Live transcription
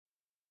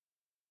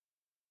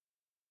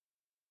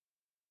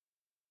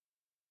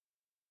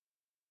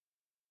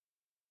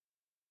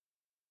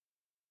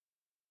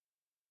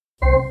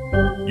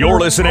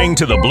You're listening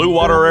to the Blue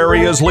Water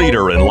Area's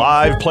leader in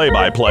live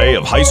play-by-play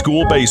of high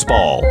school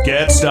baseball.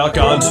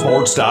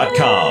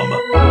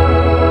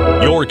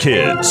 GetStuckOnSports.com. Your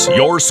kids,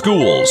 your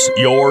schools,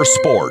 your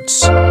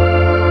sports.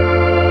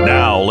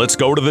 Now let's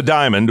go to the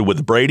Diamond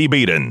with Brady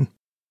Beaton.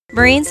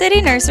 Marine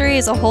City Nursery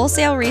is a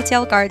wholesale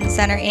retail garden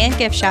center and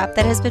gift shop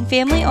that has been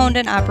family owned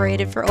and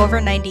operated for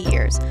over 90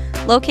 years.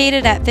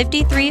 Located at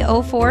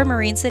 5304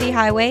 Marine City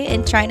Highway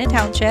in China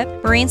Township,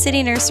 Marine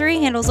City Nursery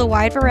handles a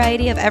wide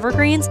variety of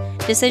evergreens,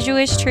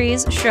 deciduous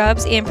trees,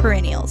 shrubs, and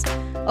perennials.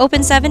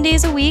 Open 7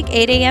 days a week,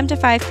 8 a.m. to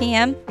 5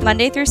 p.m.,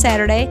 Monday through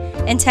Saturday,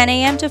 and 10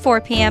 a.m. to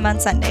 4 p.m. on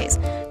Sundays.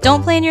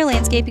 Don't plan your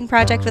landscaping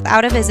project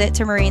without a visit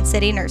to Marine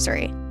City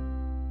Nursery.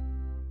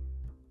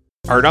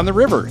 Art on the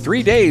River,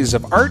 3 days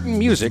of art and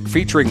music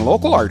featuring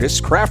local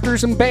artists,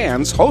 crafters, and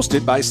bands,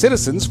 hosted by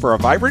citizens for a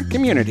vibrant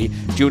community,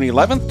 June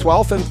 11th,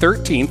 12th, and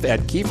 13th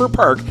at Kiefer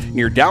Park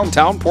near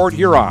downtown Port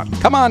Huron.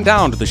 Come on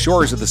down to the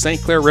shores of the St.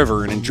 Clair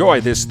River and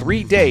enjoy this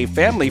 3-day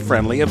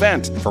family-friendly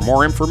event. For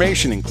more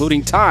information,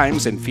 including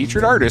times and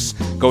featured artists,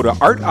 go to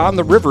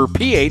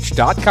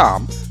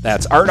artontheriverph.com.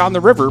 That's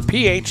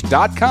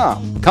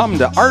artontheriverph.com. Come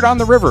to Art on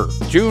the River,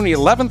 June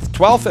 11th,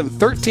 12th, and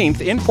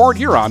 13th in Port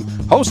Huron,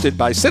 hosted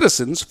by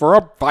citizens for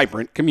a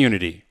vibrant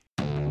community.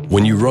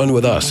 When you run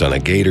with us on a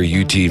Gator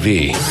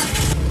UTV,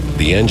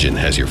 the engine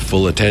has your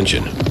full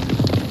attention.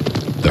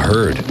 The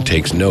herd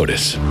takes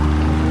notice.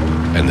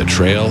 And the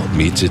trail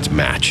meets its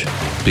match.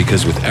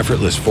 Because with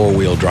effortless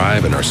four-wheel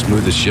drive and our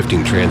smoothest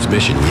shifting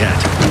transmission yet,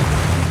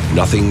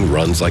 nothing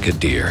runs like a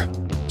Deere.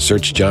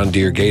 Search John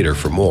Deere Gator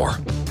for more.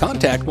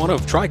 Contact one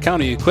of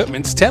Tri-County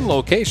Equipment's 10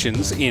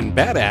 locations in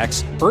Bad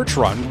Axe, Birch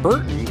Run,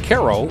 Burton,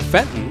 Caro,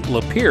 Fenton,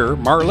 Lapeer,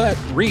 Marlette,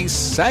 Reese,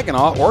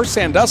 Saginaw, or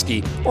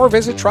Sandusky, or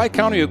visit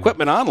Tri-County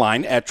Equipment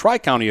online at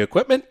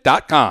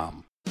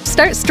tricountyequipment.com.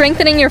 Start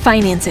strengthening your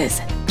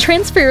finances.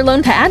 Transfer your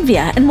loan to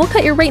Advia and we'll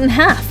cut your rate in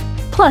half.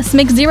 Plus,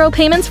 make 0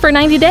 payments for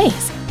 90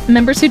 days.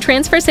 Members who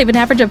transfer save an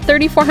average of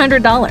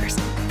 $3,400.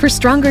 For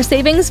stronger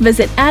savings,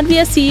 visit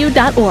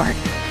adviacu.org.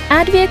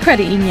 Advia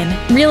Credit Union.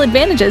 Real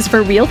advantages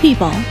for real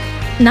people.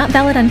 Not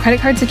valid on credit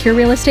card, secure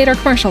real estate, or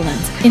commercial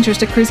loans.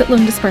 Interest accrues at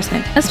loan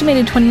disbursement.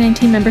 Estimated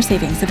 2019 member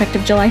savings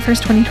effective July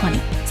 1st, 2020.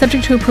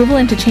 Subject to approval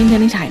and to change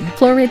anytime.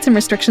 Floor rates and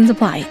restrictions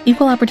apply.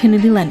 Equal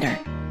opportunity lender.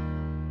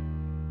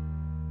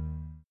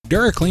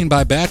 DuraClean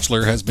by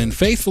Bachelor has been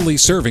faithfully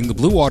serving the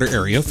Blue Water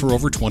area for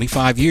over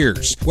 25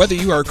 years. Whether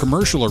you are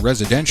commercial or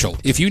residential,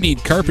 if you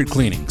need carpet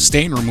cleaning,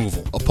 stain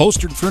removal,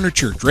 upholstered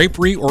furniture,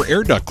 drapery, or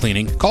air duct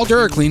cleaning, call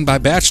DuraClean by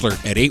Bachelor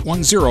at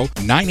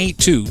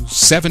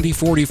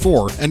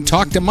 810-982-7044 and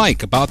talk to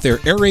Mike about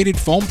their aerated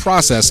foam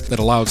process that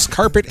allows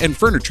carpet and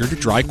furniture to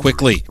dry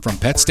quickly. From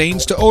pet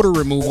stains to odor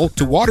removal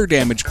to water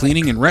damage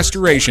cleaning and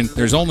restoration,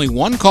 there's only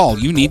one call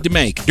you need to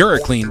make.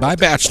 DuraClean by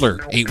Bachelor,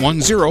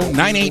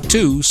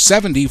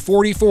 810-982-7044.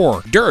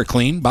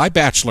 DuraClean by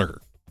Bachelor.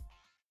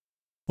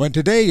 When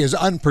today is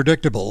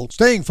unpredictable,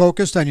 staying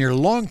focused on your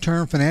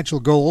long-term financial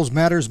goals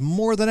matters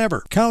more than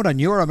ever. Count on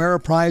your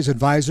Ameriprise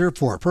advisor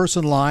for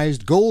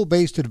personalized,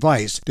 goal-based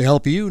advice to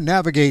help you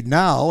navigate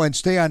now and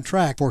stay on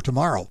track for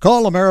tomorrow.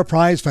 Call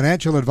Ameriprise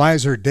financial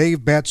advisor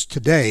Dave Betts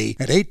today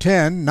at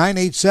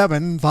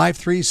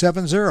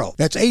 810-987-5370.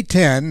 That's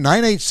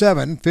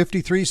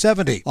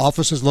 810-987-5370.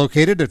 Office is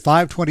located at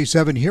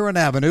 527 Huron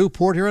Avenue,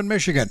 Port Huron,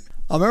 Michigan.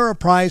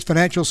 Ameriprise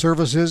Financial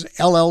Services,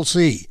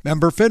 LLC,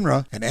 member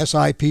FINRA and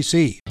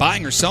SIPC.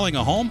 Buying or selling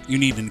a home? You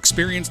need an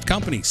experienced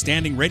company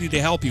standing ready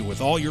to help you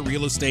with all your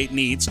real estate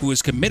needs, who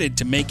is committed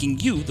to making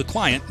you the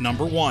client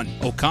number one.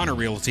 O'Connor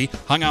Realty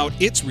hung out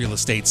its real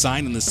estate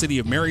sign in the city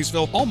of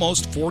Marysville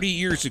almost 40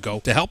 years ago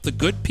to help the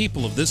good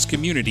people of this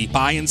community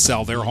buy and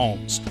sell their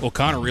homes.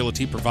 O'Connor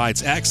Realty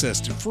provides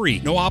access to free,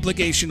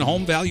 no-obligation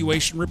home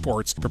valuation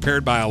reports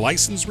prepared by a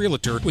licensed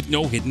realtor with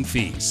no hidden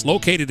fees.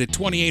 Located at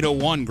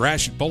 2801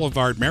 Gratiot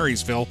Boulevard,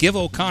 Marysville, give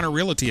O'Connor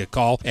Realty a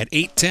call at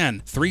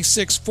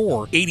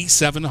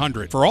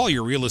 810-364-8700 for all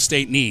your real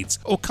estate needs.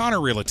 O'Connor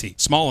Realty,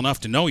 small enough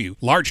to know you,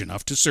 large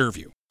enough to serve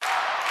you.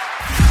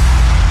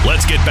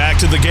 Let's get back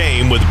to the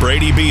game with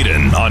Brady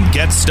Beaton on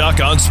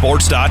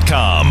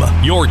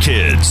GetStuckOnSports.com. Your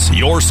kids,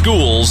 your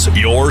schools,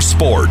 your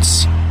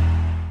sports.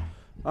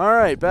 All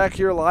right, back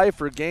here live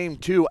for Game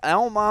 2.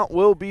 Almont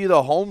will be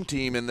the home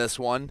team in this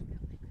one.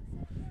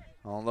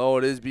 Although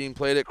it is being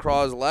played at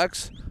Cros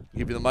Lex.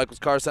 Give you the Michaels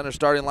Car Center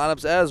starting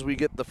lineups as we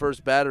get the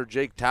first batter,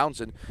 Jake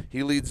Townsend.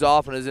 He leads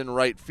off and is in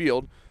right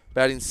field.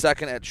 Batting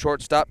second at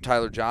shortstop,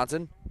 Tyler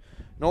Johnson.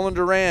 Nolan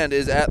Durand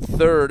is at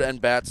third and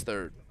bats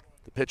third.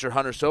 The pitcher,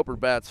 Hunter Soper,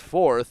 bats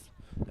fourth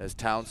as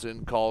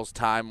Townsend calls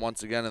time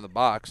once again in the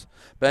box.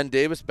 Ben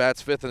Davis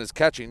bats fifth and is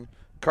catching.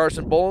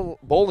 Carson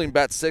Bowling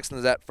bats sixth and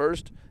is at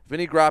first.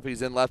 Vinny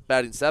Grappi's in left,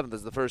 batting seventh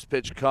as the first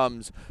pitch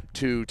comes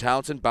to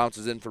Townsend,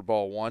 bounces in for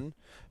ball one.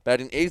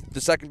 Batting eighth,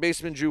 the second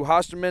baseman, Drew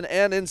Hosterman,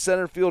 and in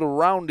center field,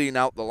 rounding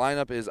out the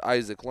lineup is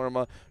Isaac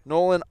Lerma.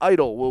 Nolan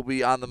Idle will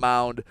be on the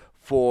mound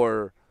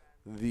for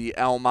the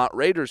Almont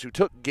Raiders, who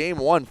took game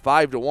one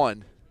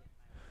 5-1.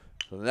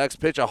 So the next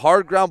pitch, a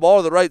hard ground ball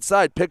to the right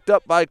side, picked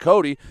up by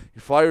Cody. He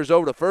fires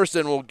over to first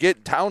and will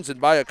get Townsend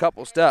by a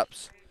couple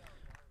steps.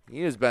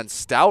 He has been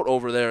stout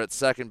over there at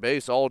second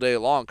base all day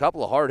long.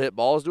 Couple of hard hit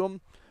balls to him.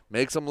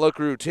 Makes him look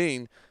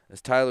routine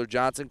as Tyler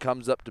Johnson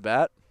comes up to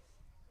bat.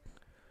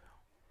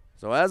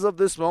 So as of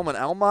this moment,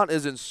 Almont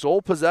is in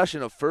sole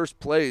possession of first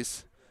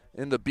place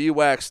in the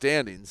BWAC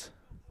standings.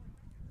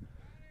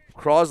 If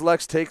Cros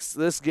Lex takes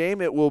this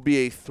game, it will be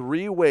a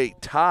three-way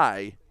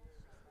tie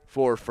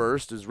for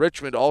first, as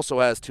Richmond also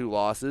has 2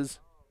 losses.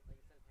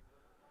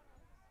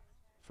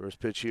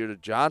 First pitch here to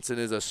Johnson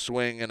is a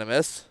swing and a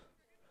miss.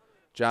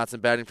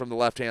 Johnson batting from the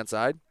left-hand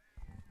side.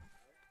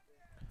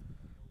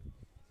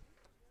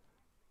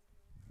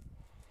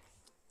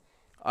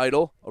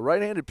 Idle, a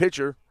right-handed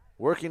pitcher,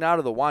 working out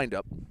of the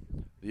windup.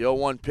 The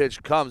 0-1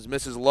 pitch comes,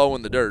 misses low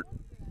in the dirt.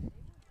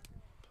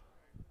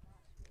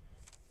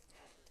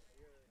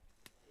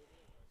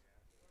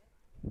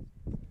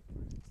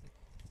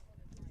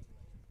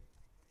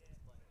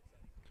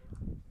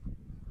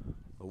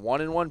 The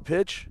 1-1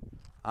 pitch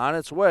on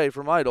its way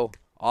from Idle.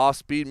 Off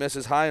speed,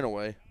 misses high and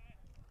away.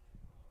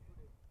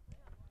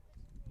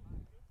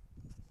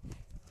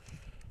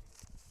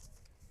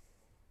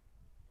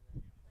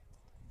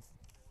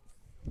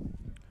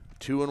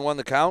 Two and 1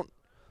 the count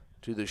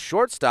to the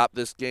shortstop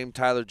this game,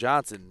 Tyler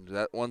Johnson.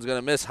 That one's going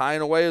to miss high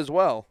and away as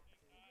well.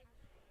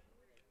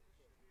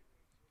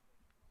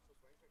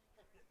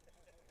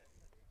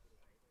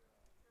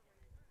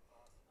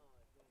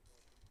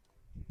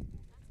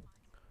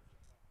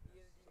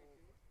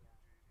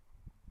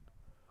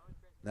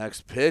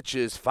 Next pitch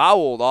is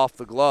fouled off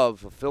the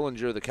glove of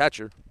Fillinger, the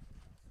catcher.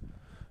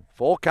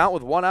 Full count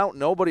with 1 out,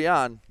 nobody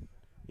on.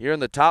 Here in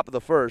the top of the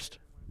first.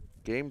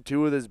 Game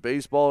 2 of this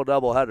baseball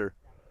doubleheader.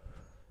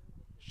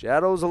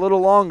 Shadows a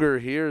little longer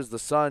here as the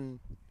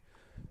sun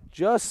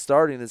just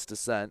starting its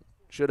descent.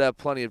 Should have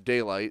plenty of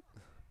daylight.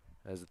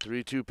 As a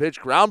 3-2 pitch,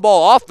 ground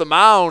ball off the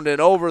mound and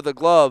over the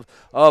glove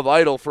of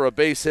Idle for a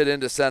base hit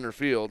into center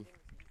field.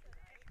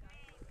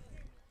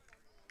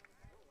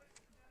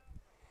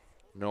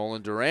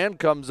 Nolan Duran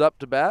comes up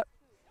to bat.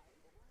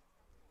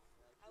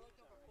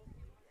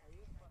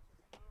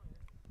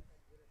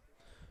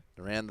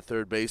 Duran, the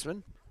third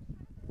baseman.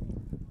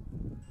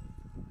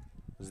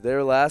 Was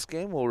their last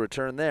game, will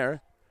return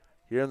there.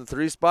 Here in the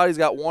 3 spot, he's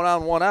got 1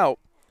 on, 1 out.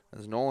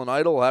 As Nolan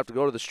Idle will have to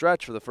go to the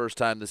stretch for the first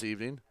time this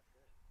evening.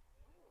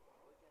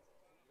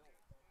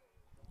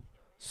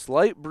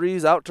 Slight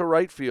breeze out to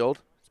right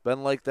field. It's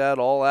been like that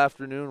all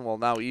afternoon, well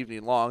now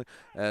evening long.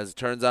 As it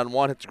turns on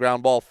 1, hits a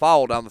ground ball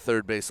foul down the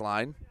third base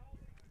line.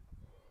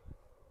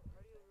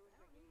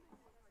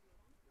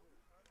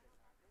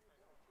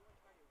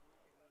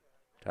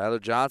 Tyler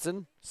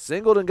Johnson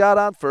singled and got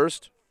on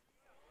first.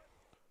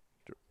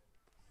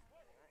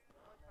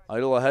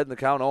 Idle ahead in the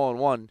count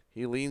 0-1.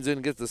 He leans in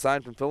and gets the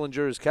sign from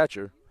Fillinger, his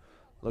catcher.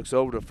 Looks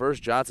over to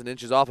first. Johnson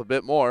inches off a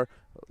bit more.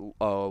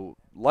 A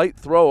light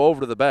throw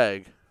over to the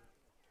bag.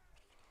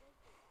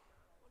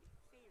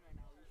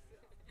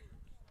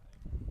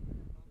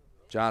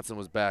 Johnson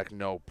was back,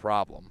 no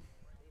problem.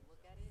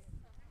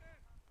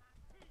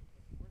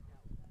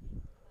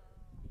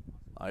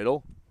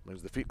 Idle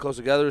brings the feet close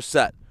together,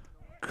 set.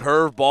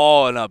 Curve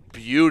ball and a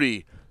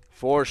beauty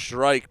for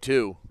strike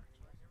 2.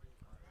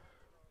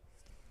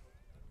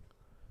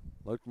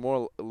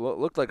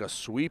 Looked like a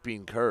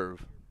sweeping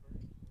curve.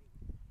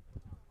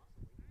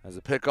 As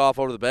a pickoff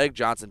over the bag,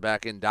 Johnson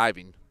back in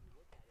diving.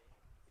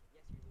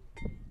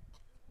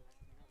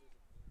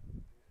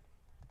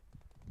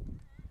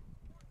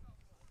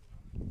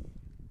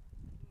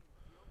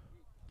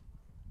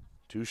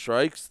 Two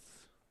strikes.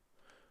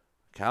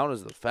 Count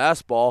as the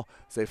fastball.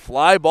 It's a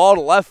fly ball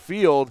to left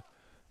field.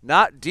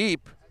 Not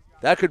deep.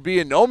 That could be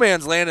in no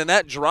man's land, and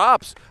that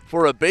drops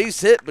for a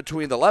base hit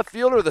between the left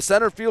fielder, the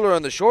center fielder,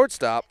 and the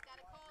shortstop.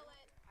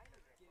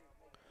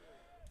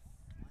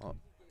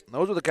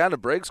 Those are the kind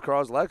of breaks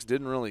Cros Lex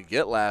didn't really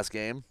get last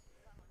game.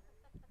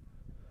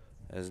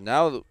 As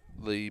now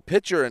the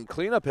pitcher and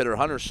cleanup hitter,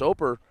 Hunter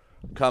Soper,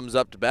 comes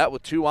up to bat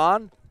with 2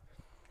 on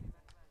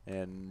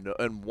and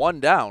 1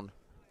 down.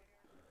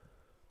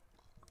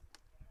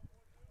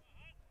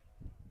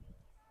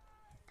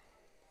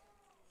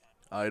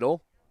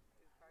 Idle.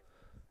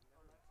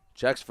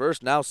 Checks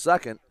first, now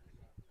second.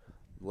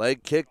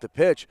 Leg kick the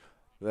pitch.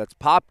 That's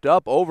popped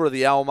up over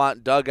the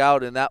Almont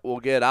dugout, and that will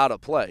get out of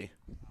play.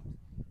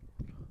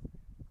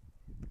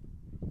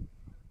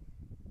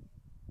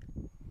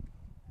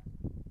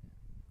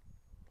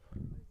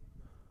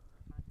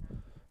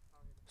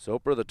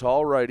 Soper, the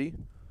tall righty,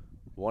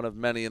 one of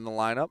many in the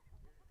lineup.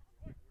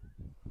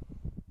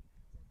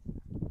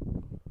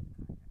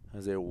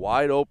 Has a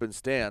wide open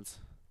stance.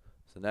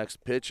 The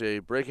next pitch, a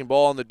breaking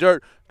ball in the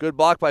dirt. Good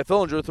block by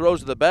Fillinger,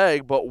 throws to the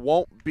bag, but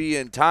won't be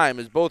in time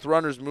as both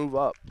runners move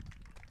up.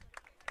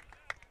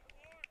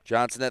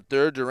 Johnson at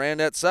third,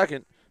 Durand at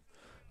second.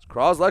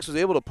 Cros Lex was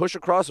able to push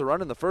across a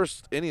run in the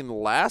first inning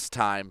last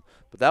time,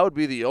 but that would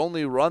be the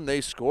only run they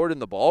scored in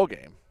the ball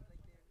game.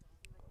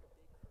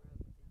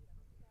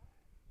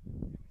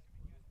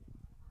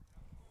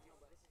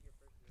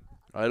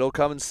 Idle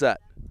coming set.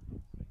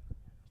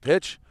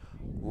 Pitch.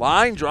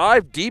 Line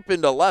drive deep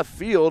into left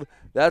field.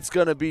 That's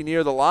going to be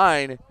near the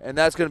line, and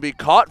that's going to be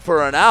caught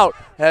for an out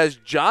as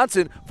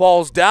Johnson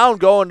falls down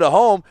going to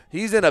home.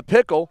 He's in a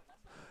pickle.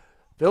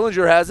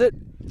 Fillinger has it,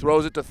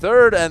 throws it to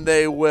third, and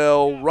they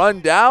will run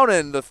down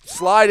and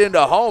slide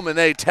into home, and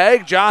they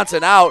tag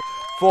Johnson out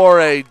for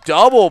a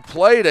double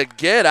play to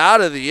get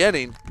out of the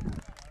inning.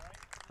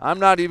 I'm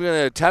not even going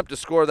to attempt to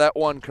score that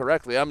one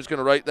correctly. I'm just going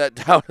to write that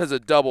down as a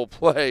double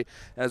play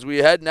as we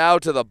head now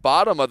to the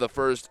bottom of the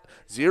first.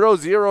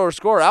 0-0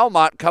 score.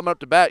 Almont coming up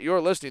to bat. You're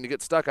listening to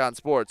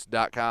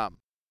GetStuckOnSports.com.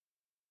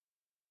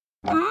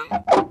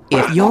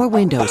 If your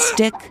windows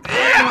stick,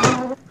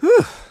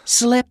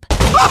 slip,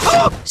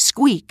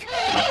 squeak,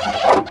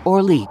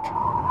 or leak,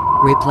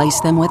 replace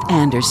them with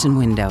Andersen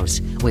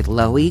windows. With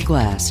low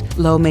E-glass,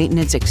 low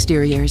maintenance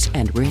exteriors,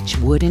 and rich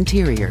wood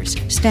interiors,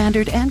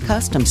 standard and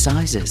custom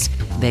sizes,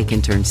 they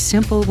can turn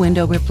simple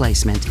window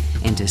replacement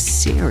into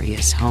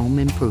serious home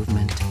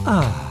improvement.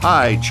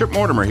 Hi, Chip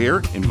Mortimer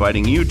here,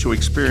 inviting you to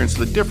experience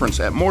the difference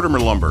at Mortimer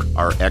Lumber.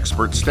 Our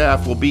expert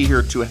staff will be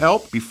here to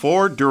help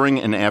before, during,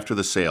 and after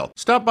the sale.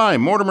 Stop by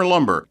Mortimer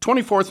Lumber,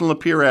 24th and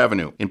Lapeer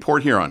Avenue in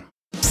Port Huron.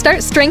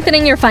 Start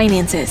strengthening your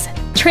finances.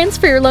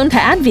 Transfer your loan to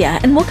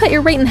Advia and we'll cut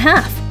your rate in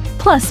half.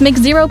 Plus, make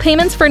 0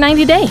 payments for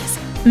 90 days.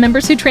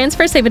 Members who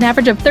transfer save an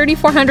average of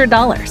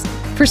 $3,400.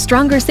 For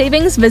stronger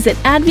savings, visit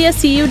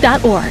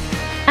adviacu.org.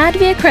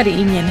 Advia Credit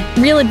Union.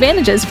 Real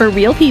advantages for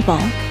real people.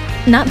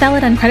 Not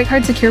valid on credit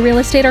card, secure real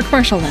estate, or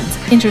commercial loans.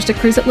 Interest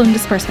accrues at loan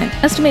disbursement.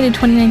 Estimated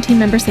 2019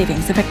 member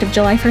savings effective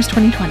July 1st,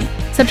 2020.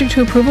 Subject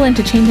to approval and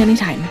to change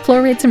anytime.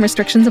 Floor rates and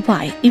restrictions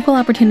apply. Equal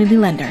opportunity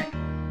lender.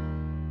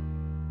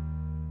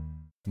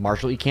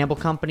 Marshall E. Campbell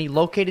Company,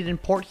 located in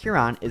Port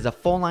Huron, is a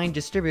full-line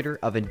distributor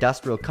of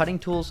industrial cutting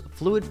tools,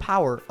 fluid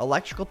power,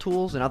 electrical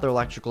tools, and other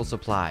electrical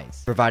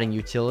supplies, providing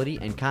utility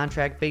and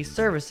contract-based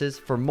services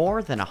for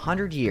more than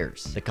 100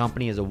 years. The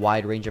company has a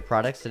wide range of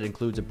products that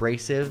includes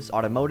abrasives,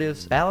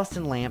 automotives, ballast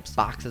and lamps,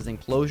 boxes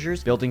and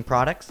closures, building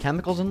products,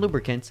 chemicals and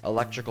lubricants,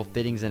 electrical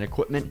fittings and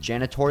equipment,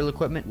 janitorial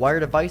equipment, wire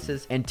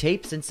devices, and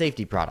tapes and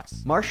safety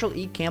products. Marshall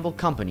E. Campbell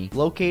Company,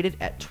 located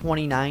at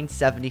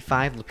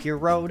 2975 Lapeer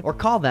Road, or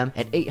call them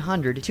at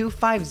 800-250-7520.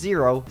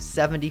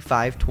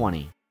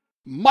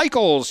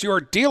 Michael's, your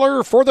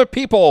dealer for the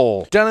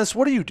people. Dennis,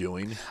 what are you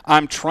doing?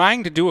 I'm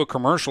trying to do a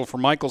commercial for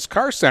Michael's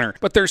Car Center,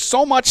 but there's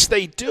so much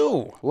they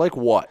do. Like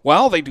what?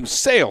 Well, they do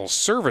sales,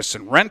 service,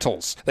 and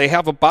rentals. They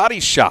have a body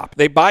shop.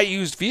 They buy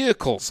used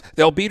vehicles.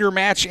 They'll beat or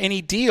match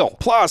any deal.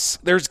 Plus,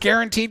 there's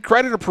guaranteed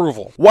credit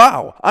approval.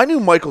 Wow, I knew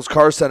Michael's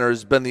Car Center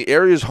has been the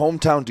area's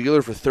hometown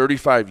dealer for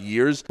 35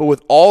 years, but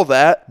with all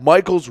that,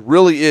 Michael's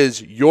really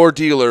is your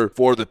dealer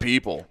for the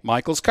people.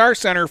 Michael's Car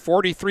Center,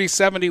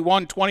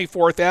 4371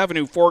 24th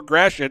Avenue, Fort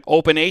Gratiot,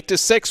 open 8 to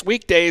 6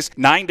 weekdays,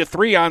 9 to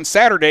 3 on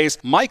Saturdays.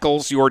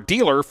 Michael's, your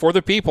dealer for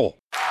the people.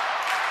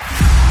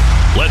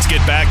 Let's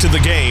get back to the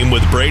game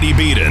with Brady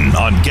Beaton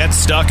on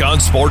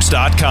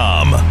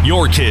GetStuckOnSports.com.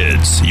 Your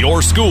kids,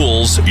 your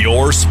schools,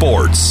 your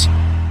sports.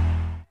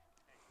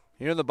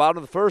 Here in the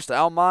bottom of the first,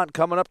 Almont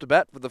coming up to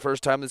bat for the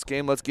first time this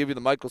game. Let's give you the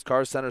Michael's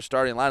Car Center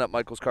starting lineup.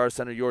 Michael's Car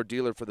Center, your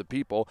dealer for the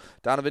people.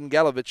 Donovan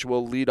Galovich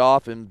will lead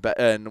off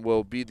and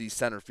will be the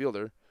center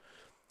fielder.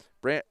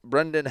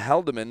 Brendan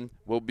Heldeman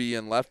will be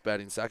in left,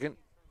 batting second.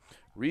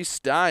 Reese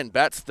Stein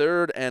bats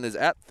third and is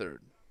at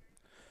third.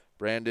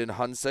 Brandon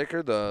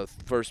Hunsaker, the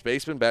first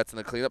baseman, bats in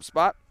the cleanup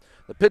spot.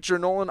 The pitcher,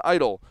 Nolan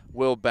Idle,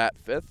 will bat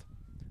fifth.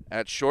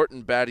 At short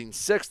and batting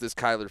sixth is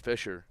Kyler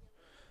Fisher.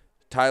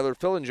 Tyler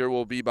Fillinger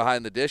will be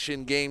behind the dish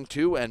in game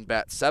 2 and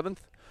bat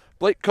seventh.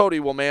 Blake Cody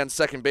will man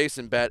second base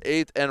and bat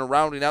eighth. And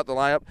rounding out the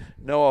lineup,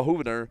 Noah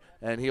Hoovener,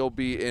 and he'll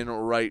be in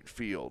right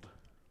field.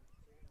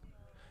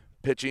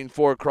 Pitching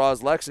for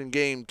Cros Lex in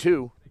game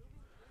 2.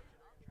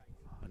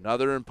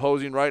 Another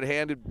imposing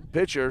right-handed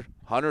pitcher,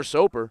 Hunter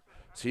Soper.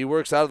 So he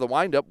works out of the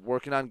windup,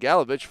 working on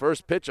Galovich.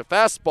 First pitch, a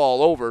fastball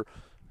over.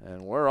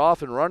 And we're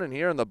off and running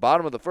here in the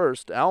bottom of the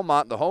first.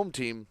 Almont, the home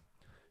team,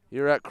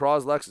 here at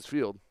Cros Lex's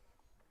field.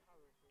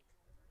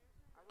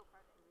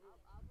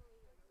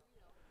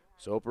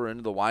 Soper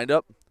into the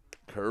windup.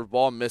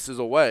 Curveball misses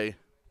away.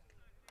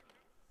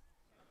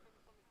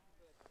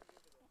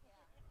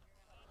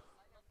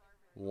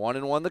 One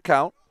and one the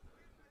count.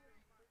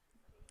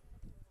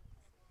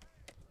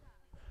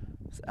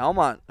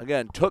 Almont,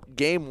 again, took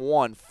game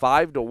 1,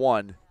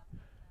 5-1.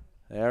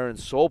 They're in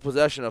sole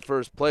possession of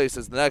first place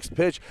as the next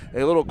pitch,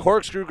 a little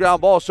corkscrew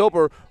ground ball.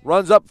 Soper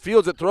runs up,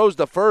 fields it, throws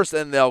to first,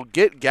 and they'll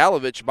get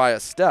Galovich by a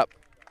step.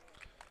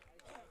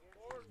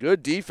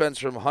 Good defense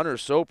from Hunter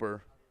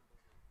Soper.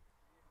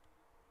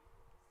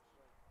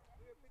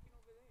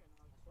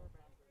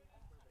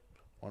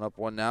 One up,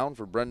 one down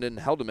for Brendan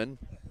Heldeman.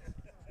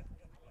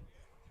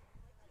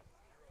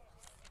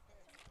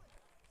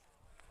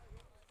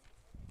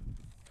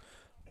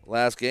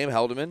 Last game,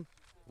 Heldeman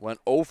went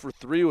 0 for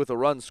 3 with a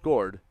run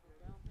scored.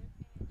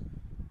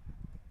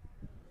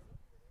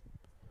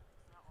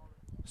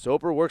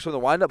 Soper works from the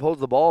windup,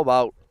 holds the ball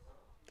about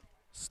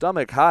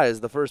stomach high as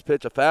the first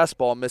pitch, a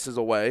fastball, misses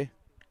away.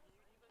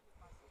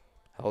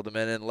 Held him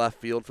in left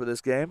field for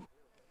this game.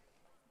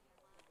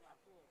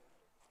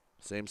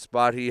 Same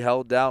spot he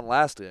held down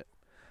last game.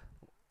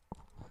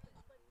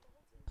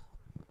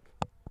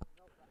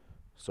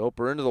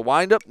 Soper into the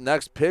windup.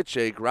 Next pitch,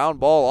 a ground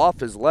ball off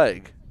his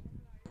leg.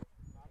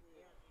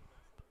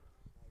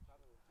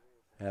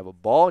 You have a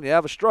ball and you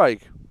have a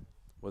strike.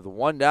 With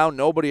one down,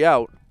 nobody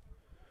out.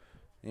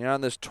 And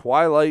on this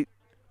twilight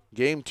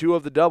game 2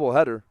 of the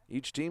doubleheader,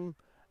 each team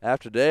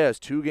after today has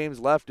 2 games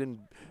left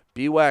in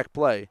BWAC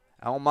play.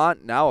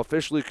 Almont now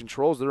officially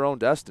controls their own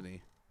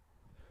destiny.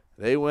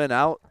 They win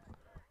out.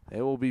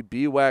 They will be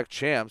BWAC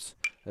champs.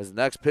 As the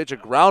next pitch, a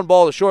ground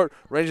ball to short,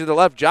 range to the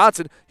left.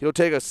 Johnson, he'll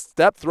take a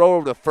step throw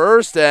over to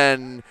first,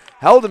 and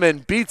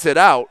Heldeman beats it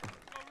out.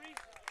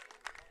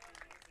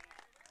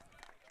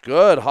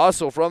 Good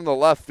hustle from the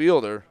left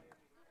fielder.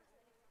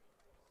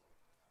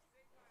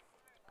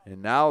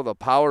 And now the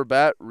power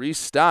bat, Reese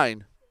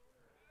Stein,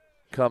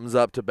 comes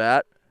up to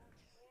bat.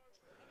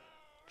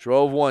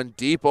 Drove one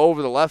deep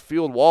over the left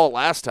field wall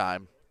last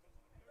time.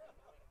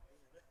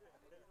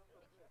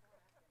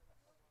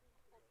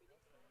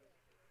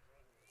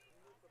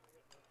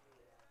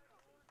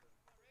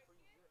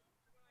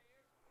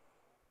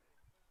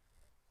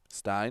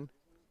 Stein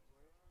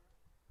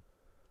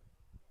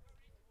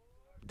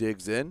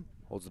digs in,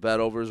 holds the bat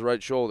over his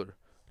right shoulder.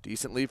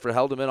 Decent lead for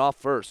Heldeman off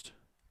first.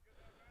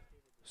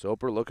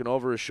 Soper looking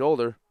over his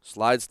shoulder.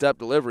 Slide step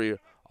delivery.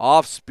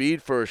 Off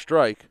speed for a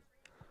strike.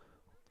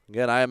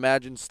 Again, I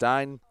imagine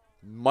Stein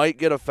might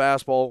get a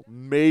fastball,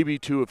 maybe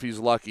 2 if he's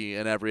lucky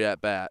in every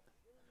at-bat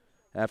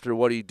after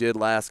what he did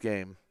last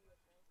game.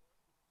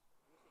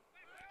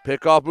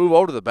 Pickoff move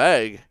over to the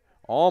bag.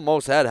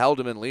 Almost had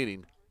Heldeman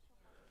leading.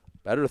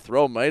 Better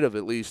throw might have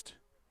at least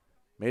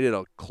made it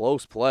a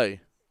close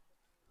play.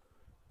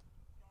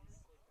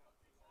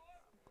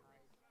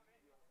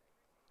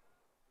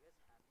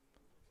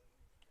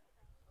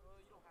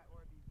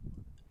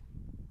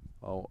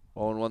 Oh,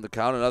 0-1 the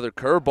count, another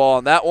curveball,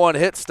 and that one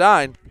hit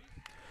Stein.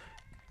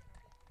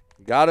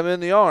 Got him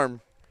in the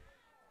arm.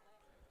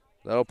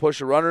 That'll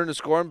push a runner into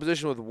scoring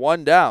position with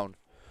 1 down.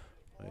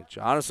 Which,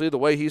 honestly, the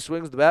way he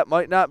swings the bat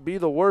might not be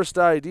the worst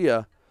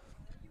idea.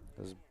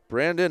 As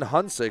Brandon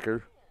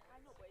Hunsaker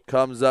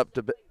comes up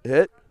to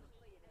hit.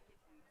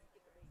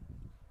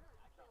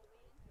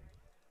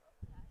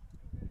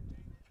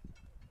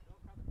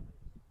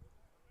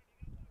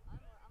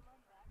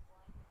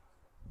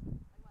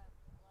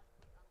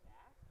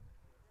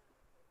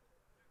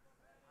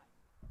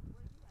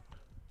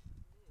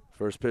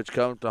 First pitch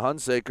comes to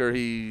Hunsaker.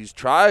 He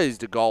tries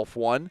to golf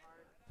one,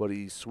 but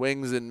he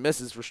swings and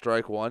misses for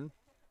strike 1.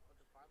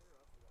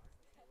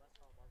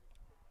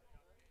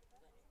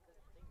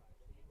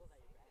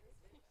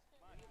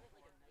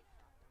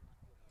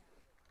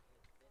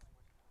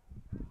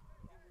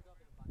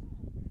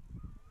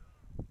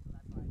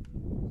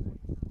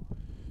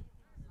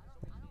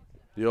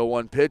 The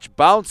 0-1 pitch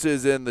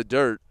bounces in the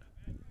dirt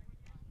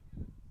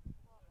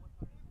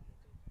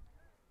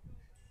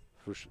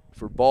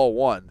for ball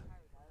 1.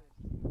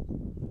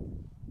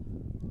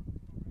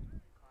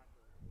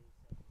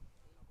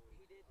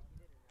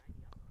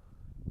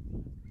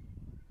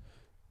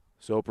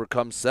 Soper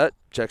comes set,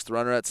 checks the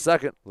runner at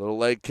second. Little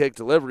leg kick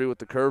delivery with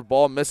the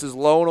curveball, misses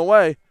low and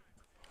away.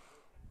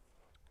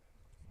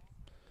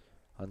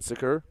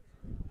 Hunsaker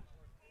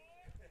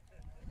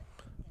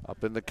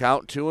up in the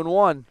count,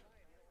 2-1.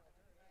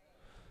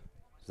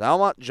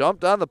 Almont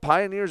jumped on the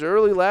Pioneers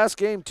early last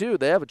game, too.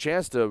 They have a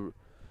chance to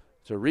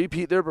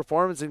repeat their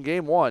performance in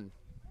game 1.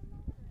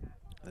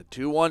 The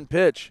 2-1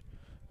 pitch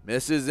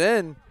misses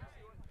in.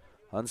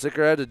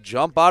 Hunsaker had to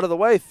jump out of the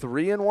way.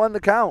 3-1 the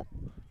count.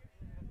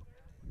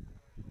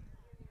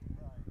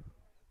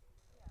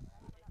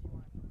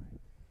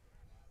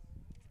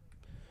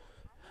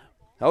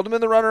 Heldeman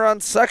the runner on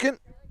second.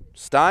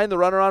 Stein the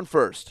runner on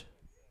first.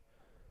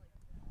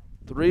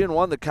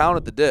 3-1 the count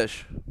at the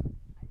dish.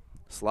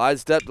 Slide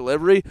step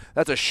delivery.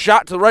 That's a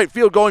shot to the right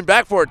field going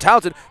back for it.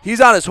 Townsend.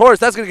 He's on his horse.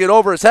 That's going to get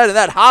over his head, and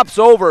that hops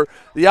over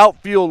the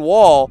outfield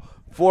wall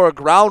for a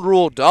ground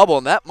rule double,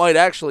 and that might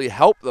actually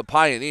help the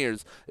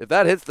Pioneers. If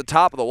that hits the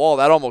top of the wall,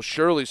 that almost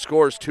surely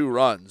scores 2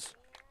 runs.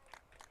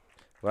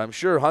 But I'm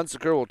sure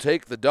Hunsaker will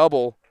take the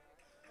double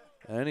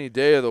any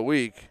day of the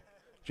week.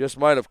 Just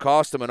might have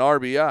cost him an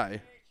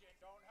RBI.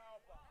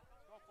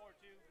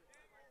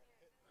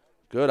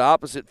 Good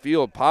opposite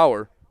field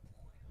power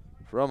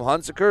from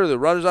Hunsaker. The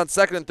runners on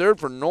second and third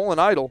for Nolan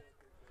Idle.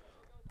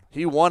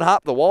 He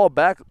one-hopped the wall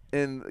back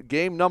in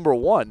game number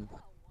 1.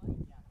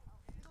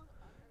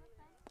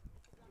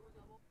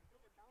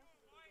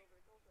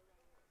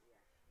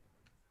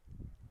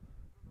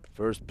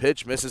 First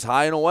pitch misses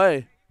high and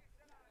away.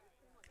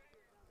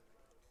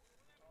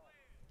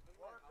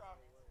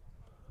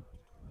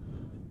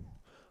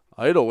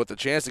 Idle with the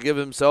chance to give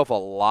himself a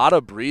lot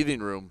of breathing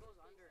room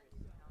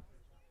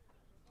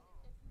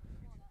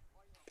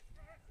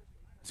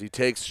as he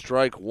takes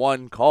strike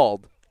 1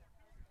 called.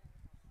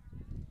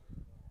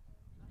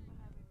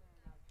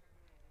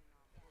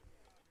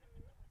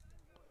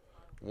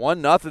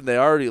 One nothing, they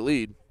already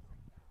lead.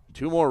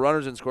 2 more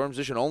runners in scoring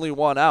position, only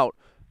 1 out.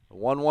 The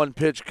 1-1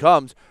 pitch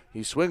comes.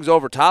 He swings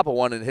over top of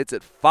one and hits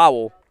it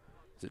foul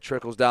as it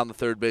trickles down the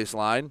third base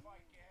line.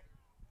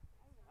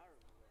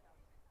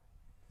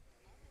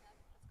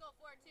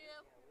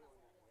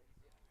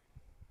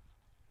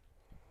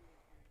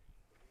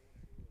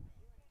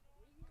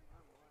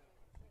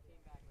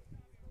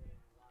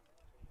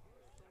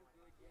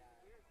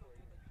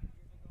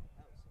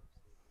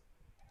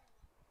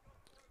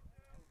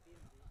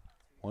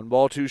 One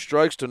ball, 2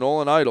 strikes to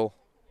Nolan Idle.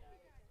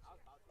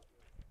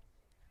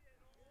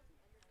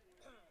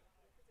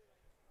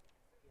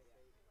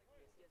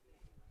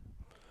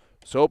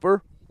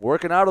 Soper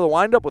working out of the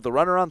windup with the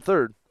runner on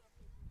third.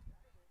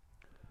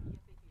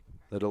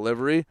 The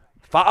delivery,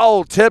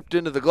 foul tipped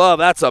into the glove.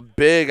 That's a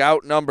big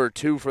out, number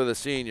 2 for the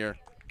senior.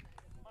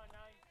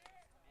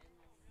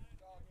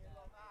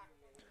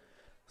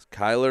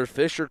 Kyler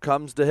Fisher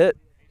comes to hit.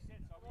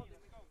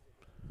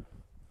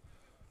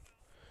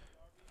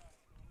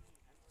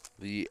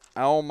 The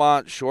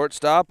Almont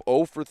shortstop,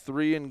 0 for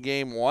 3 in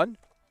game 1.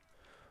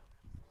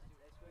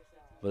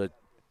 But it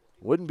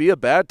wouldn't be a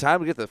bad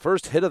time to get the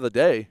first hit of the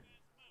day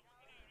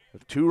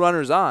with 2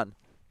 runners on.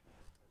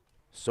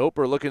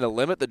 Soper looking to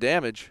limit the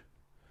damage.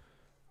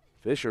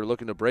 Fisher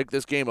looking to break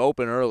this game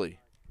open early.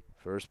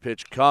 First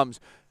pitch comes,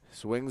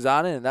 swings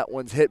on it, and that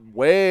one's hit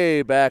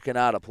way back and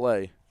out of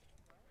play.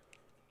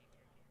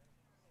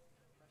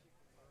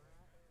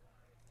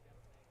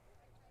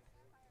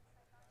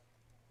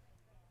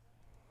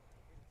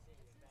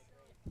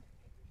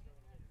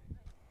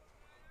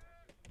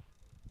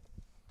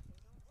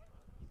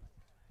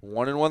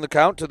 One and 1 the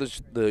count to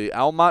the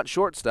Almont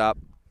shortstop.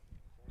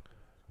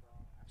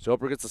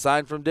 Soper gets a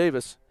sign from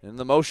Davis. In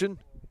the motion.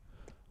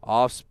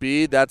 Off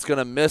speed. That's going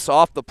to miss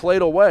off the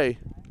plate away.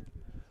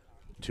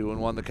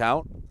 2-1 the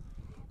count.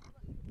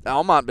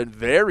 Almont been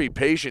very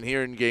patient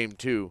here in game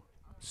 2.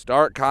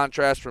 Stark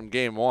contrast from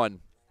game 1,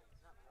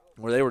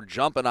 where they were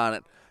jumping on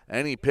it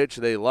any pitch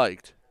they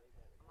liked.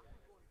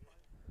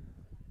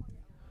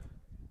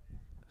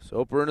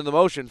 Soper into the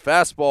motion.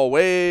 Fastball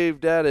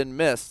waved at and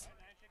missed.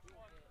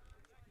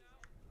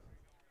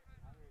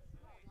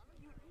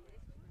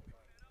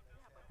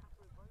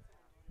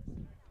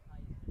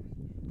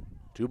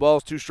 Two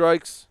balls, 2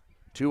 strikes,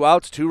 2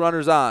 outs, 2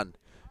 runners on.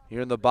 Here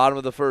in the bottom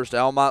of the first,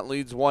 Almont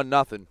leads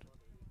 1-0.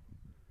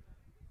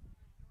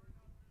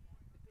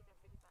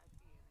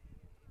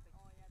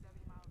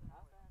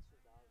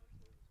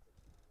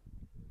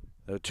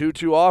 The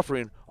 2-2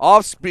 offering.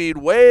 Off speed,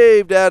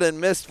 waved at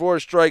and missed for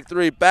strike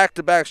 3.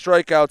 Back-to-back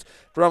strikeouts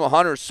from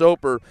Hunter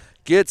Soper.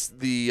 Gets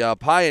the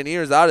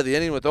Pioneers out of the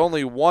inning with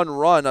only 1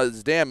 run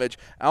as damage.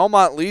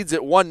 Almont leads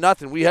at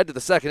 1-0. We head to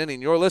the second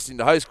inning. You're listening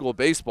to High School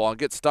Baseball on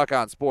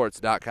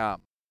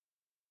GetStuckOnSports.com.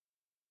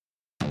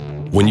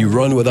 When you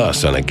run with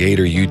us on a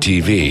Gator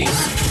UTV,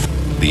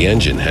 the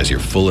engine has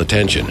your full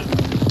attention.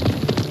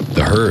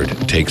 The herd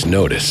takes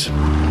notice.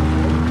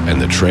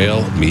 And the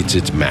trail meets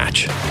its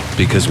match.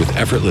 Because with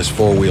effortless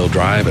 4-wheel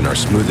drive and our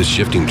smoothest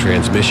shifting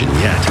transmission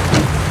yet,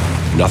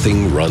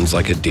 nothing runs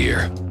like a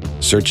deer.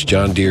 Search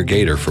John Deere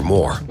Gator for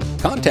more.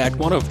 Contact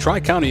one of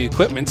Tri-County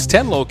Equipment's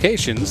 10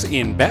 locations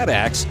in Bad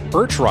Axe,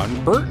 Birch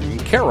Run, Burton,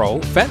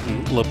 Caro,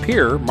 Fenton,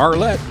 Lapeer,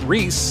 Marlette,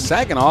 Reese,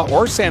 Saginaw,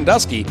 or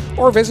Sandusky,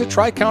 or visit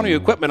Tri-County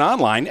Equipment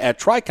online at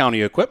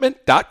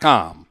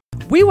tricountyequipment.com.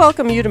 We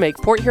welcome you to make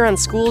Port Huron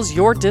Schools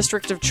your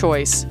district of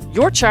choice.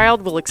 Your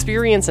child will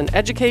experience an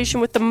education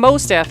with the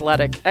most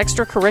athletic,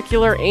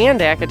 extracurricular,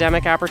 and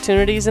academic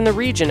opportunities in the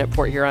region at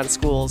Port Huron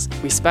Schools.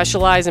 We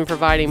specialize in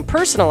providing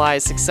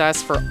personalized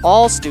success for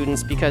all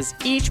students because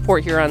each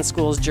Port Huron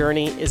Schools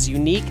journey is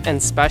unique and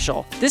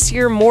special. This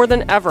year, more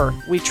than ever,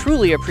 we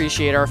truly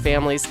appreciate our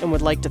families and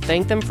would like to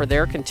thank them for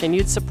their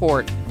continued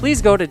support.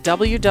 Please go to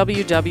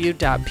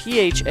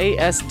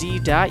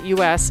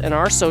www.phasd.us and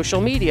our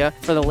social media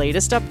for the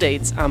latest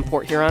updates on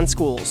Port Huron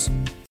Schools.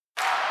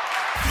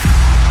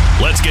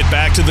 Let's get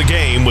back to the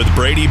game with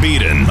Brady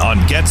Beaton on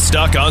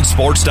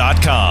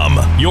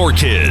GetStuckOnSports.com. Your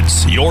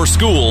kids, your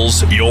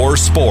schools, your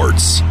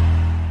sports.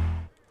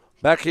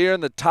 Back here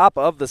in the top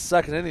of the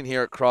second inning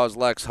here at Cros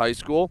Lex High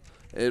School,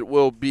 it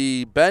will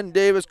be Ben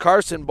Davis,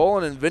 Carson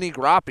Bolin, and Vinny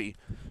Groppi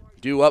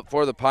due up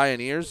for the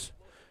Pioneers.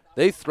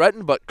 They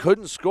threatened but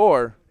couldn't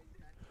score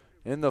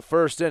in the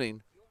first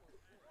inning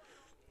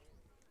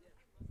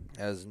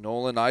as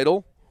Nolan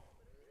Idle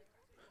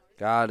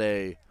got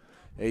a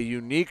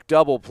unique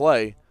double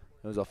play.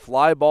 It was a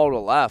fly ball to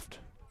left.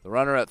 The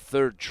runner at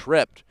third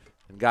tripped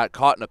and got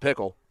caught in a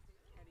pickle.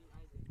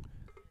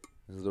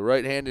 This is the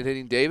right-handed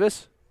hitting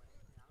Davis.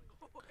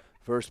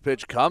 First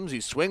pitch comes.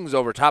 He swings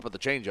over top of the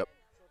changeup.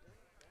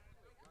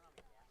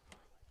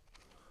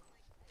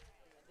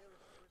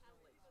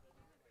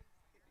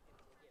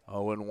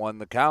 Oh, and 1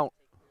 the count.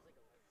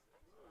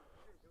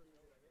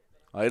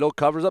 Idle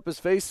covers up his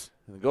face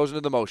and goes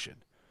into the motion.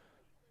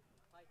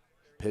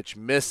 Pitch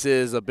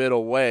misses a bit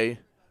away,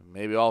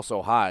 maybe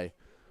also high.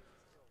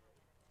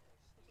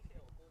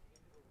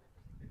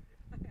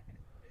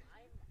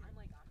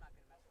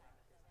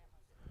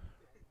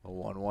 A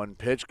 1-1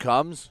 pitch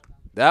comes.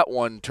 That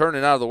one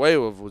turning out of the way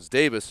was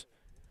Davis.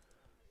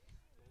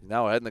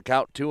 Now ahead in the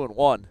count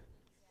 2-1.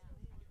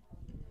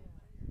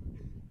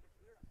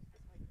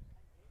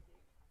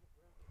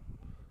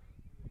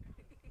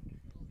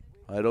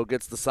 Idle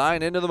gets the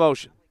sign into the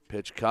motion.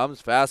 Pitch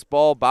comes,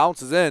 fastball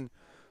bounces in.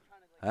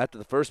 After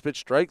the first pitch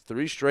strike,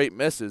 3 straight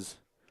misses.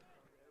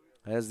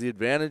 Has the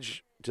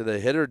advantage to the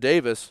hitter,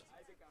 Davis.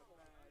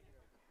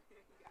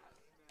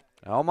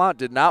 Almont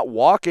did not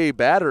walk a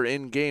batter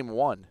in game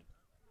 1.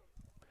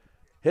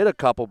 Hit a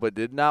couple, but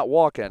did not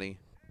walk any.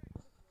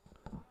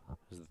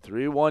 There's the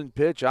 3-1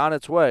 pitch on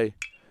its way.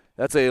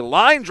 That's a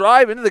line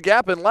drive into the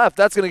gap and left.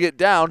 That's going to get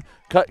down.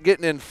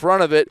 Getting in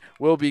front of it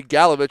will be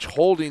Galovich,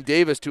 holding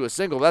Davis to a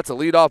single. That's a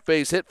leadoff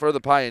base hit for the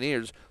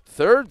Pioneers.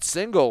 3rd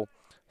single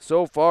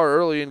so far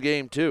early in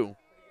game 2.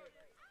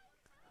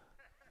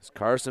 As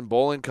Carson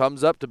Bowling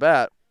comes up to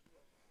bat.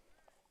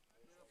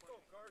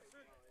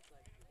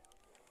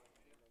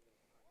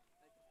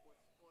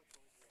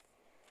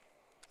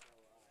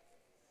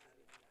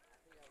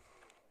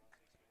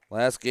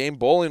 Last game,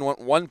 Bowling went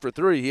 1 for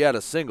 3. He had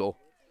a single.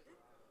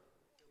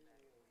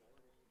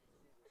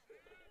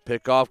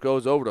 Pickoff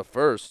goes over to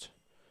first.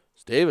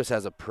 Davis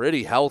has a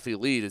pretty healthy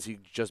lead as he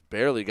just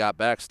barely got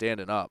back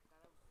standing up.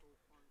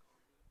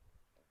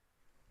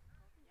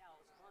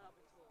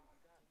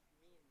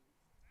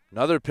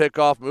 Another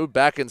pickoff move,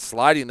 back and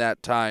sliding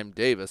that time,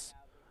 Davis.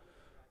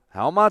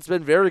 Almont's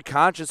been very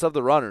conscious of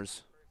the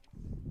runners.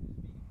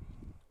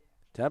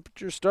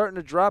 Temperature's starting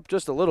to drop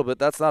just a little bit.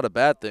 That's not a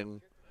bad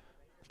thing.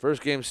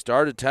 First game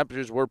started,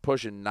 temperatures were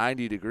pushing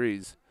 90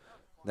 degrees.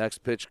 Next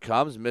pitch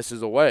comes,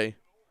 misses away.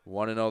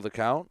 1-0 the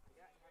count.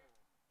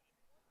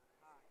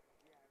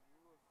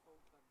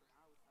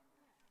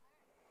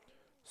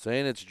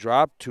 Saying it's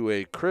dropped to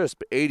a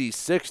crisp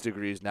 86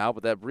 degrees now,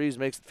 but that breeze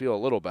makes it feel a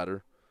little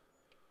better.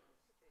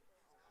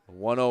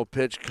 1-0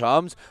 pitch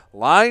comes.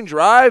 Line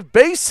drive,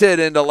 base hit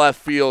into left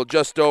field,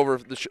 just over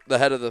the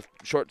head of the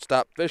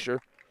shortstop Fisher.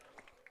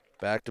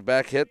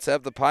 Back-to-back hits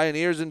have the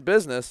Pioneers in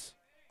business.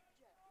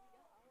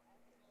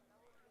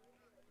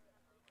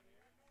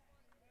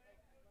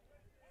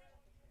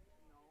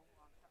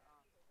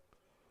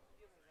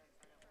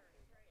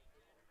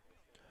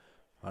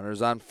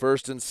 Runners on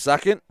first and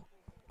second.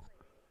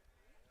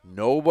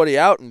 Nobody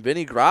out, and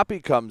Vinny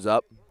Grappi comes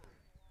up.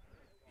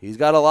 He's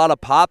got a lot of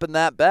pop in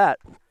that bat.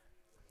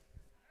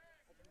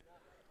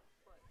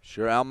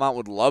 Sure, Almont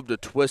would love to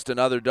twist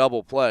another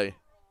double play.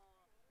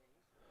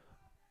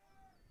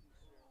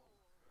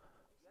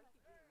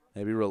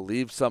 Maybe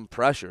relieve some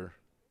pressure.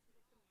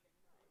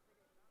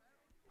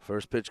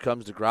 First pitch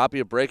comes to Grappi,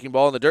 a breaking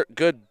ball in the dirt.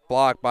 Good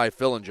block by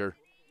Fillinger.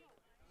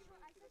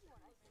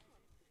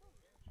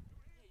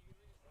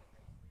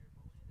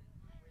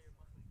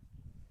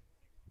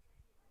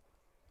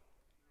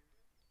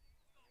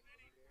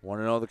 Want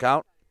to know the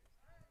count?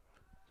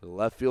 The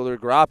left fielder,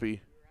 Grappi.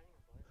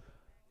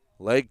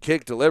 Leg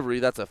kick delivery.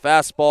 That's a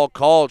fastball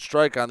called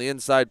strike on the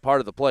inside part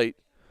of the plate.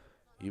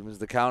 Evens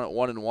the count at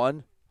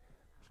 1-1.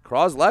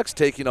 Cros Lex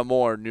taking a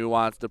more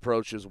nuanced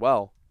approach as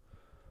well.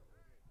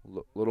 A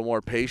little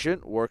more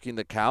patient, working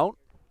the count.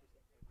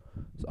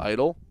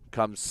 Idle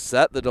comes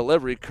set, the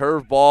delivery,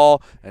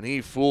 curveball, and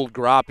he fooled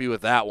Grappi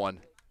with that one.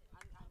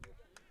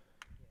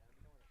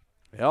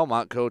 The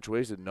Almont coach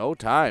wasted no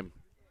time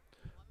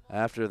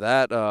after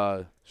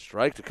that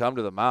strike to come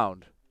to the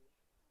mound.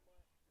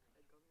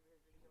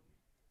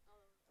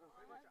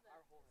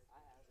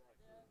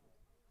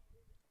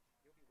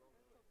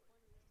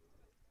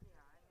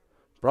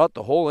 Brought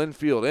the whole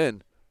infield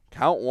in.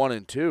 Count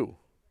 1-2.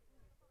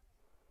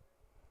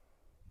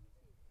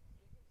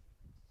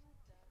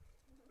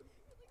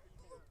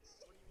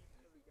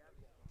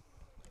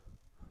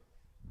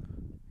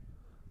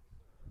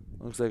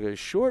 Looks like a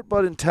short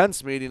but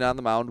intense meeting on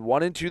the mound.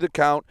 1-2 the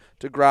count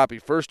to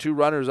Grappi. First 2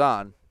 runners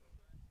on.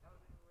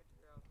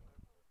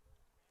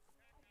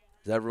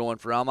 As everyone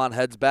for Almont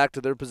heads back to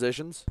their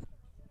positions.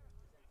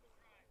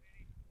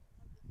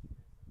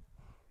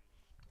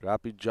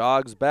 Grappi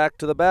jogs back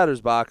to the batter's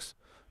box.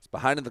 It's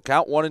behind in the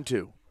count,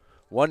 1-2.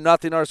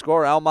 1-0 our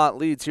score. Almont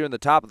leads here in the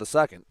top of the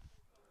second.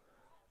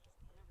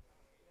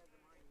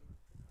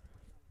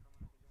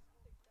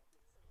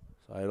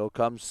 Idle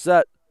comes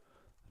set.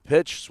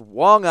 Pitch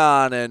swung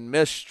on and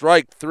missed,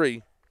 strike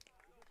 3.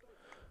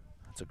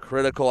 That's a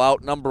critical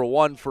out number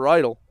 1 for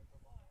Idle.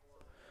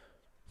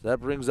 That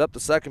brings up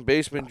the second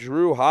baseman,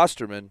 Drew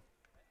Hosterman.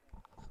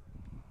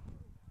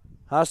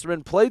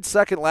 Hosterman played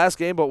second last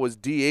game but was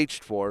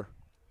DH'd for.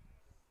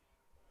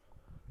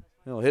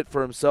 He'll hit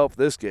for himself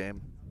this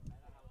game.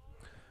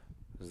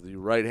 This is the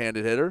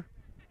right-handed hitter.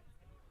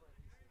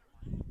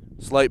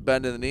 Slight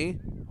bend in the knee.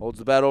 Holds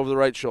the bat over the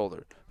right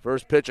shoulder.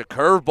 First pitch, a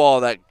curveball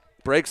that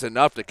breaks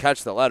enough to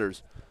catch the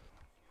letters.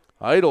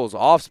 Idle's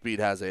off-speed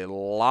has a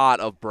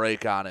lot of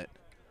break on it.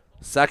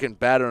 Second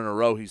batter in a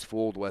row he's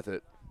fooled with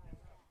it.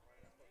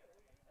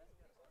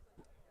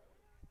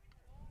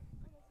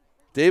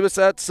 Davis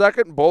at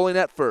second, Bowling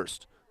at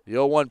first. The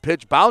 0-1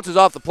 pitch bounces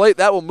off the plate.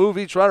 That will move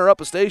each runner up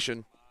a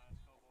station.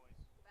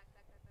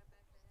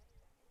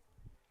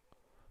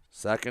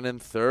 Second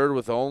and third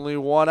with only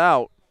one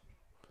out.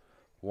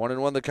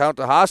 1-1 the count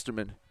to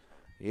Hosterman.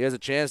 He has a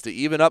chance to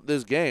even up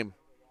this game.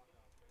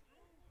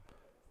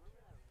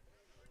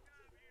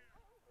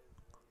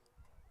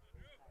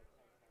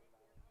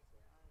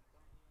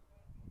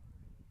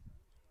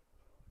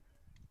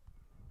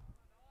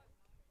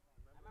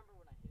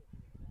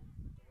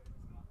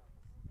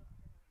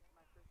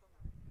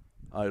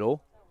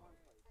 Idle.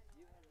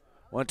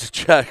 Went to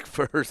check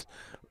first.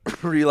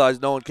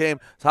 Realized no one came.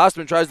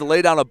 Hosterman tries to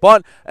lay down a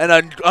bunt, and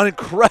an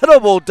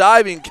incredible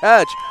diving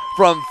catch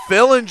from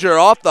Fillinger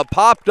off the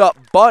popped-up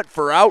bunt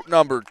for out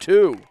number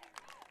 2.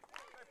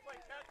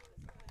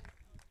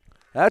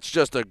 That's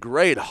just a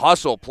great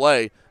hustle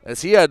play,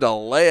 as he had to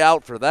lay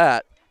out for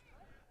that.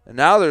 And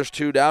now there's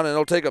 2 down, and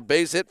it'll take a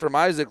base hit from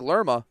Isaac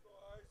Lerma.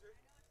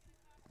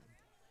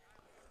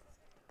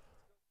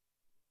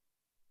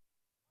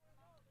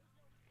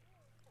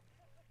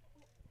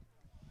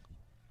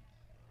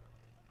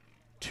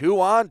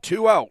 Two on,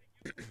 2 out.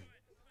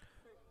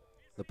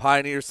 The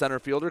Pioneer center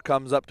fielder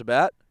comes up to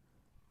bat.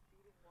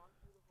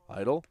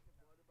 Idle.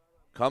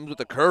 Comes with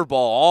the curveball,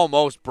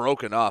 almost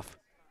broken off.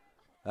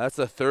 That's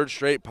the third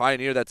straight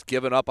Pioneer that's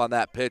given up on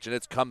that pitch, and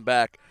it's come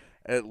back.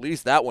 At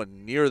least that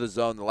one near the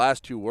zone. The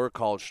last 2 were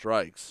called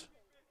strikes.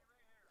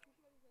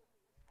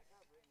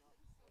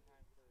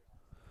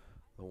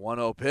 The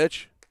 1-0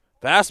 pitch.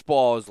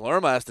 Fastball as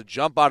Lerma has to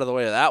jump out of the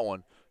way of that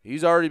one.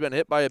 He's already been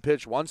hit by a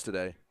pitch once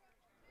today.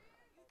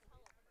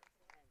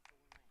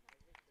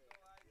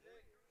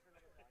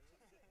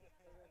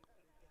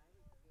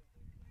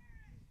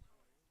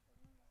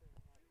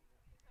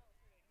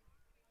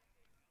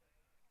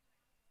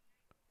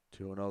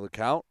 Two 2-0 the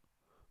count.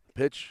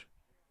 Pitch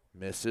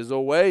misses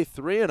away.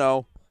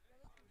 3-0.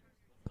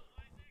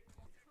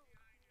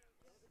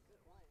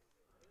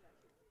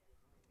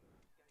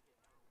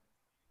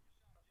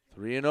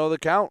 The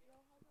count.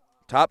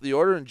 Top of the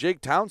order, and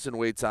Jake Townsend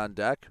waits on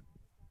deck.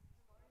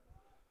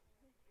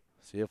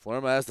 See if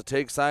Lerma has the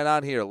take sign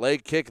on here.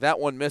 Leg kick. That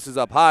one misses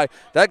up high.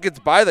 That gets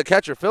by the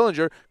catcher,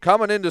 Fillinger.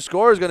 Coming in to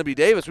score is going to be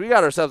Davis. We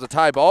got ourselves a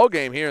tie ball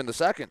game here in the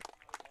second.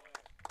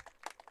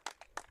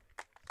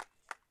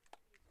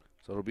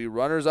 So it'll be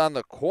runners on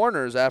the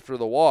corners after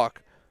the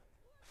walk.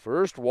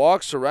 First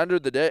walk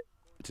surrendered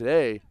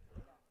today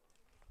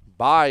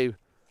by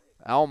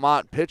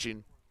Almont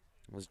pitching.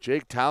 As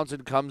Jake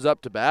Townsend comes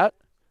up to bat,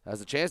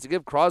 has a chance to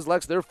give Cros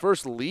Lex their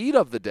first lead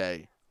of the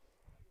day.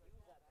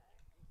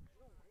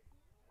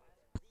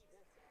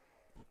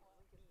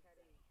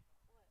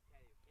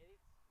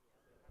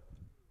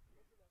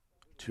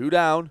 Two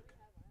down.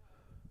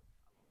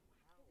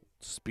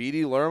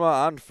 Speedy Lerma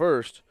on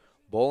first,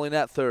 bowling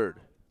at third.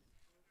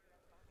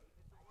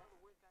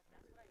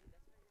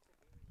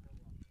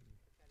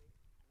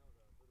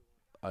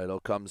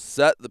 Idle comes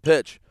set, the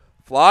pitch.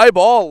 Fly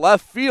ball,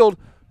 left field.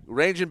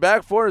 Ranging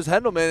back for his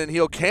Hendelman, and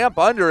he'll camp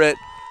under it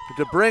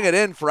to bring it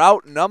in for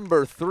out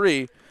number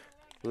 3.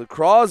 The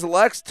Cros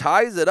Lex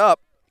ties it up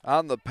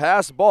on the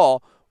pass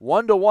ball.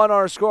 1-1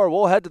 our score.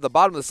 We'll head to the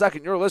bottom of the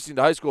second. You're listening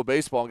to High School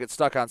Baseball and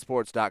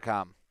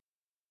GetStuckOnSports.com.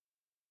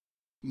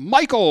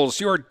 Michaels,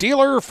 your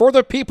dealer for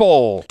the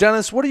people.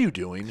 Dennis, what are you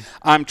doing?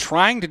 I'm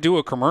trying to do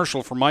a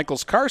commercial for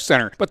Michaels Car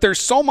Center, but there's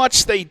so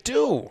much they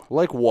do.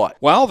 Like what?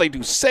 Well, they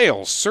do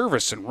sales,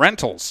 service, and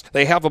rentals.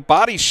 They have a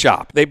body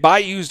shop. They buy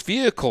used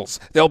vehicles.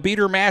 They'll beat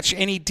or match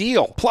any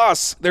deal.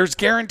 Plus, there's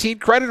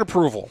guaranteed credit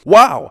approval.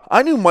 Wow,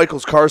 I knew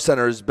Michaels Car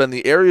Center has been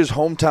the area's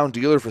hometown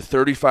dealer for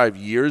 35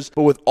 years,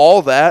 but with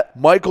all that,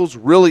 Michaels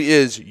really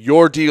is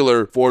your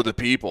dealer for the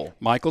people.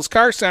 Michaels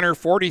Car Center,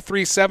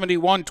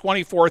 4371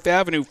 24th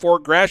Avenue,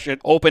 Fort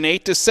Gratiot, open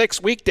 8 to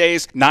 6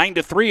 weekdays, 9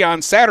 to 3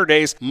 on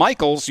Saturdays.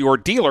 Michaels, your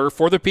dealer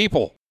for the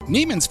people.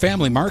 Neiman's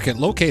Family Market,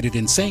 located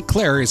in St.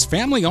 Clair, is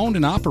family-owned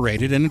and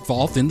operated and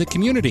involved in the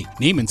community.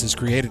 Neiman's has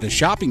created a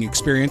shopping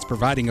experience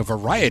providing a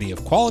variety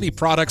of quality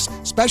products,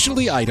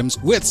 specialty items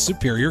with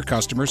superior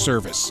customer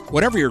service.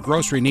 Whatever your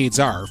grocery needs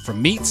are,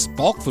 from meats,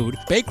 bulk food,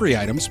 bakery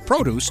items,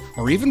 produce,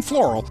 or even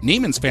floral,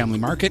 Neiman's Family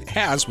Market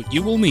has what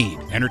you will need.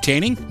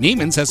 Entertaining?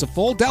 Neiman's has a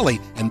full deli,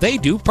 and they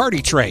do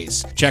party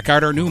trays. Check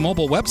out our new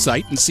mobile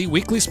website and see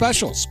weekly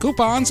specials,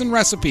 coupons, and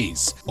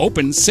recipes.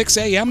 Open 6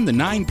 a.m. to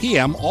 9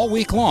 p.m. all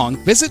week long.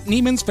 Visit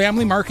Neiman's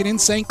Family Market in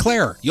St.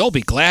 Clair. You'll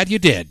be glad you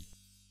did.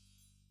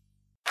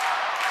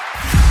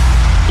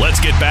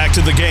 Let's get back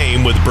to the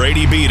game with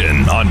Brady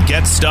Beaton on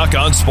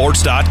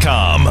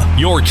GetStuckOnSports.com.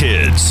 Your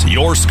kids,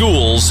 your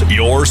schools,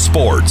 your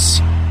sports.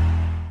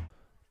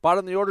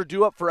 Bottom of the order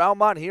due up for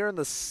Almont here in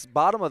the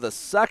bottom of the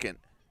second.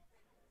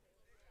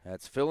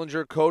 That's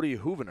Fillinger, Cody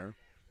Hoovener.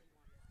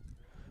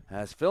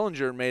 As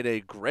Fillinger made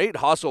a great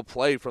hustle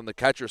play from the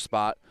catcher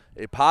spot.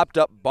 A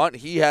popped-up bunt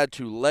he had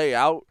to lay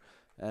out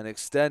and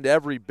extend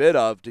every bit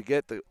of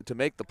to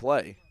make the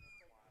play.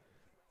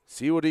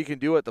 See what he can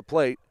do at the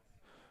plate.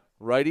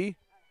 Righty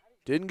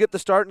didn't get the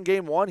start in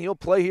game 1. He'll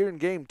play here in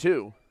game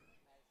 2.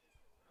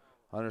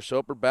 Hunter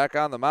Soper back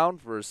on the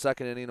mound for his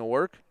second inning of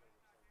work.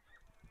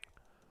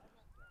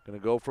 Going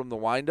to go from the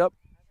windup.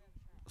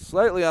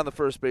 Slightly on the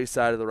first base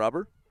side of the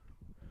rubber.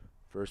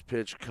 First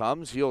pitch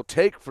comes. He'll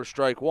take for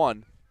strike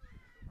one.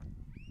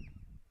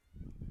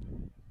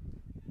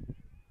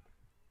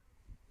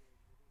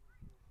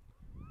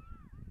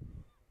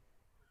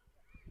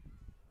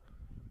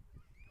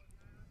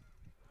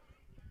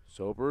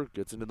 Soper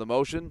gets into the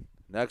motion.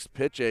 Next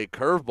pitch, a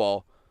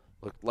curveball.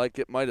 Looked like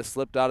it might have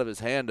slipped out of his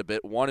hand a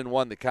bit.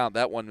 1-1 the count.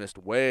 That one missed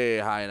way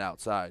high and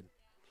outside.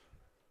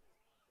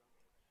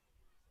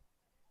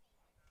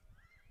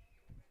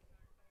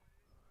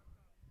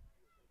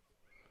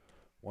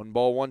 One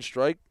ball, one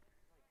strike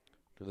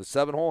to the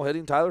 7-hole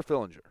hitting Tyler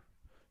Fillinger.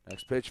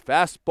 Next pitch,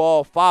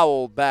 fastball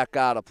fouled back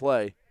out of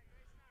play.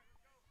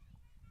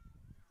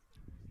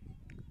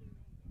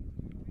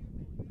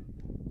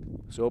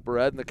 Soper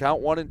heading the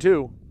count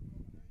 1-2.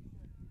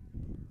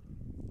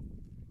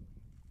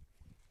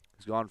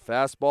 He's gone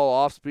fastball,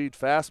 off-speed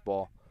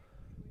fastball.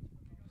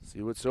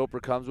 See what Soper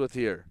comes with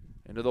here.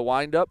 Into the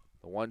windup,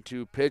 the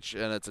 1-2 pitch,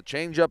 and it's a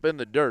changeup in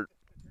the dirt.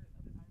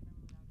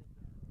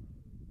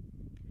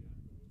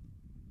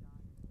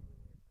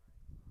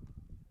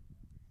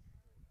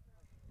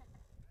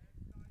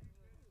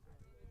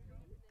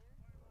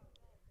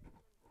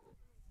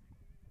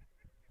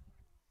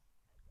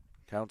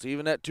 Counts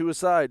even at 2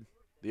 aside.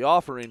 The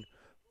offering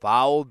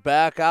fouled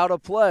back out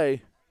of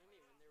play.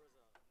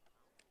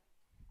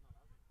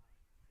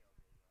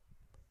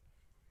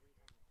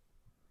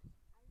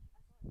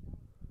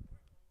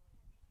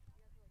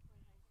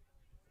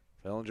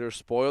 Fillinger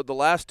spoiled the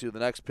last two. The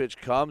next pitch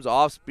comes.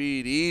 Off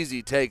speed,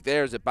 easy take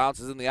there as it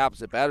bounces in the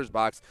opposite batter's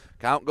box.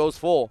 Count goes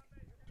full.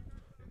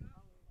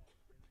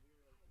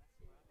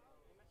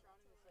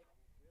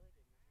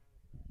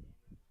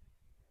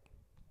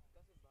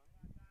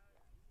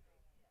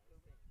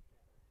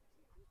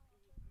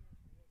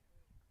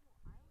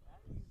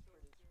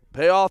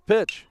 Payoff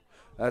pitch.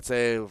 That's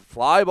a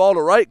fly ball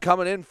to right.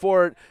 Coming in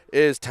for it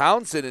is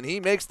Townsend, and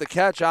he makes the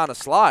catch on a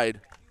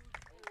slide.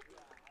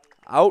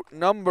 Out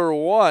number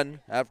one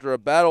after a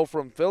battle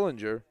from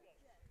Fillinger.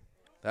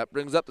 That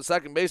brings up the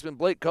second baseman,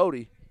 Blake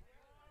Cody.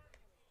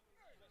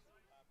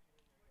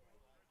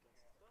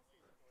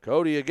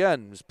 Cody,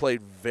 again, has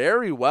played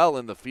very well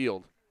in the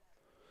field.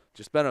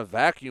 Just been a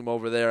vacuum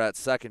over there at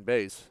second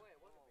base.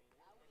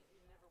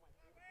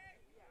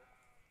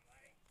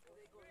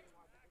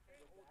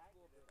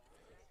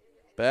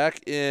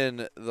 Back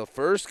in the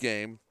first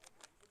game,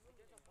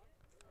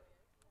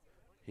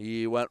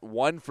 he went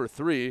 1 for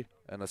 3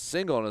 and a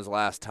single in his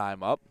last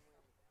time up.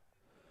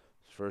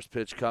 First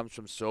pitch comes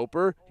from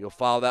Soper. He'll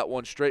foul that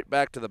one straight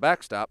back to the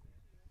backstop.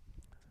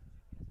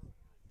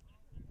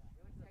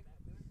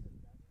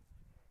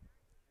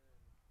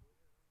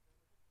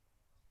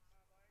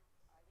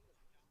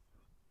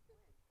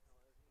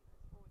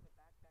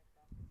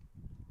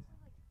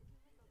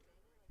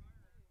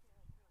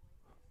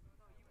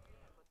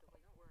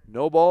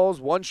 No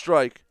balls, one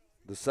strike.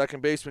 The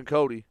second baseman,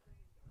 Cody.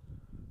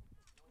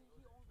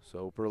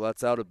 Soper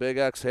lets out a big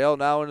exhale,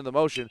 now into the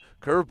motion.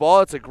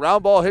 Curveball, it's a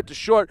ground ball hit to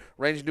short.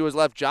 Ranging to his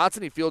left,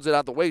 Johnson. He fields it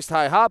out the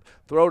waist-high hop.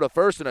 Throw to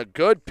first, and a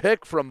good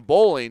pick from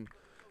Bowling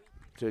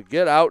to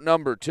get out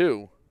number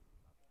 2.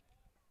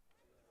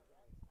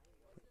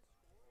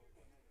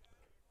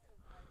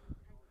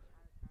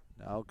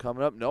 Now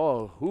coming up,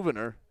 Noah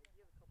Huvener.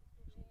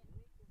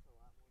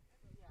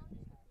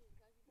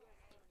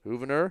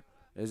 Huvener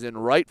is in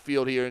right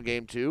field here in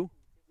game 2.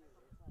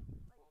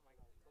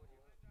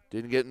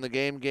 Didn't get in the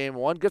game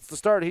 1. Gets the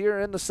start here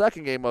in the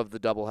second game of the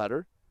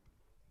doubleheader.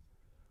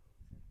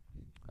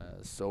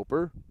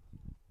 Soper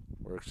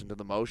works into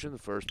the motion. The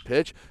first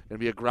pitch going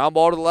to be a ground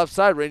ball to the left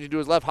side. Ranging to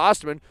his left,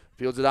 Hosterman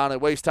fields it on a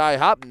waist-high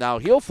hop. Now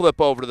he'll flip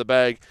over to the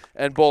bag,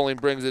 and Bowling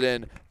brings it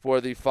in for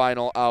the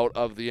final out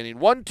of the inning.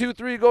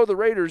 1-2-3 go the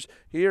Raiders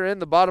here in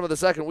the bottom of the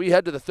second. We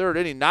head to the third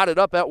inning, knotted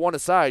up at 1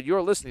 aside.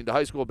 You're listening to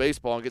High School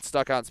Baseball and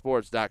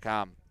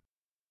GetStuckOnSports.com.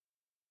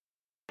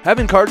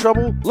 Having car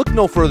trouble? Look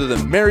no further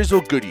than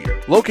Marysville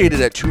Goodyear.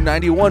 Located at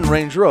 291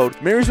 Range Road,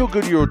 Marysville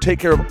Goodyear will take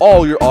care of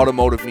all your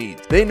automotive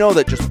needs. They know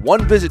that just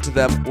one visit to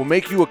them will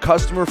make you a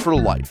customer for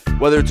life.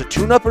 Whether it's a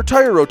tune-up or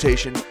tire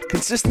rotation,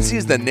 consistency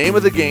is the name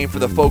of the game for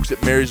the folks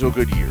at Marysville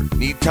Goodyear.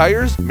 Need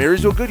tires?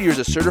 Marysville Goodyear is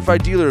a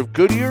certified dealer of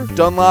Goodyear,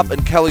 Dunlop,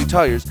 and Kelly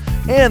tires,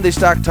 and they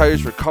stock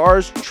tires for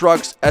cars,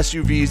 trucks,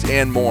 SUVs,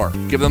 and more.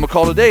 Give them a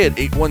call today at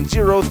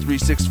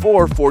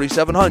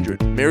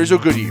 810-364-4700. Marysville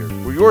Goodyear,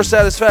 where your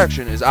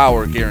satisfaction is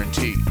our guarantee.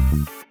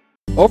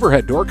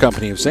 Overhead Door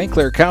Company of St.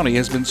 Clair County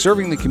has been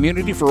serving the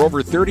community for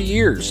over 30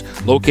 years.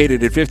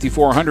 Located at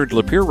 5400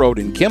 Lapeer Road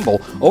in Kimball,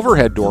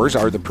 Overhead Doors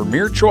are the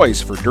premier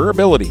choice for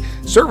durability,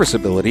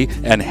 serviceability,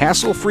 and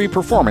hassle-free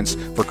performance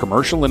for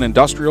commercial and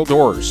industrial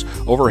doors.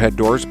 Overhead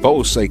Doors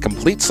boasts a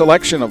complete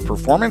selection of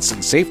performance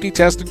and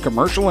safety-tested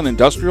commercial and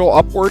industrial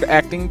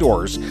upward-acting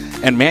doors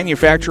and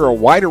manufacture a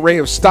wide array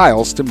of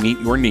styles to meet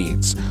your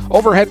needs.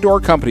 Overhead Door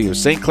Company of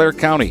St. Clair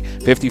County,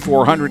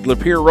 5400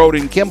 Lapeer Road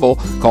in Kimball.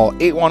 Call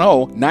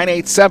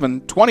 810-987-2185.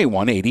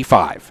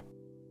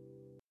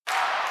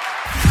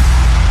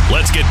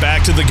 Let's get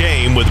back to the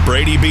game with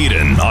Brady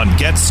Beaton on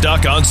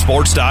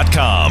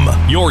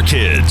GetStuckOnSports.com. Your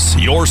kids,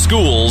 your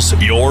schools,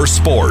 your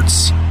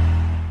sports.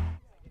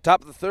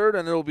 Top of the third,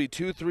 and it'll be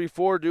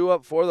 2-3-4 due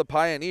up for the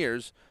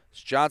Pioneers.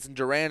 It's Johnson,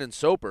 Durand, and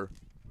Soper.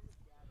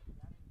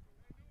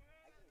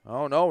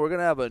 Oh, no, we're going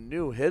to have a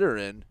new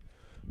hitter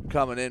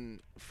coming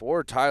in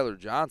for Tyler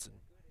Johnson.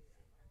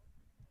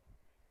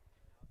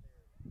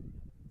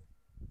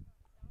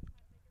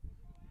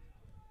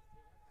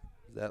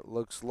 That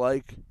looks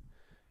like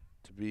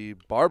to be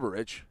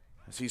Barbarich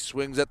as he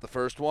swings at the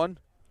first one.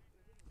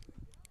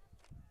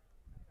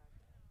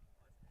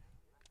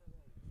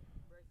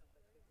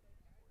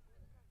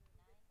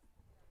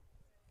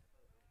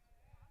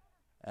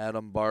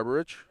 Adam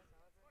Barbarich,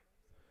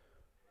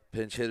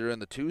 pinch hitter in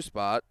the 2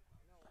 spot.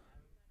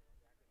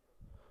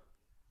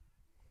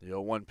 The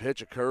 0-1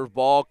 pitch, a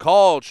curveball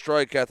called,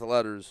 strike at the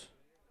letters.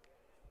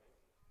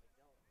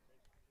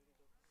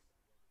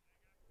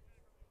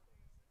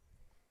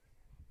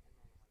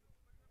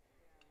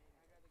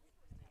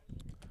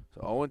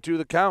 So 0-2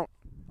 the count.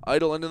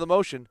 Idle into the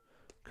motion.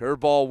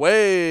 Curveball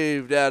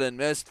waved at and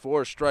missed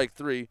for strike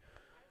 3.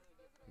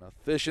 An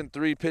efficient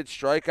 3-pitch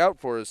strikeout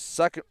for his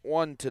second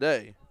one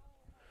today.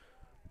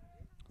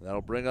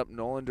 That'll bring up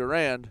Nolan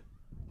Durand.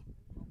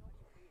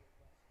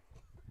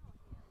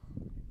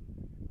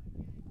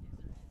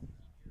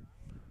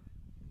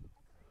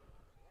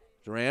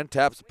 Durand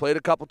taps the plate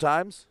a couple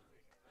times.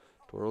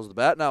 Twirls the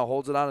bat now,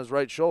 holds it on his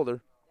right shoulder.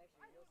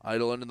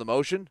 Idle into the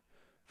motion.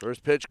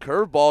 First pitch,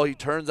 curveball. He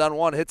turns on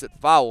one, hits it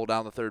foul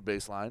down the third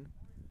base line.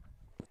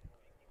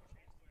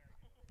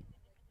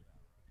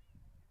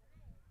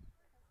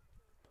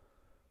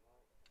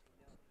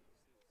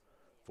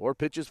 Four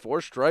pitches,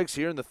 4 strikes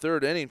here in the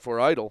third inning for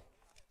Idle.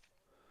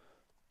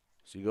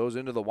 So he goes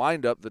into the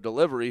windup, the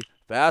delivery,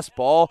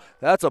 fastball.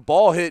 That's a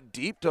ball hit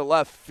deep to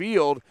left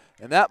field,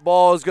 and that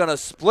ball is going to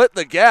split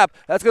the gap.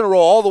 That's going to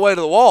roll all the way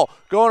to the wall.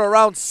 Going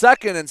around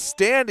second and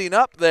standing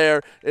up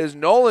there is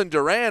Nolan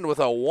Durand with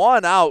a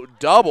 1-out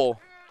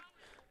double.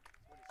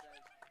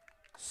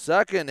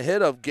 Second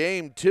hit of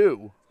game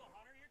 2.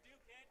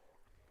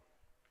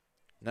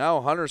 Now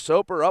Hunter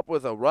Soper up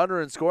with a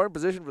runner in scoring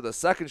position for the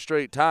second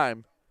straight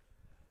time.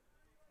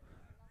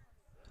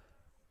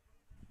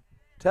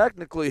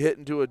 Technically hit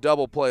into a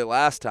double play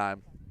last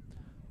time.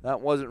 That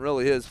wasn't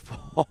really his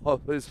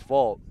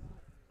fault.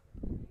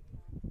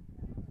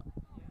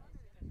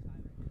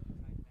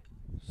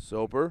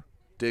 Soper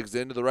digs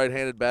into the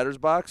right-handed batter's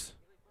box.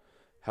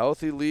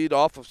 Healthy lead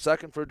off of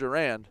second for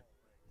Durand.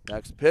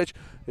 Next pitch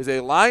is a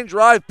line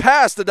drive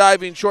past the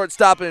diving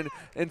shortstop in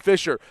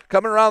Fisher.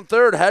 Coming around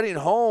third, heading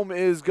home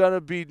is going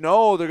to be,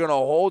 no, they're going to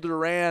hold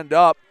Durand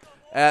up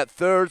at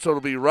third, so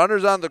it'll be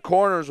runners on the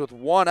corners with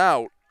 1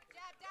 out.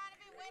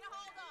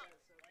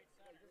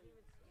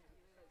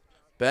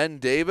 Ben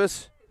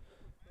Davis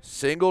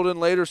singled and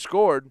later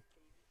scored.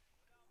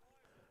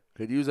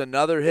 Could use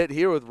another hit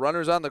here with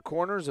runners on the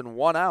corners and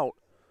 1 out.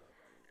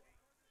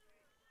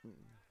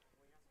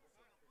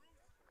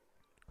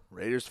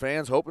 Raiders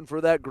fans hoping for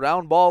that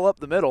ground ball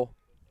up the middle.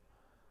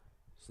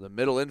 So the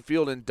middle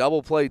infield in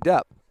double play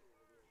depth.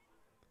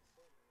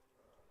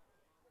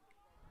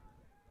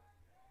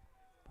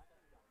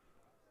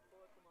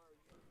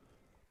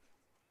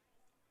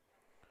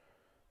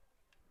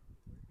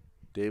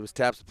 Davis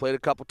taps the plate a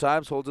couple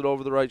times, holds it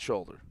over the right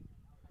shoulder.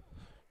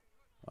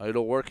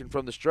 Idle working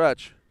from the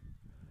stretch.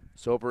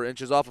 Soper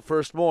inches off of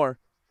first more.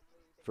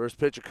 First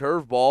pitch, a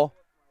curveball.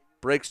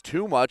 Breaks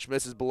too much,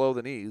 misses below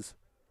the knees.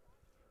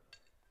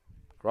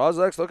 Cros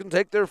Lex looking to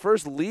take their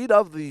first lead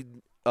of the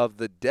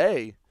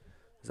day.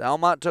 As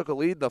Almont took a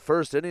lead in the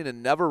first inning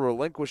and never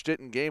relinquished it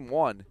in game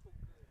 1.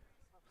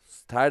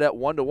 It's tied at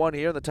 1-1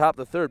 here in the top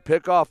of the third.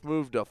 Pickoff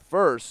move to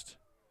first.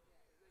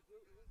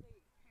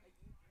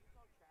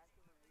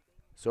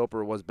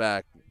 Soper was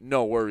back.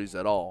 No worries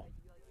at all.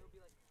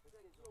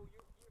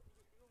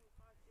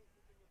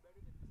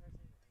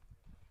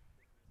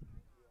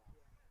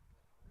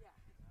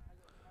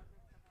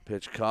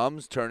 Pitch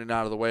comes. Turning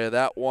out of the way of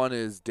that one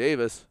is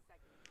Davis.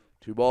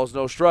 2 balls,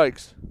 no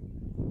strikes.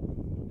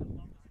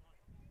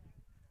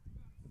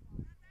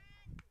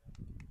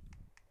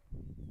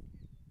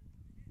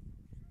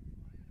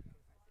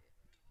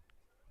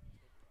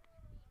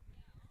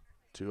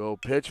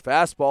 (2-0) pitch,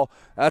 fastball.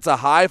 That's a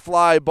high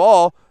fly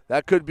ball.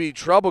 That could be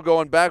trouble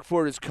going back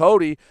for his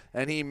Cody,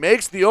 and he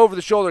makes the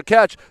over-the-shoulder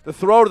catch. The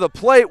throw to the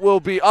plate will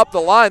be up the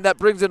line. That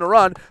brings in a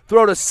run.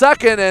 Throw to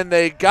second, and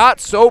they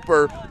got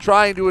Soper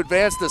trying to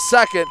advance to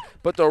second,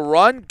 but the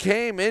run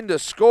came in to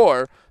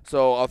score.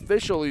 So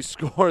officially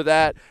score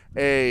that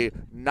a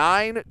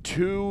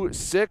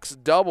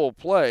 9-2-6 double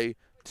play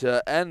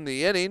to end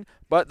the inning,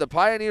 but the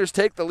Pioneers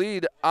take the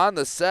lead on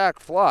the sac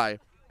fly.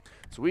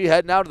 So we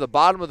head now to the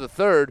bottom of the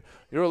third.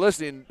 You're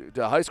listening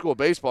to High School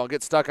Baseball and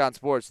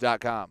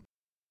GetStuckOnSports.com.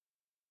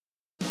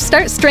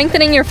 Start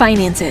strengthening your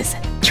finances.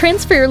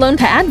 Transfer your loan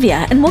to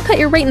Advia and we'll cut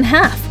your rate in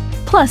half.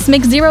 Plus,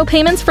 make 0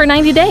 payments for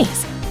 90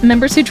 days.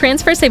 Members who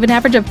transfer save an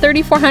average of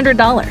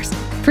 $3,400.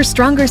 For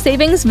stronger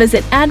savings,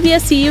 visit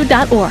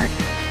adviacu.org.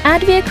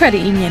 Advia Credit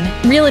Union.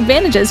 Real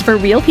advantages for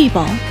real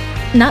people.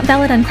 Not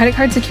valid on credit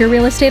card, secure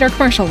real estate, or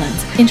commercial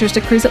loans. Interest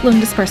accrues at loan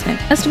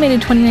disbursement.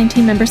 Estimated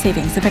 2019 member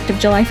savings effective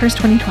July 1st,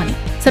 2020.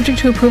 Subject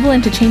to approval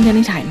and to change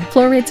anytime.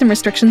 Floor rates and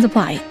restrictions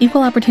apply.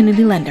 Equal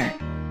opportunity lender.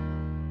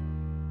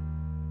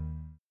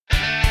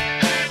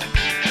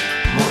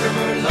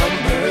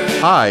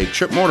 Hi,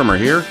 Chip Mortimer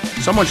here.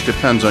 So much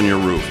depends on your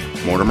roof.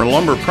 Mortimer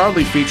Lumber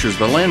proudly features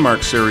the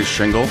Landmark Series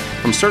shingle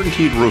from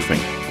Certainteed Roofing.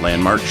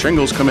 Landmark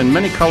shingles come in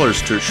many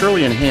colors to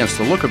surely enhance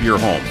the look of your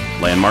home.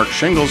 Landmark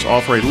shingles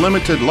offer a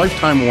limited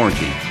lifetime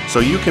warranty,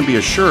 so you can be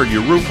assured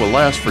your roof will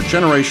last for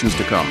generations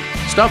to come.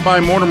 Stop by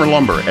Mortimer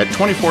Lumber at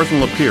 24th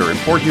and Lapeer in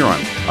Port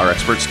Huron. Our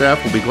expert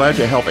staff will be glad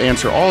to help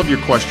answer all of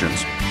your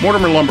questions.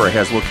 Mortimer Lumber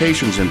has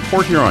locations in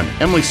Port Huron,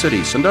 Emily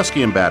City,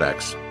 Sandusky, and Bad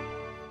Axe.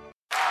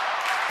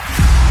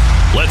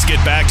 Let's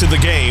get back to the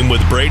game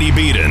with Brady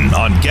Beaton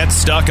on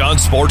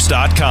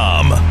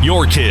GetStuckOnSports.com.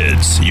 Your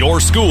kids,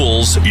 your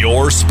schools,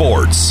 your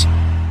sports.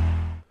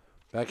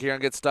 Back here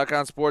on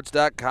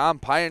GetStuckOnSports.com.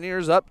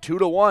 Pioneers up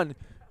 2-1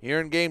 here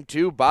in Game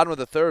 2. Bottom of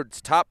the third.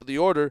 It's top of the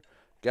order.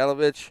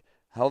 Galovich,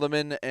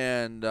 Heldeman,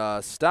 and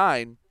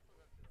Stein.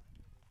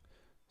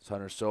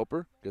 Hunter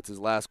Soper gets his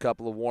last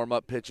couple of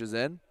warm-up pitches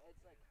in.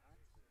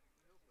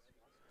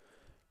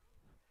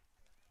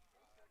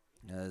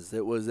 As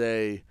it was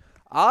a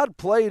odd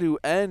play to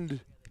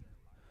end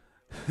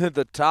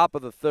the top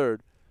of the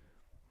third.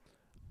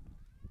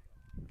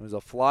 It was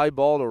a fly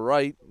ball to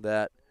right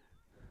that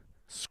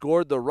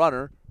scored the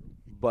runner,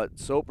 but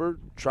Soper,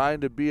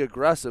 trying to be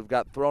aggressive,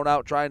 got thrown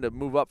out trying to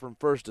move up from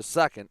first to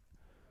second.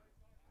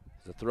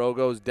 The throw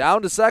goes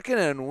down to second,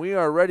 and we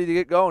are ready to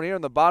get going here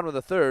in the bottom of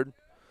the third.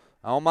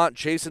 Almont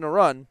chasing a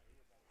run.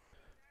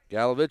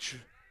 Galovich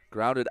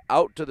grounded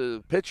out to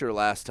the pitcher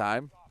last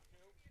time.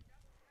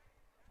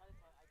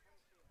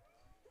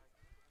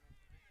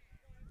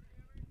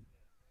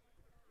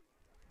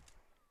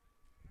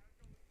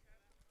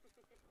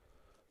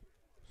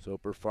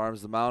 Soper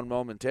farms the mound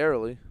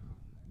momentarily.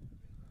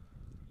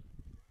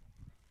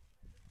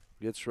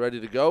 Gets ready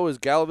to go as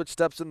Galovich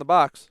steps in the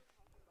box.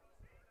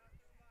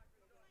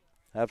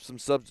 Have some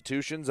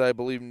substitutions. I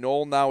believe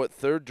Knoll now at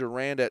third,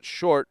 Durand at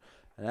short,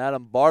 and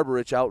Adam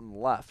Barbarich out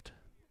in left.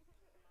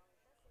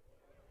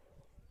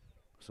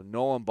 So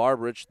Knoll and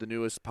Barbarich, the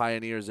newest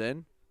Pioneers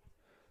in.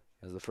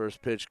 As the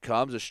first pitch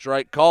comes, a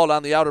strike called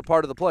on the outer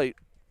part of the plate.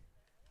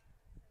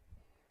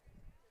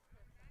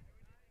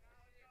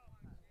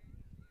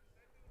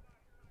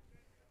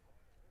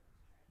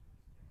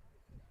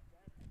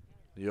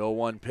 The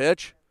 0-1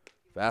 pitch.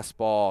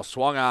 Fastball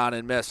swung on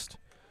and missed.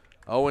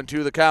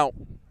 0-2 the count.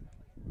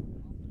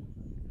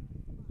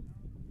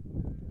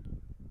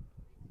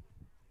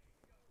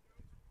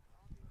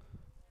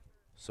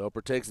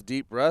 Soper takes a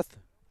deep breath.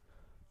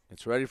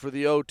 It's ready for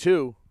the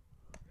 0-2.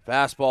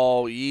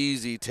 Fastball,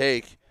 easy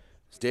take.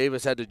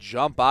 Davis had to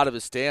jump out of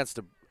his stance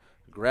to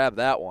grab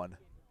that one.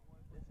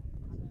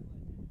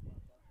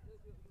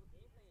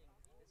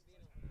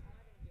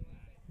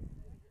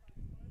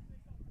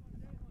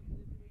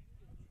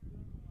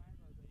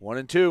 One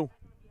and two.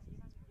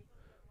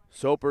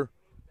 Soper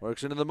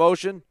works into the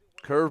motion.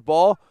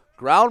 Curveball,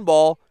 ground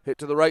ball, hit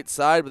to the right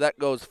side, but that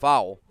goes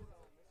foul.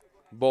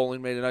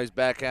 Bowling made a nice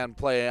backhand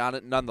play on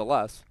it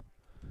nonetheless.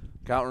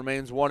 Count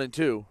remains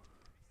 1-2.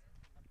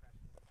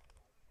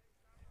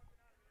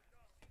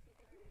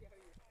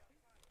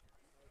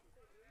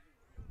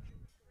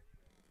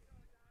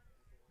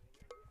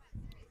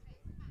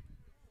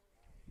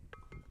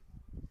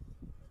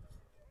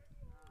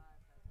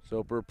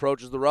 Soper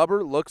approaches the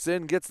rubber, looks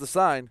in, gets the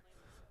sign.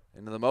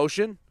 Into the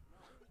motion.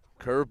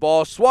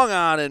 Curveball swung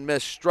on and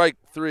missed. Strike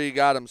three,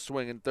 got him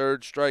swinging.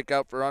 Third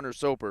strikeout for Hunter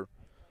Soper.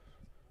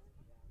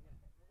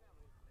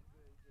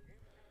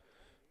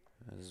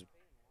 As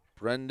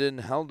Brendan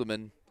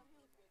Heldeman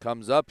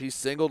comes up, he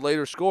singled,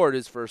 later scored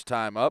his first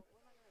time up.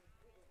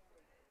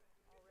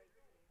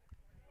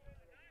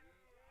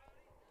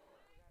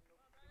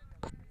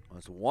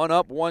 It's 1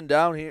 up, 1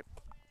 down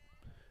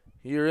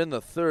here in the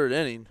third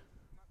inning.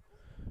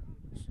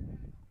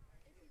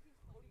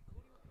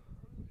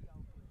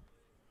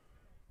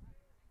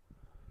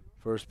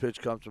 First pitch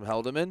comes from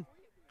Heldeman.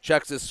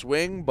 Checks his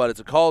swing, but it's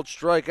a called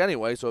strike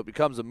anyway, so it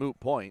becomes a moot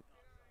point.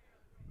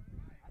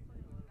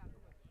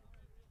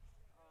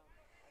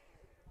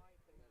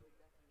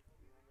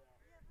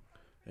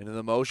 Into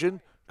the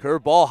motion.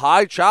 Curveball,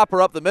 high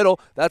chopper up the middle.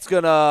 That's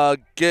going to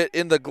get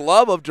in the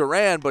glove of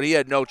Durand, but he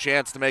had no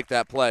chance to make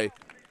that play.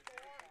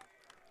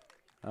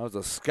 That was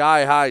a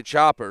sky-high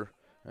chopper,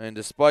 and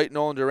despite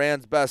Nolan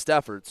Durand's best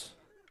efforts,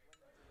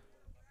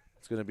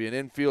 it's going to be an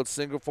infield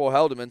single for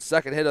Heldeman.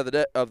 Second hit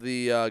of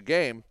the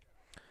game.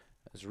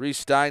 As Reese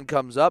Stein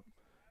comes up,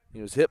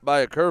 he was hit by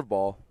a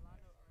curveball.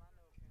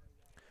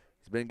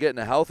 He's been getting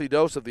a healthy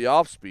dose of the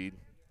off-speed.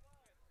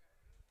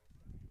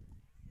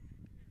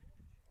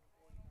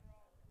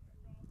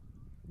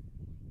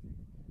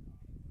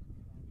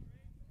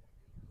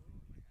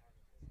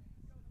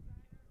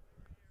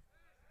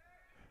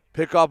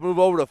 Pickoff move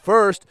over to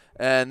first,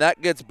 and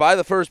that gets by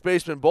the first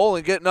baseman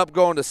Bowling. Getting up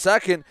going to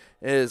second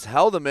is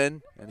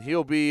Heldeman, and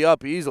he'll be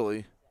up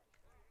easily.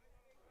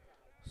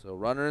 So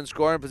runner in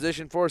scoring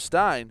position for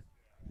Stein.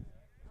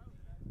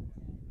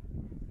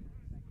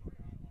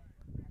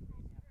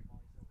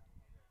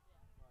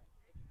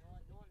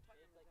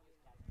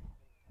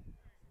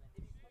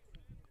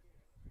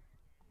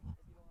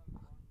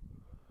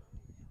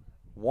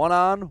 One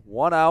on,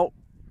 one out.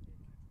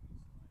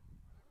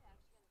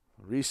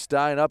 Reese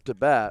Stein up to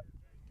bat.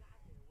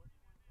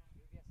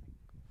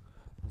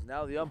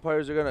 Now the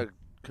umpires are going to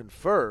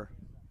confer.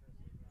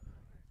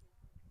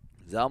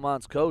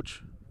 Almont's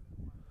coach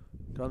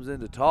comes in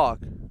to talk.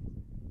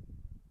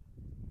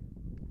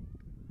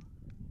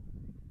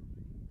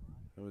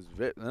 It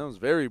was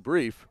very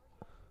brief,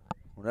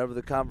 whatever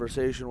the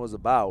conversation was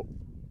about.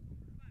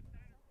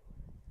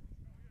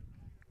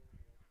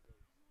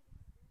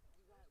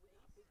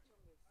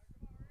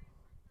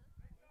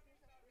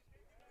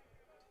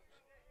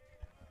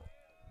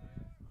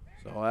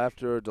 So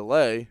after a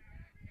delay,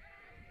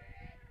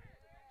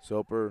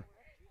 Soper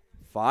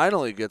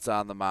finally gets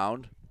on the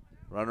mound.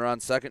 Runner on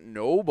second,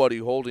 nobody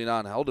holding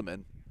on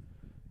Heldeman.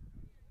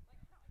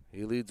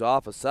 He leads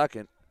off a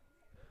second.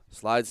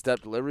 Slide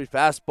step delivery,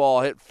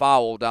 fastball hit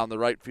foul down the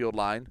right field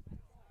line.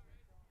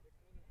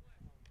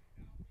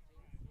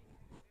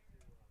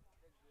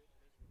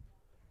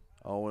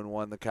 Oh,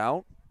 0-1 the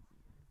count.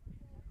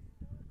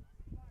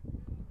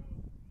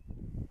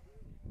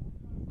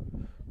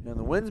 And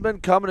the wind's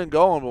been coming and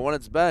going, but when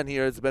it's been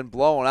here, it's been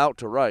blowing out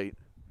to right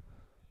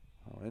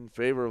in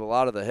favor of a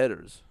lot of the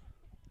hitters.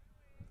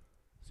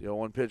 The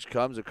 0-1 pitch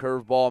comes, a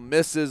curveball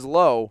misses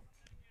low.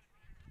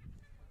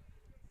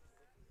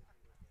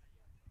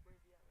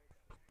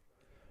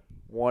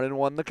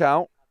 1-1 the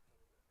count.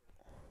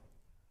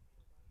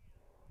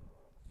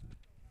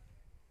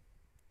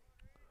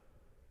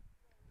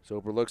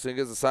 Soper looks in,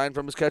 gets a sign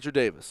from his catcher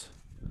Davis.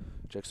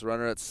 Checks the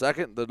runner at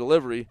second, the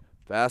delivery.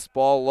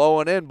 Fastball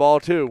low and in, ball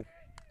 2.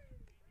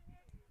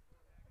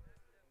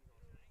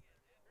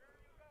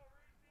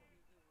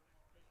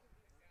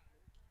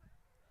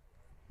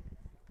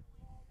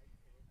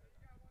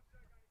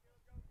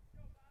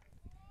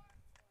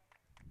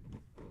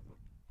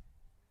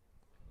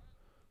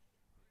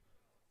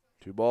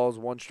 Two balls,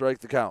 one strike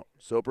to count.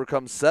 Soper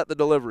comes set the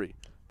delivery.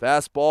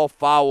 Fastball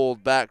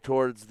fouled back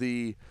towards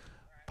the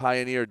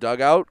Pioneer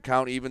dugout.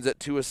 Count evens at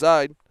 2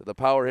 aside to the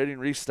power hitting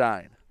Reese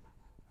Stein.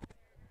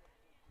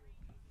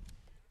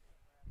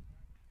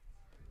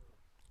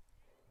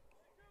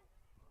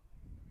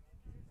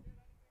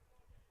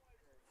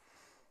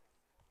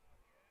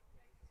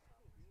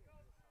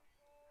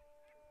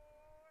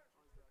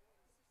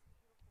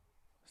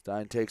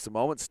 Stein takes a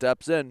moment,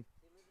 steps in.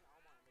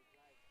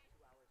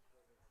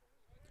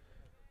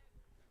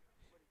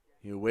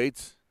 He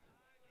waits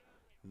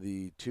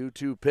the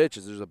 2-2 pitch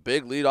as there's a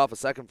big lead off a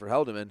second for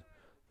Heldeman.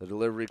 The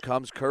delivery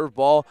comes,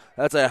 curveball.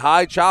 That's a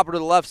high chopper to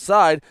the left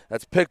side.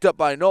 That's picked up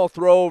by Knoll.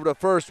 Throw over to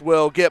first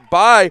will get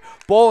by.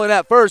 Bowling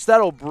at first.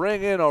 That'll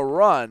bring in a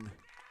run.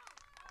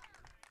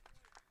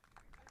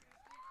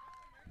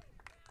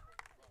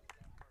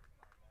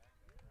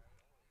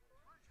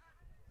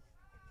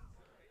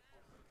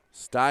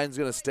 Stein's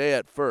going to stay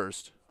at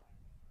first.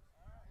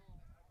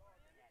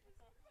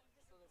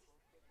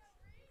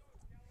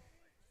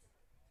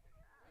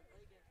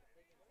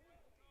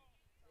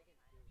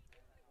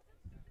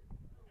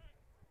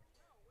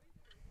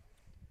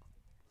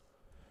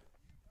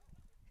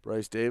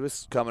 Bryce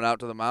Davis coming out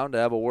to the mound to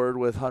have a word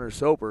with Hunter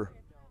Soper.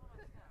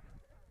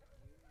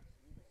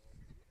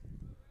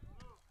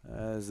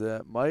 As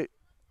that might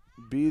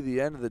be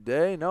the end of the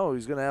day. No,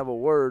 he's going to have a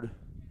word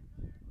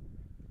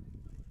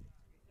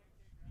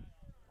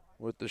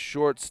with the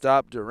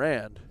shortstop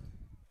Durand.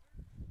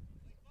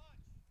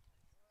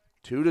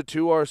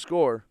 2-2 our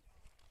score.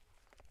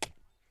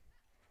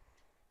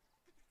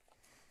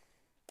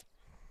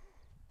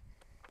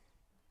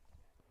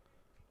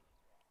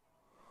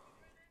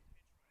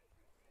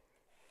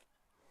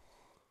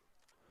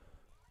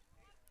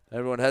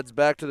 Everyone heads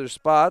back to their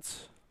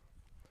spots.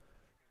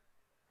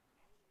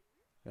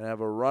 Gonna have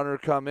a runner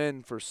come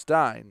in for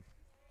Stein.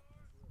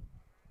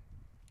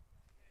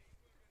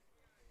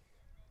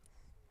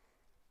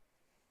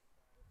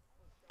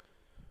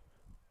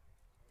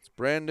 It's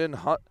Brandon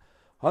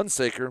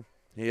Hunsaker.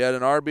 He had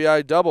an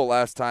RBI double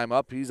last time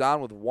up. He's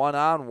on with 1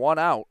 on, 1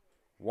 out.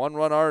 1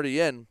 run already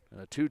in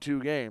a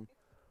 2-2 game.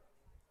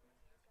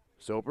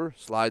 Soper,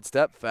 slide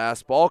step,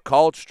 fastball,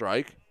 called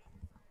strike.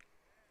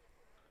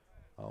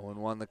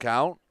 0-1 the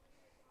count.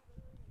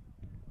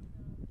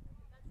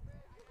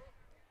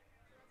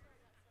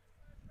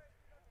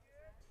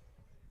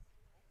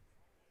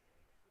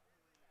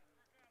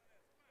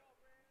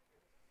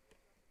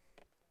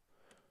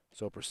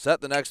 Soper set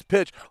the next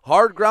pitch.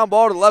 Hard ground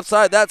ball to the left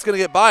side. That's going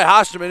to get by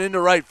Hosterman into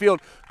right field.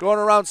 Going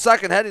around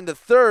second, heading to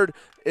third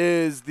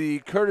is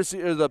the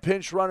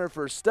pinch runner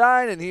for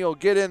Stein, and he'll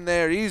get in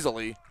there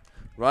easily.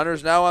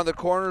 Runners now on the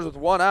corners with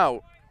 1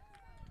 out.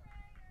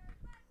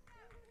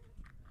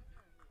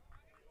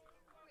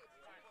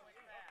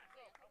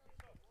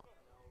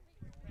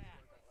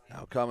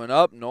 Now coming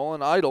up,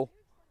 Nolan Idle.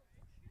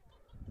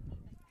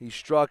 He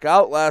struck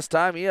out last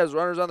time. He has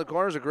runners on the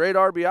corners, a great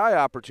RBI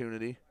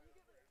opportunity.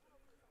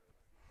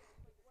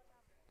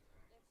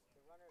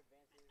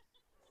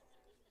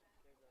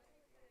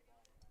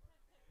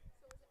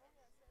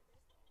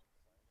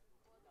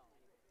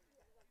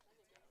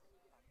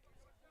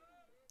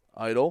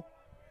 Idle.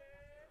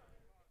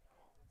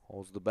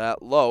 Holds the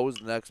bat low. Is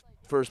the next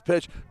first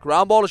pitch.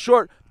 Ground ball to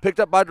short.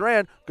 Picked up by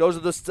Duran. Goes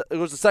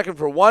to second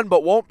for one,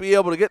 but won't be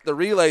able to get the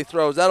relay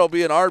throws. That'll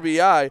be an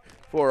RBI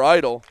for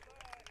Idle.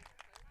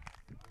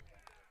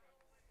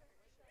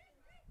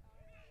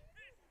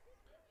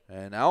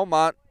 And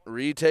Almont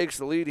retakes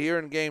the lead here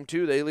in game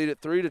 2. They lead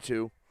it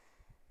 3-2.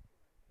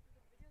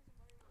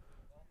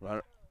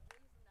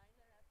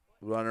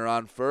 Runner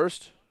on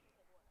first.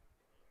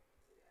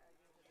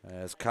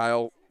 As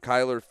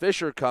Kyler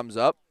Fisher comes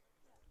up.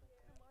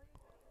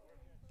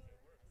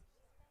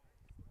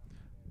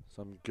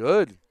 Some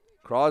good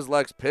Cros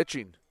Lex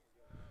pitching.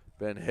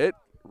 Been hit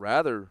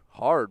rather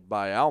hard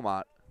by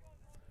Almont.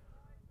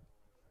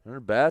 Their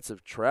bats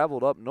have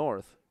traveled up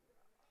north.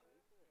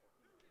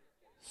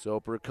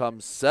 Soper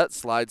comes set,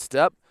 slide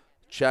step,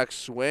 check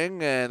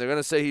swing, and they're going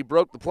to say he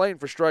broke the plane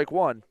for strike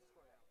one.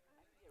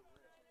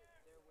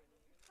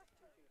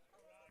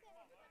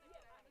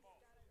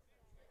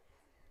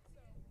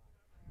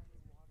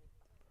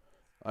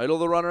 Idle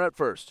the runner at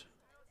first.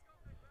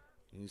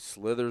 He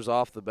slithers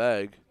off the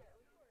bag.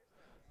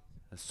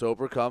 As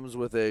Soper comes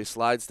with a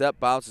slide step,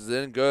 bounces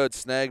in, good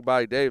snag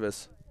by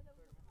Davis.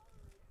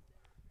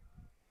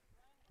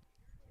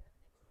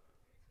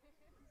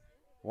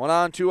 One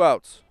on, two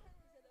outs.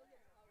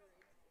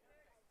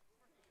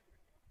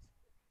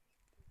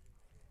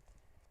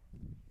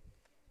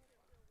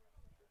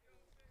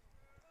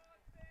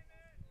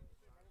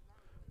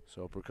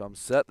 Soper comes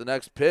set. The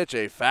next pitch,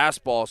 a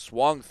fastball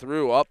swung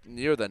through up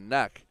near the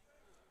neck.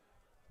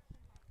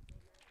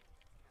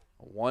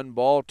 1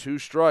 ball, 2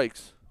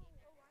 strikes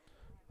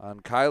on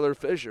Kyler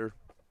Fisher.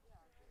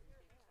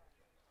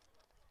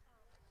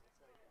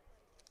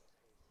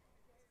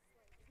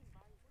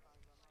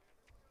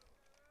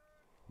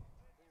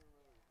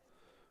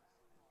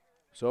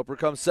 Soper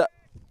comes set.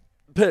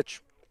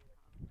 Pitch.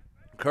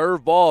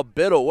 Curveball a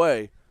bit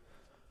away.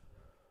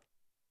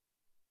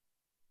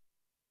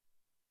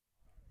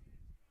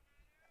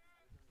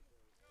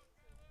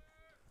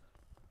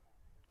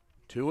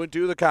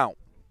 2-2 the count.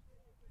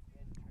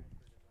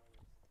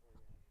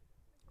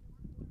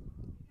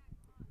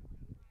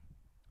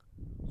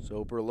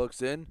 Soper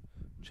looks in,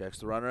 checks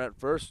the runner at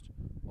first,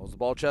 holds the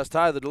ball chest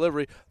high, the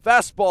delivery.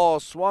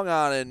 Fastball swung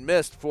on and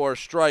missed for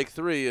strike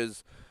 3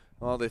 as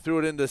they threw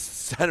it into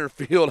center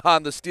field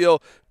on the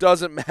steal.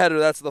 Doesn't matter.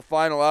 That's the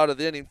final out of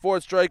the inning.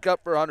 4th strikeout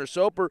for Hunter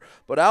Soper,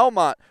 but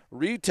Almont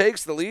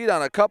retakes the lead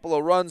on a couple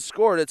of runs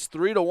scored. It's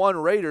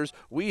 3-1 Raiders.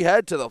 We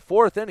head to the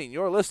 4th inning.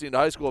 You're listening to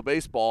High School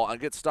Baseball on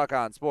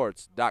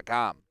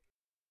GetStuckOnSports.com.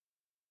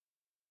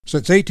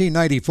 Since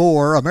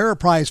 1894,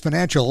 Ameriprise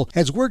Financial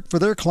has worked for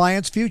their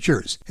clients'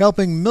 futures,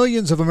 helping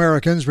millions of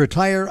Americans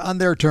retire on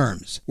their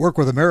terms. Work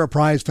with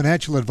Ameriprise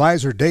Financial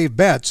Advisor Dave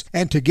Betts,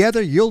 and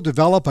together you'll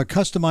develop a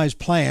customized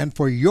plan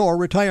for your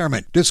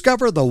retirement.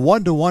 Discover the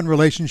one-to-one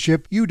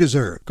relationship you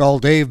deserve. Call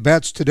Dave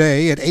Betts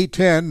today at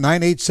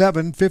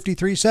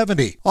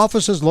 810-987-5370.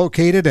 Office is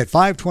located at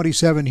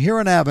 527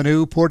 Huron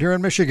Avenue, Port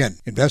Huron, Michigan.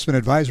 Investment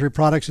advisory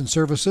products and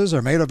services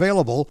are made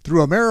available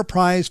through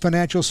Ameriprise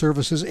Financial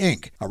Services,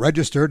 Inc., a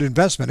registered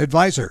investment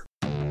advisor.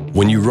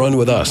 When you run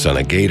with us on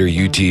a Gator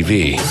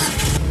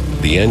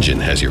UTV, the engine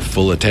has your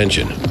full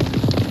attention.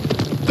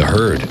 The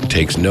herd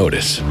takes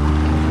notice.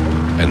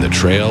 And the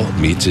trail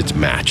meets its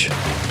match.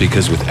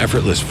 Because with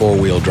effortless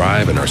four-wheel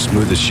drive and our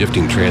smoothest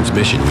shifting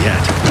transmission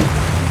yet,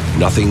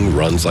 nothing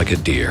runs like a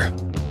deer.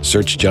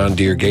 Search John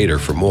Deere Gator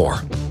for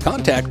more.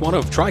 Contact one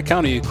of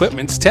Tri-County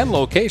Equipment's 10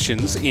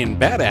 locations in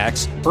Bad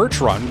Axe, Birch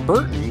Run,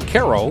 Burton,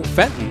 Caro,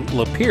 Fenton,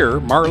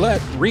 Lapeer,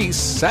 Marlette, Reese,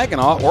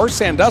 Saginaw, or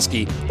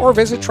Sandusky, or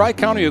visit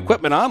Tri-County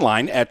Equipment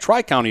online at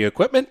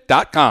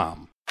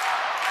tricountyequipment.com.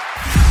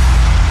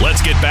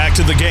 Let's get back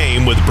to the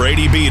game with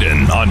Brady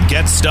Beaton on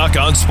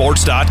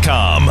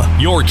GetStuckOnSports.com.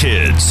 Your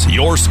kids,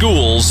 your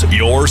schools,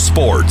 your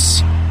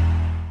sports.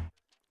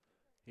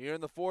 Here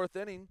in the 4th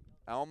inning,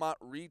 Almont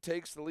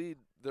retakes the lead.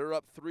 They're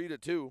up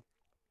 3-2.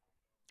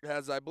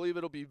 As I believe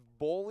it'll be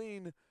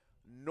Bowling,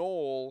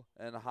 Knoll,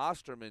 and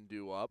Hosterman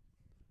due up.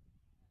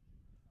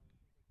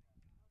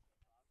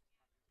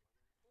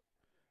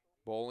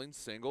 Bowling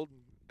singled,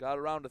 got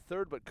around to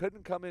third, but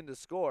couldn't come in to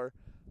score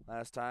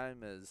last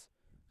time. As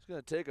it's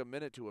going to take a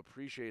minute to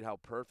appreciate how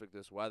perfect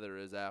this weather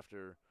is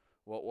after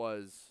what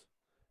was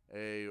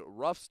a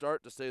rough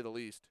start, to say the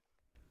least,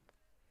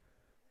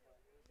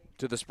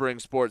 to the spring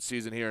sports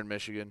season here in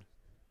Michigan.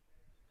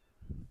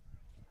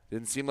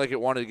 Didn't seem like it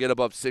wanted to get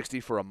above 60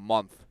 for a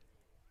month.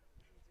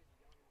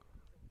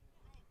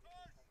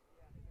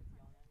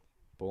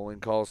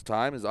 Bowling calls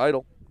time is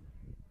Idle.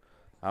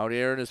 Out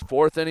here in his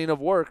 4th inning of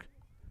work.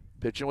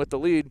 Pitching with the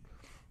lead.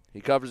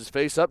 He covers his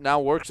face up, now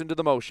works into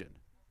the motion.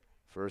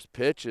 First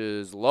pitch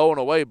is low and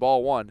away,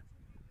 ball 1.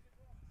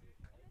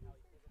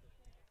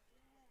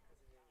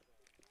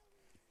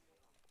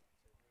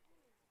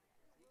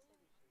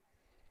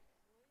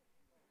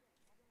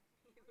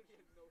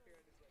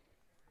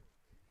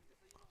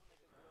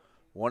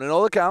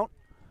 1-0 the count.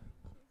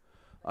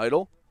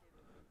 Idle.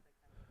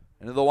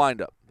 Into the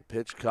windup. The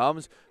pitch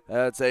comes.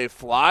 That's a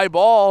fly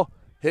ball.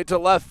 Hit to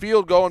left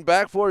field. Going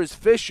back for his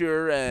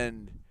Fisher.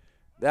 And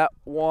that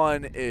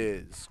one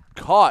is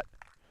caught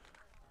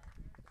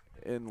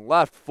in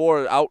left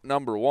for out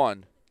number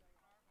 1.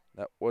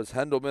 That was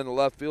Hendelman, the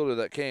left fielder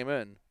that came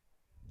in.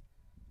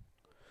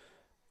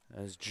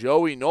 As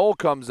Joey Knoll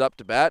comes up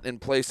to bat in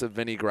place of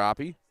Vinny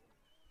Grappi.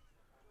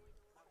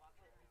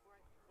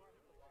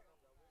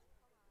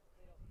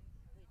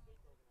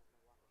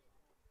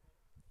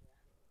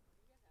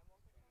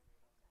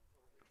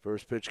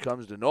 First pitch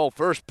comes to Knoll.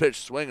 First pitch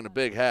swinging a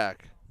big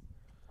hack.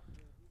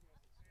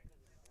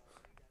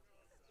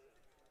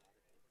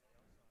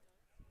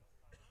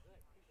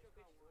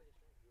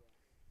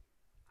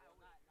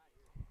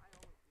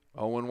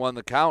 Oh, and 1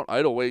 the count.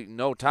 Idle waiting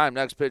no time.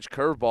 Next pitch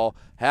curveball.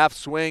 Half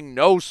swing,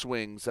 no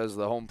swing, says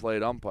the home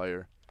plate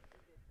umpire.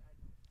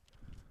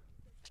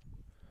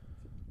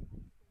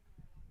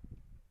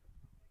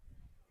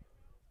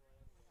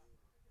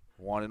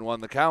 One and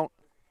 1 the count.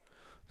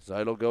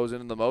 Zeidel goes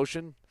into the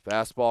motion.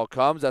 Fastball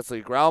comes. That's a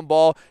ground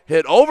ball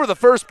hit over the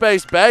first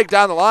base bag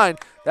down the line.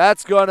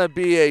 That's going to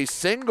be a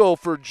single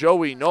for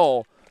Joey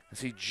Knoll as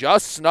he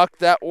just snuck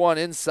that one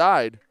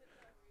inside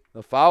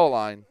the foul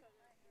line.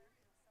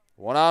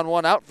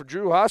 1-on-1 out for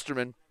Drew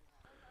Hosterman.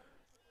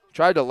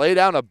 Tried to lay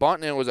down a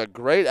bunt, and it was a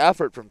great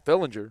effort from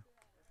Fillinger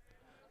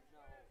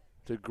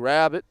to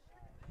grab it.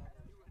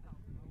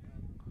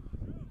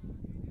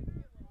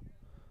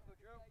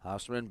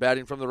 Hosterman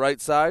batting from the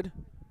right side.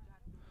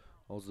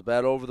 Holds the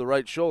bat over the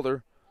right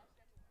shoulder.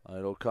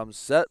 Idle comes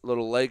set.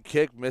 Little leg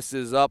kick.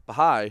 Misses up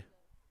high.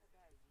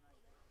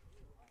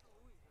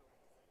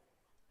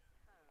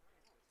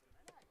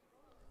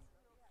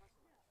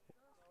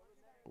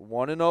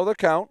 One and 0 the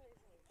count.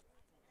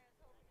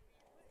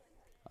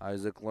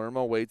 Isaac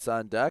Lerma waits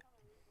on deck.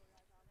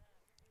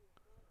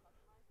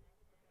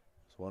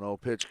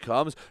 1-0 pitch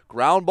comes.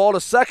 Ground ball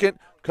to second.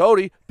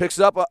 Cody picks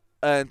it up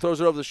and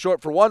throws it over the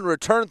short for 1.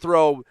 Return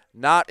throw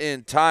not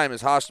in time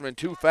as Hosterman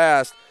too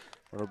fast.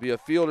 It'll be a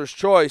fielder's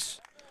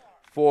choice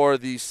for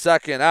the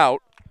second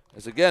out.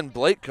 As again,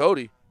 Blake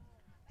Cody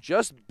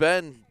just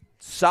been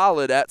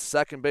solid at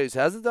second base.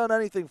 Hasn't done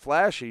anything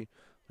flashy.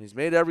 He's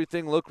made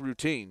everything look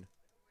routine.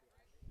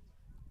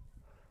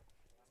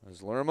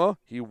 As Lerma,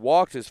 he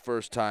walked his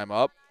first time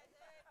up.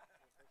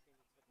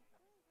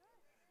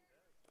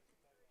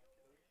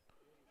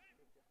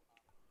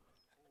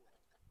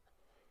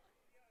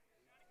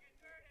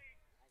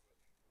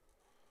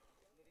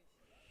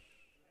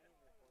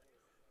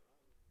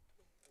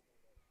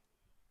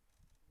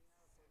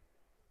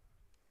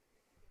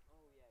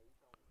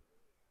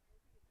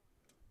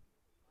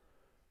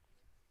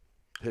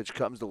 Pitch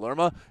comes to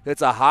Lerma.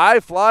 It's a high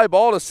fly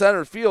ball to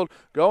center field.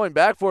 Going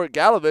back for it,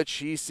 Galovich.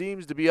 He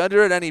seems to be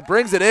under it, and he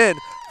brings it in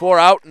for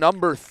out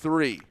number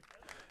 3.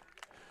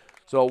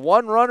 So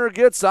one runner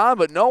gets on,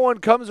 but no one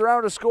comes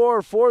around to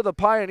score for the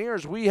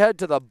Pioneers. We head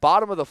to the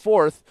bottom of the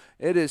 4th.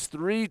 It is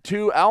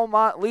 3-2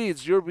 Almont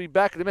leads. You'll be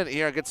back in a minute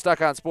here at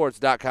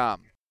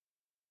GetStuckOnSports.com.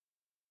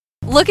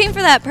 Looking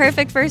for that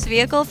perfect first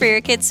vehicle for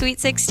your kid's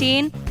Sweet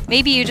 16?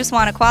 Maybe you just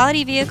want a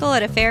quality vehicle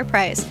at a fair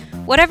price.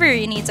 Whatever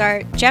your needs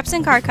are,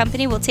 Jepson Car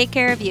Company will take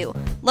care of you.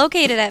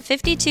 Located at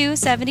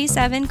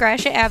 5277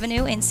 Gratiot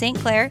Avenue in St.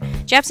 Clair,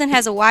 Jepson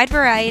has a wide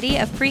variety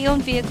of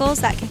pre-owned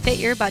vehicles that can fit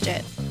your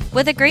budget.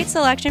 With a great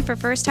selection for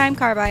first-time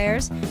car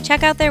buyers,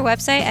 check out their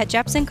website at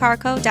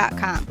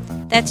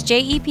jepsoncarco.com. That's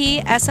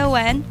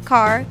JEPSON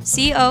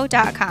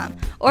carco.com.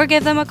 Or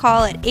give them a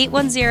call at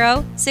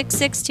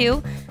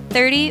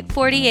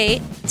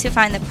 810-662-3048 to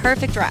find the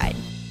perfect ride.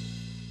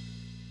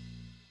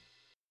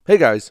 Hey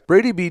guys,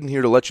 Brady Beaton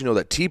here to let you know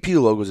that TP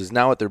Logos is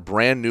now at their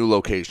brand new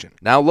location.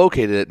 Now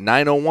located at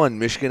 901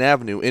 Michigan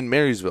Avenue in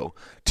Marysville,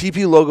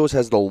 TP Logos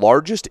has the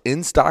largest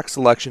in-stock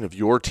selection of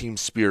your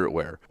team's spirit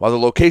wear. While the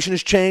location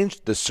has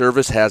changed, the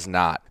service has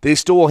not. They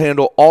still will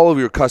handle all of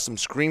your custom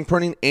screen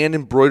printing and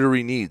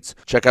embroidery needs.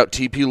 Check out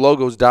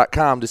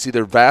tplogos.com to see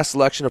their vast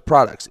selection of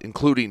products,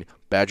 including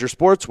Badger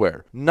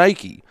Sportswear,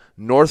 Nike,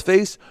 North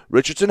Face,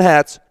 Richardson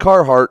hats,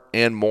 Carhartt,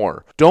 and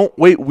more. Don't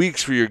wait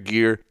weeks for your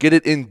gear. Get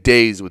it in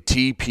days with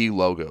TP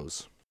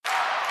Logos.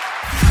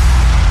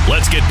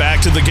 Let's get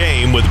back to the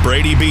game with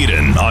Brady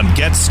Beaton on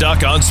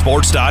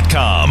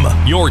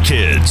GetStuckOnSports.com. Your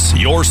kids,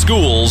 your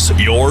schools,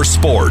 your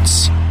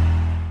sports.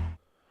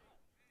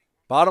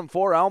 Bottom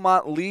 4,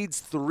 Almont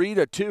leads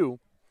 3-2.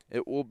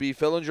 It will be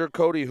Fillinger,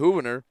 Cody,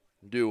 Hoovener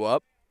due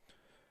up.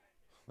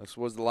 This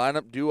was the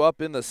lineup due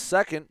up in the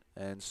second,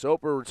 and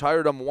Soper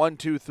retired them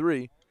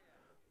 1-2-3.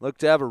 Look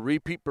to have a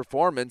repeat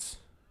performance.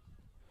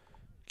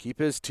 Keep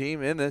his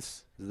team in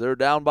this. They're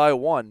down by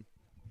 1.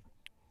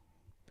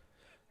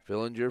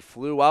 Fillinger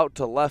flew out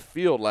to left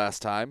field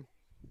last time.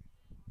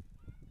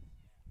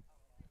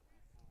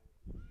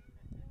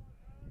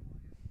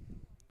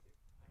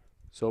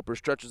 Soper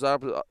stretches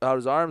out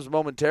his arms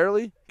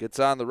momentarily. Gets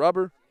on the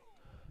rubber.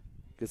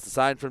 Gets the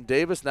sign from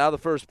Davis. Now the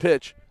first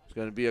pitch. It's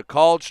going to be a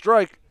called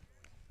strike.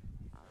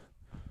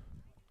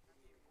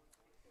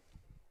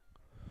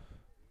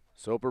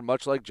 Soper,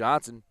 much like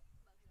Johnson,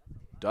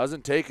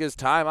 doesn't take his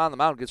time on the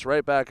mound, gets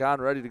right back on,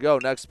 ready to go.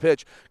 Next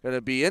pitch, going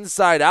to be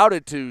inside out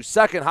into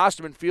second.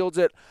 Hosterman fields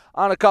it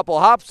on a couple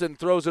hops and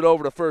throws it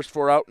over to first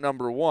for out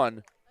number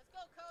 1.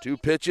 2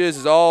 pitches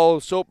is all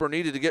Soper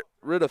needed to get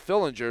rid of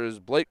Fillinger as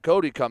Blake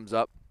Cody comes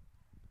up.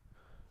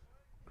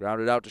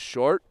 Grounded out to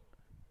short.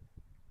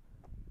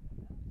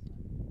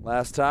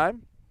 Last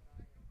time.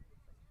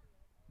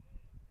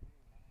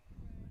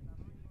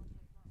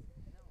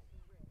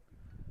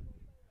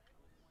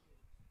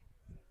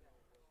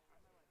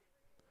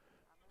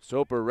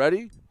 Soper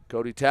ready.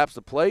 Cody taps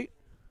the plate.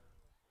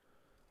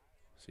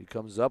 So he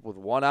comes up with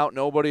 1 out,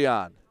 nobody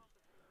on.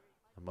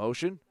 A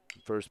motion.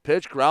 First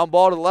pitch, ground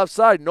ball to the left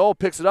side. Noel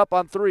picks it up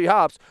on 3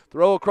 hops.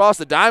 Throw across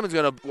the diamond's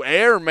going to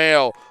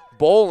airmail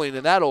Bowling,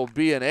 and that'll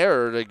be an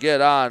error to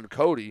get on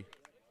Cody.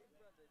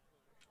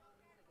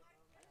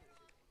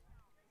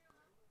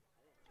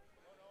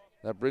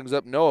 That brings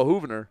up Noah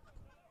Hoovener.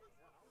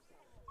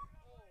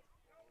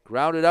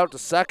 Grounded out to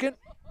second.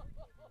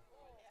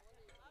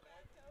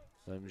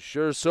 I'm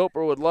sure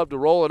Soper would love to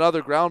roll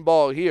another ground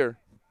ball here.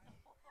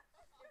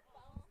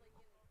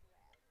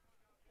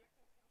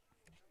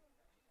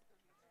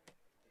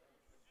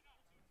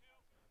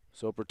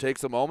 Soper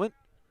takes a moment.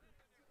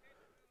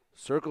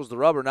 Circles the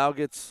rubber, now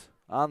gets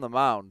on the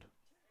mound.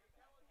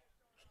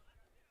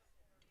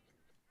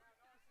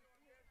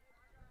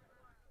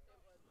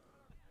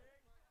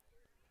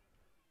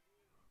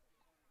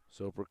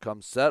 Soper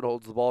comes set,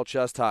 holds the ball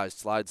chest high.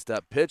 Slide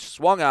step pitch,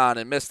 swung on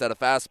and missed at a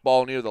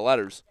fastball near the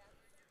letters.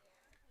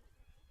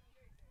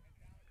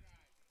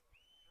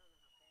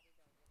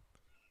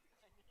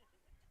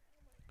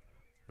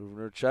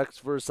 Hoovener checks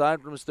for a sign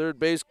from his third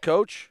base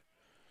coach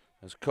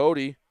as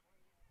Cody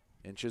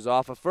inches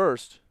off of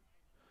first.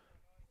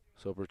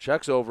 Soper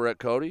checks over at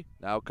Cody.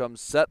 Now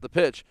comes set the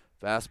pitch.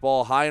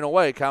 Fastball high and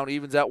away. Count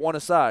evens at 1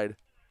 aside.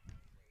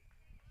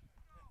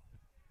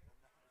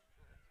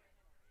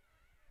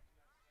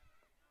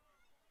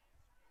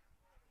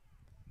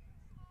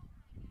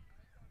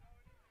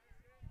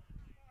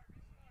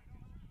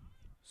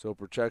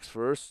 Soper checks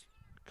first.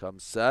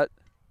 Comes set.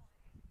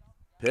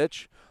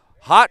 Pitch.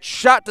 Hot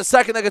shot to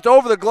second that gets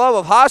over the glove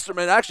of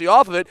Hosterman, actually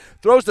off of it.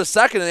 Throws to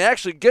second and he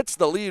actually gets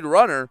the lead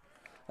runner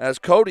as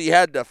Cody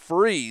had to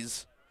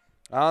freeze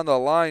on the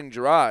line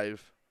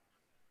drive.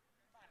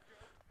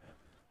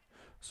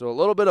 So a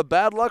little bit of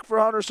bad luck for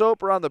Hunter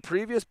Soper on the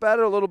previous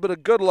batter, a little bit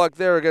of good luck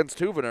there against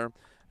Hoovener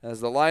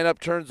as the lineup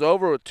turns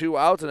over with 2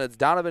 outs, and it's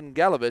Donovan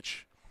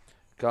Galovich.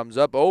 Comes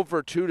up 0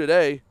 for 2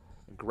 today,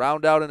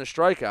 ground out and a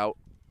strikeout.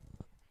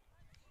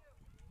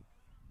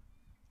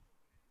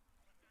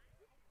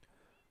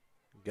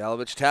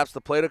 Galovich taps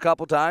the plate a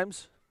couple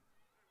times.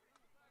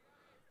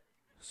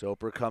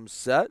 Soper comes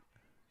set.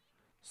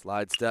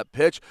 Slide step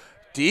pitch.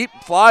 Deep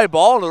fly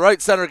ball in the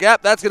right center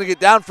gap. That's going to get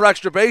down for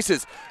extra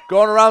bases.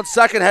 Going around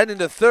second, heading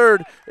to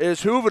third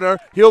is Hoovener.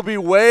 He'll be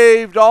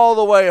waved all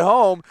the way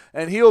home,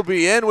 and he'll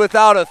be in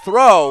without a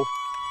throw.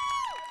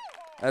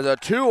 As a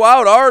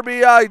 2-out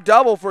RBI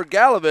double for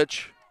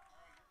Galovich.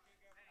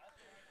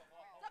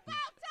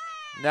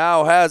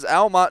 Now has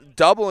Almont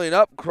doubling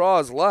up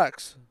Cros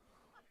Lex.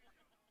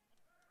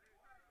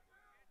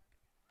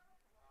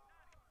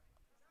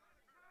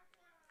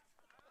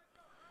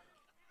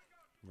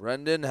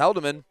 Brendan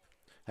Heldeman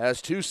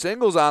has 2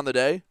 singles on the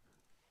day.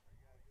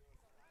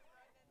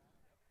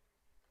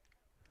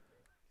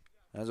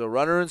 Has a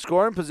runner in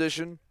scoring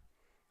position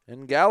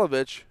in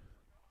Galovich.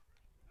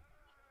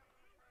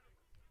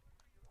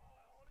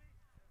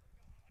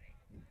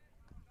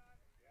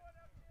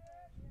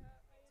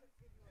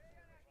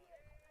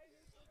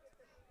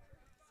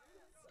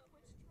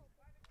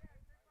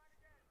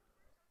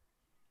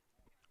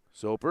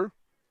 Soper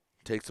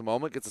takes a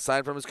moment, gets a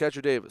sign from his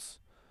catcher Davis.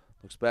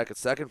 Looks back at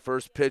second.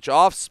 First pitch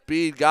off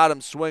speed. Got him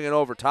swinging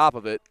over top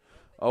of it.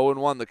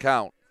 0-1 the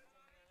count.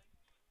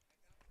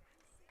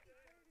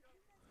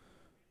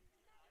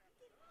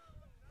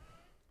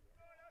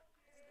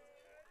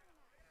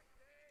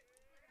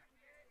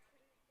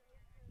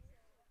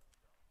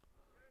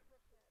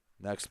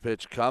 Next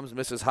pitch comes.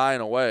 Misses high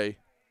and away.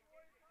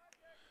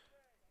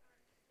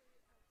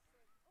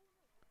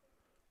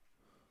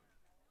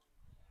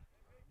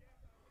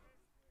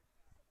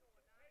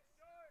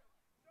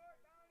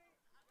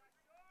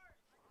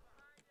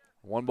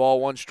 One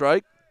ball, one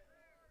strike.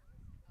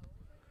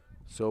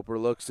 Soper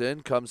looks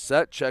in, comes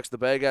set, checks the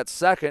bag at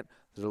second.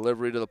 The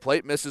delivery to the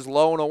plate misses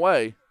low and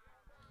away.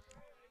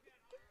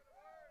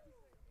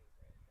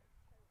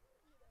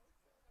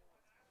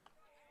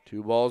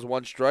 Two balls,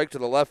 one strike to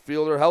the left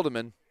fielder,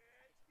 Heldeman.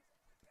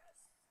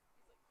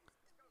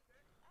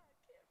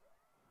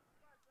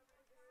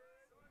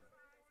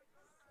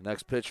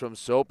 Next pitch from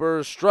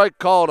Soper. Strike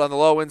called on the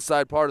low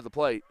inside part of the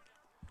plate.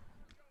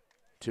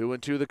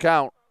 2-2 the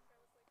count.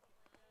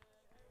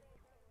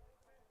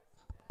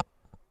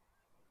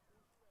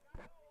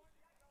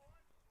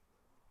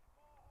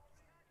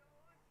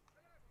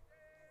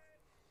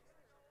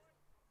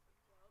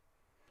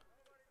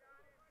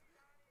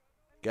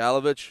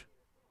 Galovich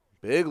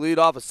Big lead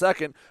off a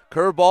second.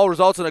 Curveball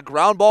results in a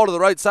ground ball to the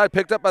right side,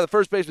 picked up by the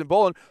first baseman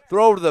Bolin.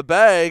 Throw over to the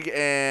bag,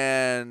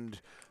 and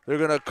they're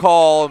going to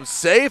call him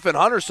safe, and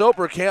Hunter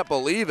Soper can't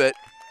believe it.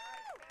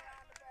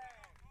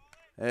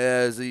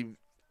 As he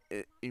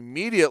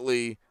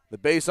immediately, the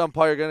base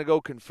umpire going to go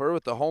confer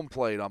with the home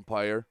plate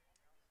umpire.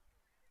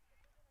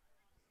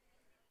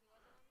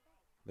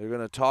 They're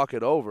going to talk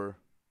it over,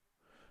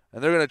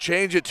 and they're going to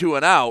change it to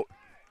an out,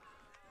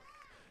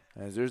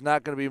 as there's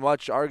not going to be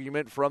much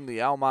argument from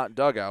the Almont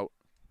dugout.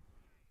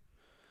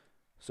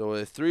 So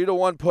a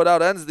 3-1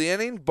 putout ends the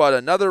inning, but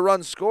another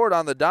run scored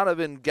on the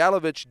Donovan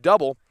Galovich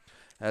double,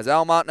 as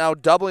Almont now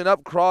doubling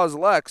up Cros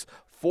Lex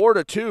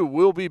 4-2.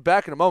 We'll be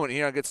back in a moment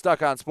here on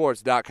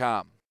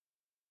GetStuckOnSports.com.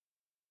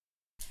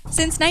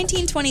 Since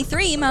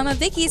 1923, Mama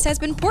Vicky's has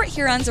been Port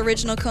Huron's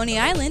original Coney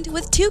Island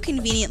with 2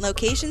 convenient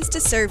locations to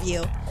serve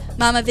you.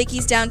 Mama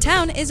Vicky's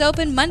downtown is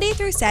open Monday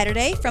through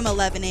Saturday from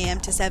 11 a.m.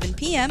 to 7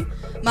 p.m.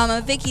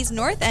 Mama Vicky's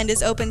North End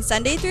is open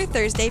Sunday through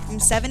Thursday from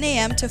 7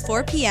 a.m. to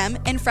 4 p.m.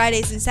 and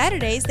Fridays and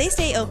Saturdays they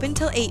stay open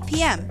till 8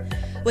 p.m.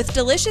 With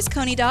delicious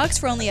Coney dogs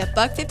for only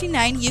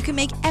 $1.59, you can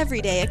make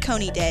every day a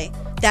Coney day.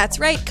 That's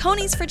right,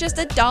 Coney's for just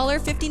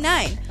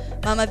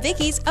 $1.59. Mama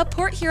Vicky's, a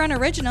Port Huron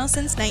original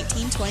since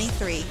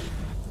 1923.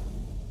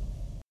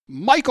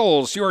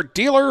 Michael's, your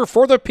dealer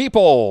for the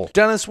people.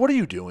 Dennis, what are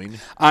you doing?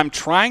 I'm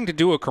trying to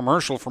do a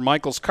commercial for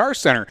Michael's Car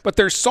Center, but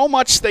there's so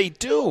much they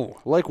do.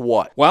 Like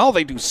what? Well,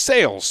 they do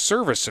sales,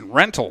 service, and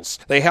rentals.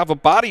 They have a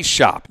body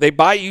shop. They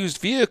buy used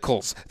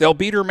vehicles. They'll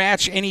beat or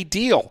match any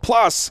deal.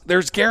 Plus,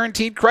 there's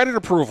guaranteed credit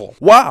approval.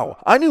 Wow,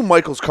 I knew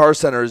Michael's Car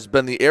Center has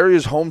been the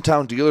area's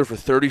hometown dealer for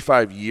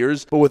 35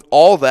 years, but with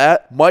all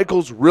that,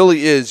 Michael's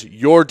really is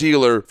your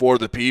dealer for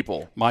the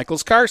people.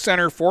 Michael's Car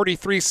Center,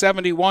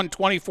 4371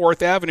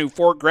 24th Avenue,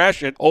 Fort Gratiot,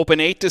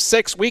 open 8 to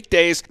 6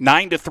 weekdays,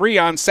 9 to 3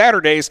 on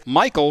Saturdays.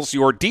 Michael's,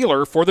 your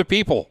dealer for the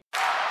people.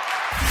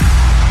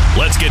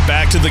 Let's get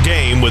back to the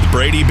game with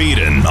Brady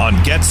Beaton on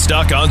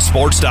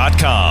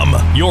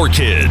GetStuckOnSports.com. Your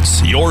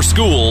kids, your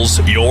schools,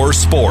 your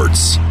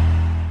sports.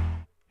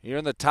 Here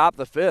in the top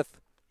of the 5th,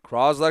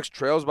 Cros Lex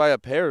trails by a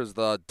pair as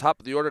the top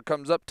of the order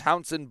comes up.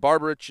 Townsend,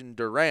 Barbarich, and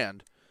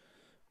Durand.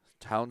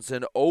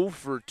 Townsend 0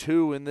 for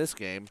 2 in this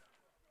game.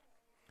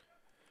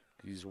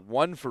 He's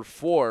 1 for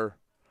 4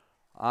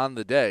 on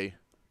the day.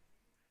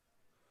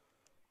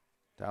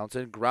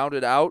 Townsend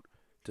grounded out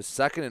to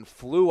second and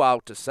flew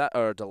out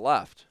to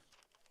left.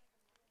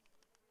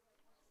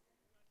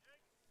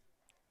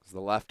 As the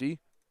lefty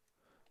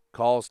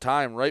calls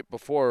time right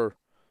before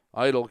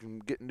Idle can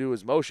get into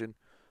his motion.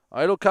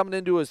 Idle coming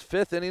into his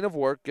 5th inning of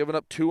work, giving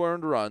up 2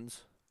 earned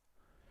runs.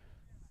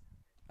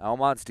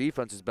 Almont's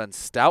defense has been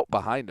stout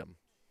behind him.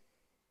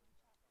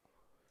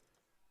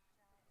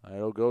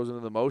 Idle goes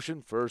into the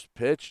motion. First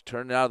pitch,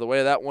 turning out of the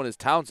way. That one is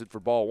Townsend for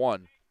ball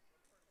 1.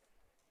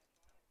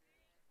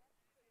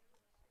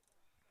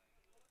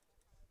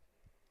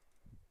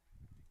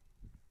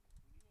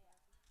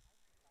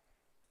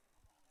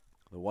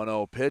 The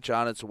 1-0 pitch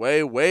on its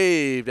way.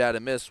 Waved at a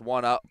miss,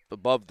 one up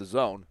above the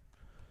zone.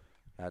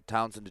 Got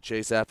Townsend to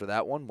chase after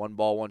that one. 1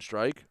 ball, 1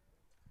 strike.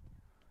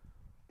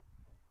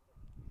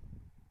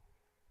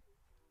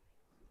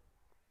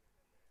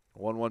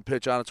 The 1-1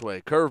 pitch on its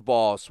way.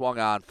 Curveball swung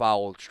on,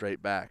 fouled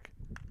straight back.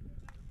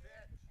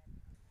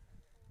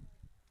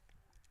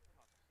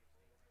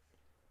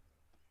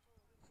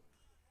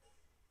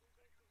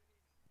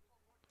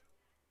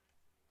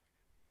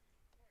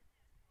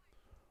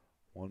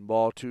 One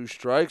ball, 2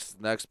 strikes.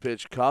 Next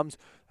pitch comes.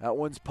 That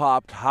one's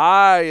popped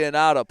high and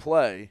out of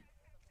play.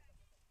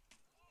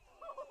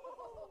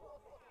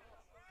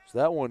 So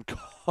that one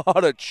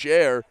caught a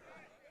chair.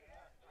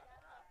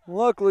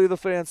 Luckily, the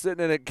fan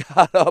sitting in it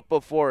got up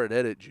before it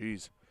hit it.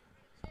 Jeez.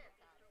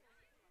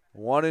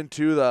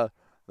 1-2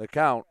 the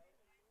count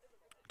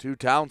to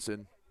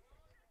Townsend.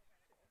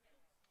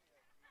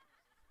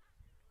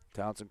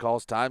 Townsend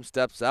calls time,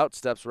 steps out,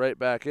 steps right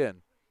back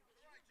in.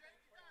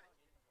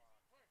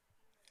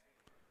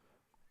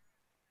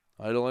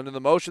 Idle into the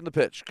motion, the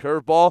pitch.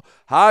 Curveball,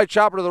 high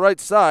chopper to the right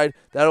side.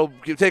 That'll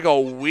take a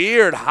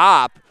weird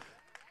hop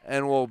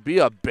and will be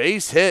a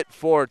base hit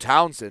for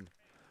Townsend.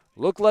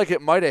 Looked like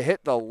it might have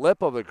hit the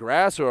lip of the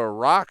grass or a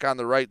rock on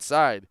the right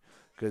side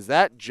because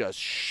that just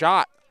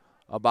shot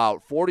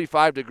about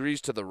 45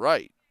 degrees to the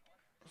right.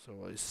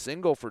 So a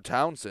single for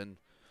Townsend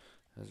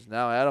as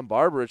now Adam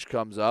Barbarich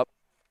comes up.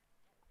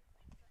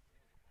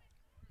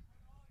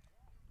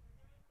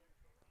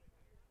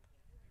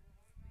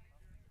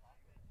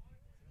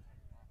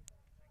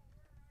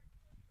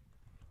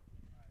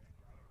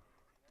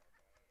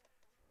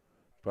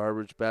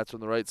 Barbarich bats from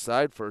the right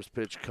side. First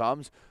pitch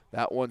comes.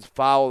 That one's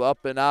fouled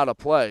up and out of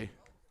play.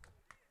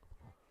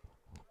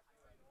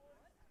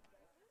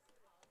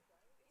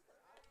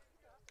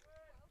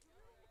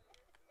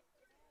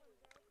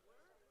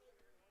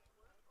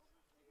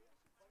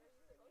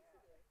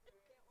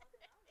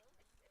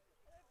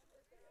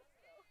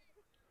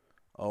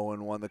 Oh,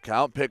 and 1 the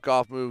count.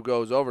 Pickoff move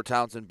goes over.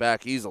 Townsend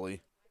back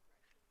easily.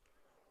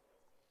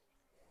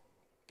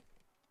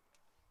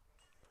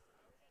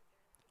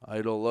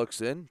 Idle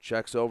looks in,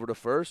 checks over to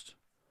first.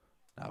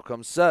 Now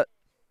comes set.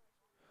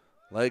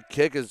 Leg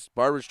kick as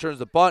Barbridge turns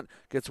the bunt,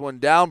 gets one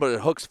down, but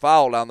it hooks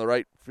foul down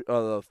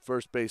the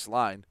first base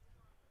line.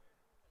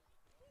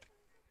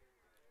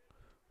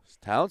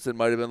 Townsend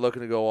might have been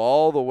looking to go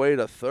all the way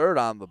to third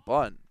on the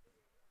bunt.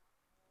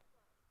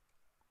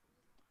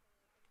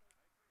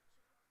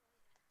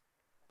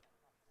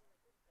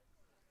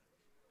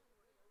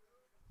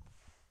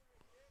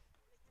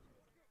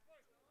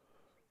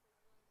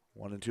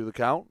 One and two the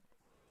count.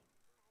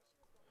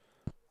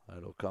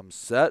 Idle comes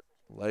set.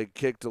 Leg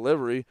kick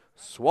delivery.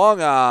 Swung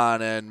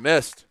on and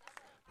missed.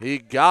 He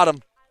got him.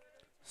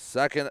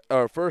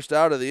 First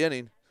out of the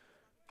inning.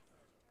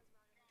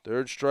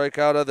 Third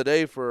strikeout of the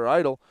day for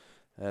Idle.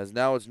 As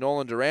now it's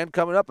Nolan Duran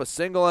coming up, a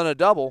single and a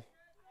double.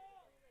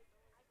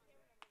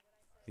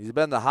 He's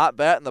been the hot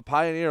bat in the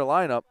Pioneer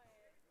lineup.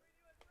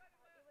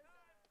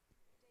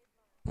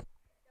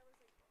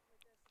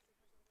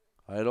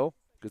 Idle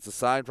gets a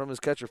sign from his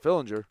catcher,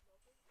 Fillinger.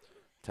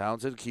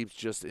 Townsend keeps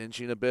just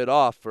inching a bit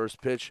off. First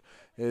pitch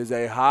is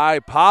a high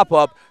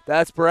pop-up.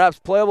 That's perhaps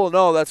playable.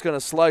 No, that's going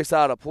to slice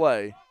out of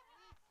play.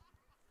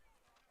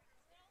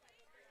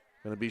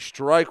 Going to be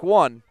strike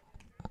one.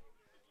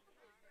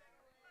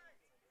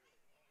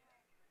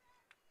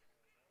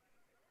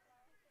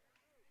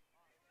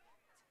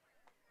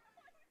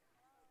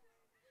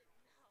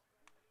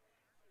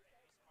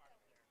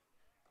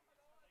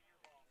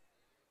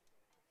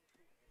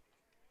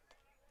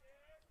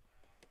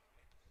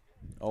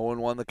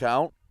 Owen won the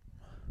count.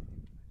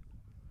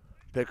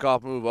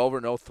 Pickoff move over,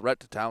 no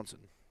threat to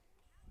Townsend.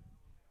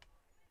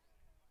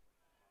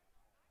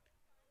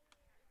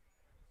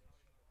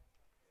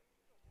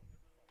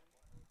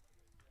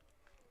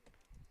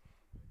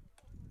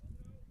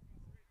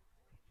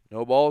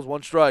 No balls,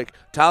 one strike.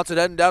 Townsend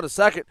heading down to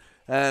second,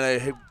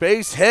 and a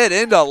base hit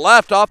into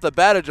left off the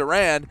bat of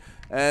Duran,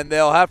 and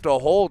they'll have to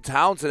hold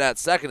Townsend at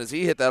second as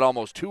he hit that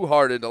almost too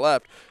hard into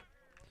left.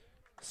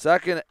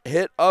 Second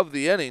hit of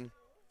the inning.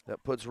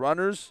 That puts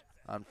runners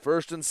on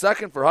first and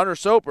second for Hunter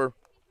Soper.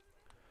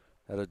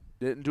 That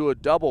didn't do a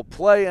double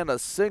play and a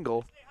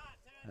single.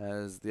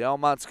 As the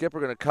Almont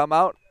skipper going to come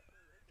out,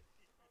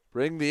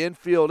 bring the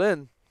infield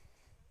in.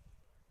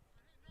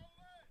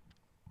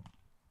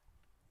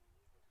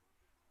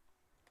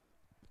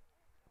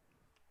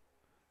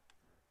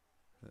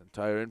 The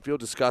entire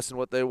infield discussing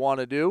what they want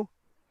to do.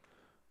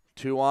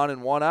 2 on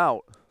and 1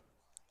 out.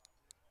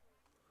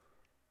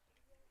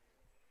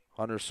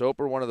 Hunter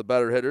Soper, one of the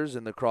better hitters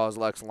in the Cros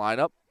Lex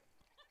lineup.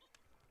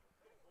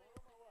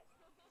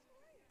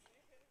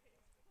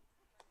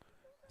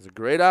 It's a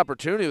great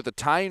opportunity with a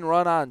tying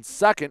run on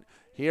second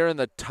here in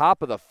the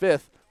top of the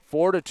fifth.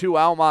 4-2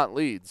 Almont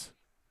leads.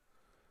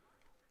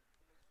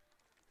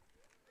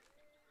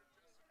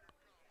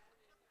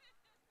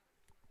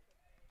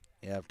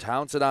 You have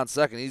Townsend on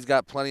second. He's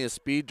got plenty of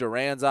speed.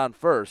 Duran's on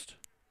first.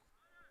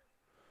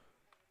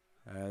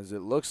 As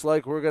it looks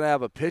like we're going to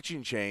have a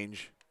pitching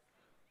change.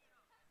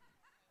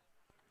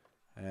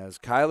 As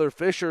Kyler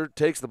Fisher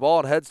takes the ball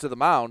and heads to the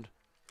mound.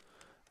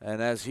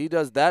 And as he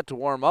does that to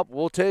warm up,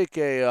 we'll take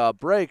a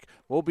break.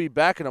 We'll be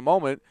back in a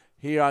moment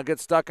here on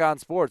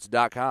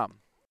GetStuckOnSports.com.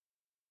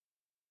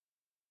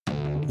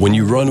 When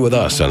you run with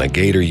us on a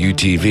Gator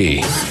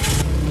UTV,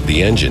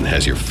 the engine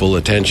has your full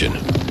attention.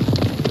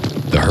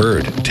 The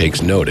herd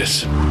takes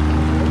notice.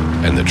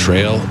 And the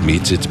trail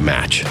meets its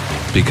match.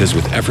 Because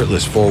with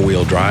effortless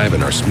four-wheel drive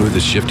and our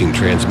smoothest shifting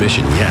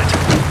transmission yet,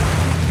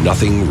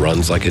 nothing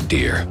runs like a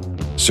deer.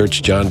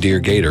 Search John Deere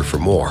Gator for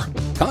more.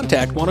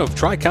 Contact one of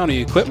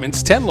Tri-County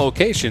Equipment's 10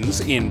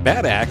 locations in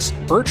Bad Axe,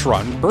 Birch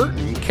Run,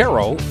 Burton,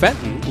 Caro,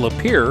 Fenton,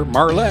 Lapeer,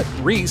 Marlette,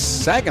 Reese,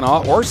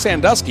 Saginaw, or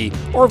Sandusky,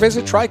 or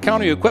visit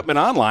Tri-County Equipment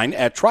online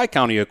at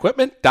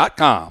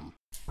tricountyequipment.com.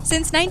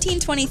 Since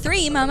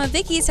 1923, Mama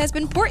Vicky's has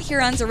been Port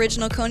Huron's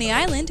original Coney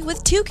Island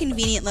with 2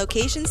 convenient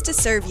locations to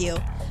serve you.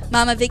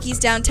 Mama Vicky's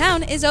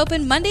downtown is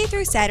open Monday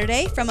through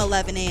Saturday from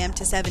 11 a.m.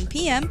 to 7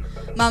 p.m.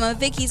 Mama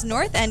Vicky's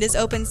North End is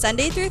open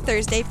Sunday through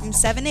Thursday from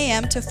 7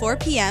 a.m. to 4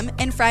 p.m.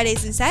 and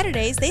Fridays and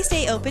Saturdays they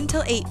stay open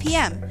till 8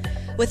 p.m.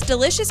 With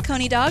delicious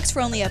Coney dogs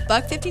for only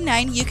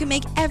 $1.59, you can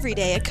make every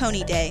day a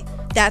Coney day.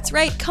 That's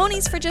right,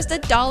 Coney's for just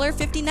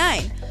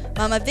 $1.59.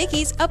 Mama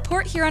Vicky's, a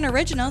Port Huron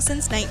original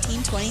since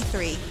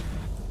 1923.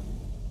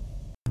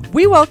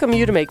 We welcome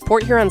you to make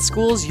Port Huron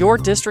Schools your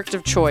district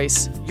of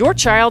choice. Your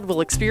child will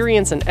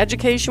experience an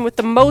education with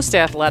the most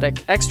athletic,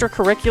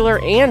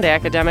 extracurricular, and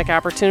academic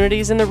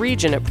opportunities in the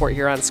region at Port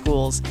Huron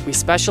Schools. We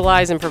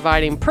specialize in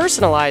providing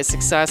personalized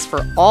success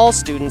for all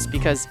students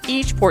because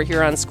each Port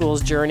Huron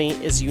Schools journey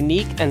is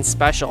unique and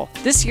special.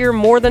 This year,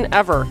 more than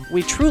ever,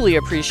 we truly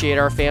appreciate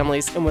our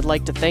families and would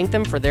like to thank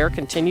them for their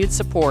continued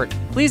support.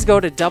 Please go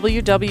to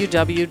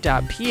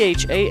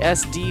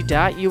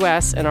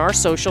www.phasd.us and our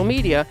social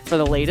media for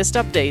the latest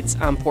updates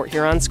on Port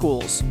Huron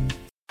Schools.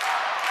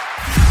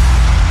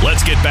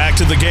 Let's get back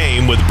to the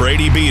game with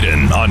Brady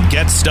Beaton on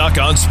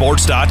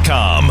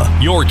GetStuckOnSports.com.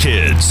 Your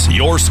kids,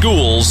 your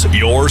schools,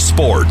 your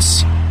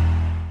sports.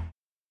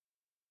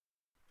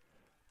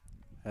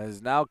 As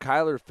now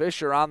Kyler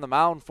Fisher on the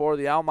mound for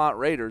the Almont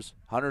Raiders.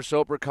 Hunter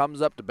Soper comes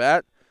up to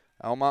bat.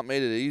 Almont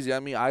made it easy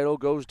on me. Idle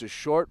goes to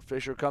short.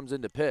 Fisher comes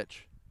in to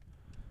pitch.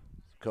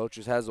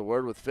 Coaches has a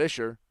word with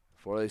Fisher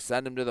before they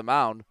send him to the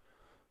mound.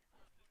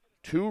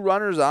 2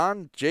 runners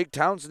on, Jake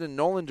Townsend and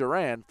Nolan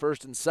Duran,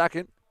 first and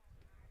second.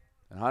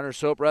 And Hunter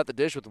Soper at the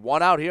dish with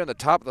 1 out here in the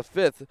top of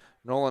the 5th.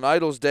 Nolan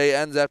Idle's day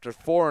ends after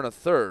 4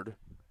 1/3.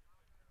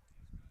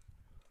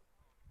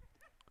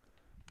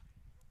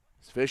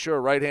 Fisher, a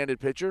right-handed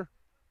pitcher,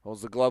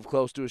 holds the glove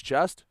close to his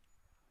chest.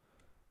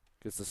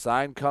 Gets the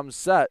sign, comes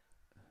set.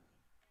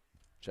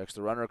 Checks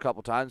the runner a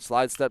couple times,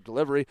 slide step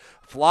delivery.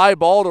 Fly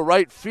ball to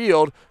right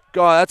field.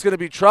 God, that's going to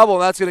be trouble,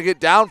 and that's going to get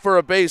down for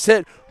a base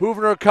hit.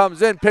 Hoovener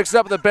comes in, picks it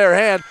up with the bare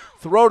hand.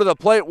 Throw to the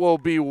plate will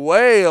be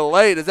way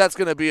late, as that's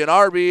going to be an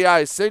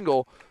RBI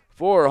single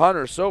for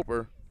Hunter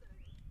Soper.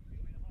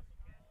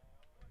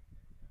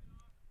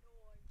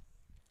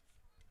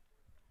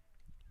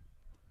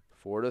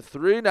 Four to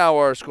 3 now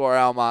our score.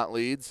 Almont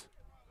leads.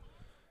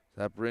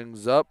 That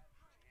brings up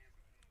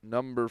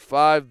number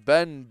 5,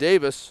 Ben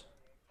Davis.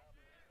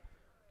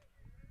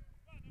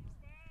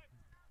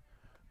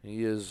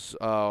 He is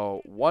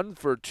 1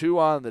 for 2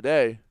 on the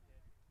day.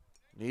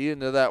 He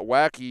into that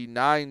wacky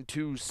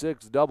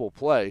 9-2-6 double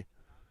play.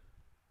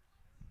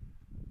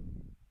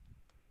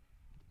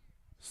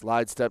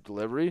 Slide step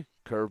delivery,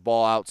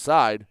 curveball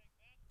outside.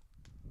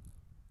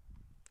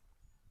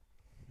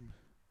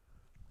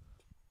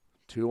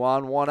 2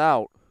 on, 1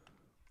 out.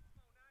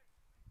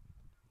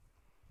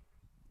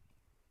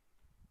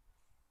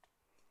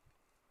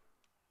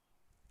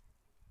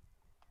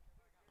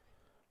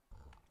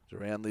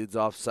 Duran leads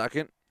off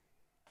second.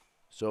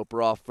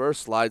 Soper off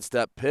first, slide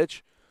step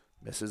pitch.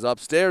 Misses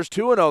upstairs,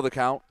 2-0 the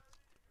count.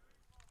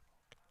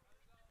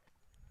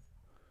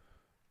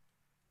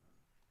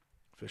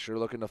 Fisher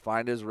looking to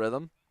find his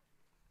rhythm.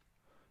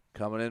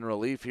 Coming in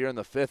relief here in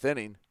the 5th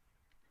inning.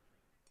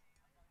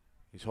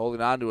 He's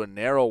holding on to a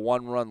narrow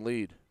 1-run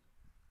lead.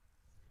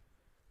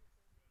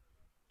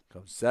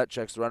 Comes set,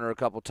 checks the runner a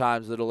couple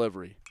times, the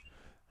delivery.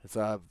 It's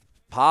a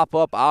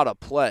pop-up out of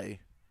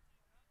play.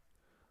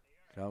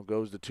 Count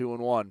goes to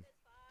 2-1.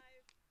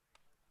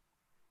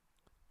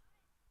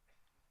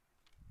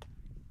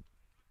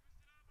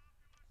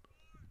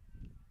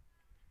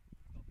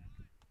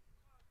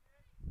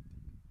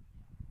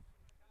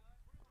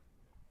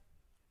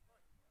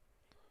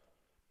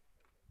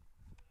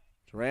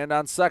 Durand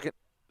on second.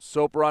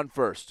 Soper on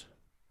first.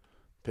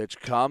 Pitch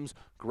comes.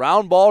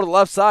 Ground ball to the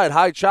left side.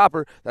 High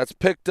chopper. That's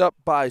picked up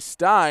by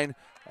Stein,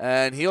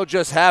 and he'll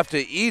just have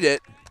to eat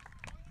it.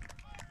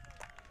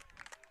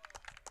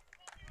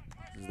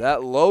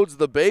 That loads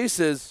the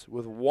bases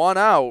with 1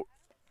 out.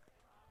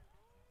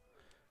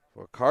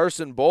 For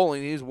Carson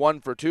Bowling, he's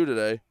 1 for 2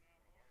 today.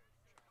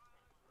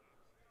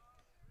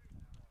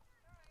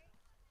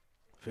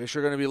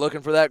 Fisher going to be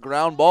looking for that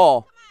ground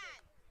ball.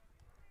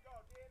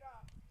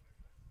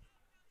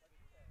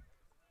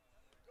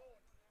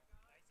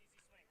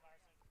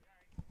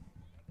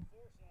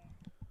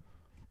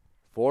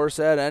 Force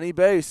at any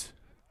base.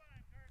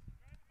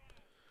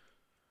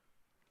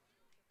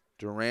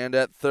 Durand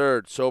at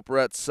third, Soper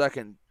at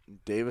second,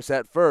 Davis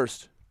at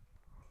first.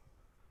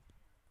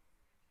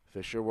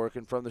 Fisher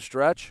working from the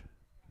stretch.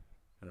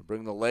 Gonna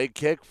bring the leg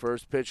kick.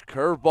 First pitch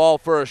curveball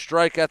for a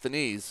strike at the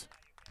knees.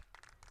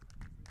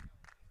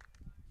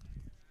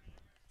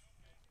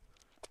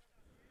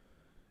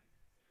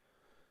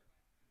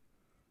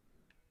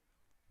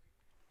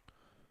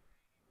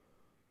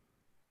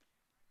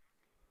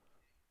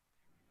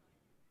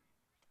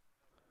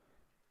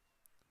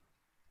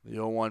 The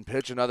 0-1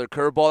 pitch, another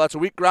curveball. That's a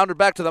weak grounder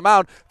back to the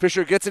mound.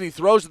 Fisher gets it, he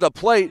throws to the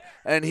plate,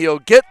 and he'll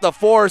get the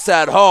force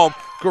at home.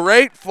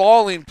 Great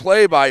falling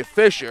play by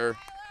Fisher.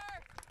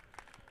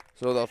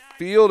 So the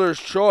fielder's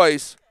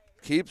choice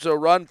keeps a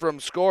run from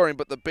scoring,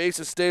 but the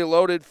bases stay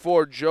loaded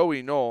for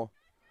Joey Knoll.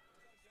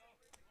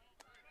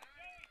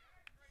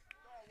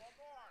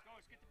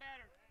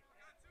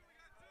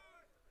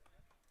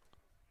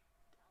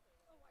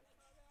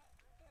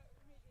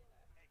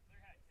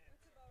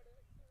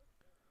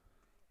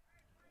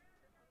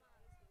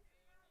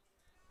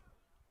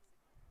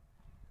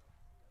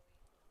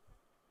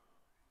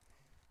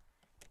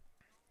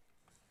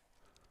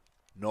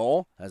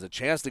 Knoll has a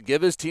chance to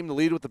give his team the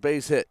lead with the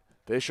base hit.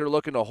 Fisher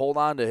looking to hold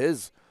on to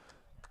his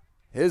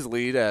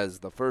lead as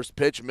the first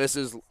pitch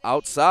misses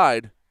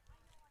outside.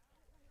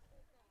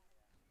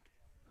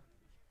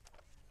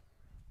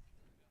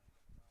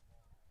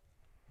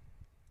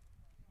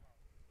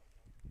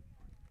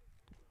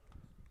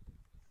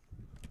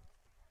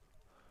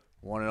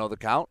 One 1-0 the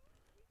count.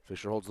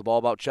 Fisher holds the ball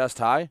about chest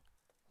high.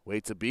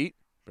 Waits a beat.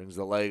 Brings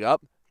the leg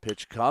up.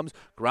 Pitch comes.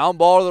 Ground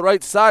ball to the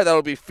right side.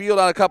 That'll be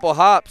fielded on a couple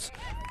hops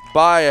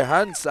by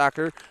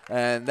Hensacker,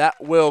 and that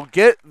will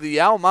get the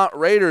Almont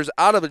Raiders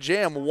out of a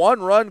jam.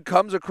 1 run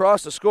comes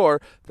across the score.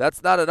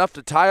 That's not enough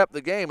to tie up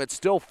the game. It's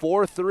still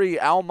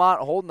 4-3. Almont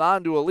holding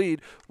on to a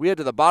lead. We head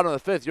to the bottom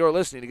of the 5th. You're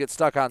listening to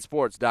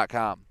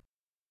GetStuckOnSports.com.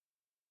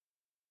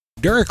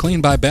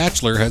 DuraClean by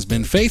Bachelor has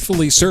been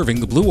faithfully serving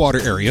the Blue Water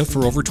area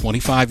for over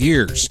 25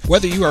 years.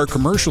 Whether you are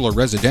commercial or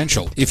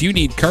residential, if you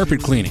need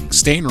carpet cleaning,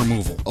 stain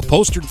removal,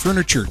 upholstered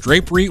furniture,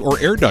 drapery, or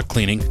air duct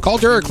cleaning, call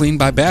DuraClean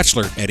by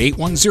Bachelor at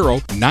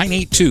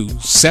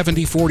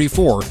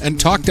 810-982-7044 and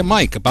talk to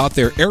Mike about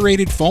their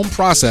aerated foam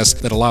process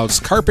that allows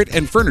carpet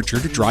and furniture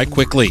to dry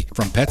quickly.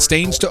 From pet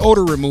stains to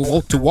odor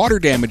removal to water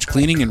damage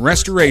cleaning and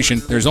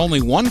restoration, there's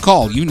only one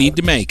call you need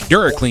to make.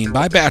 DuraClean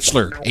by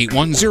Bachelor,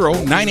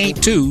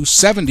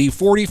 810-982-7044.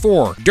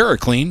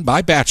 DuraClean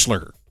by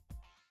Bachelor.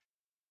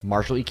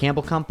 Marshall E.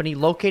 Campbell Company,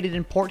 located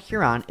in Port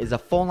Huron, is a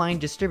full-line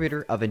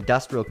distributor of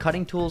industrial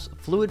cutting tools,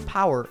 fluid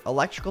power,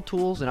 electrical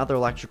tools, and other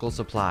electrical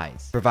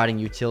supplies, providing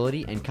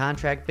utility and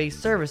contract-based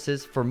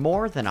services for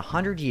more than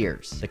 100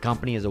 years. The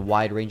company has a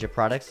wide range of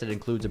products that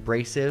includes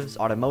abrasives,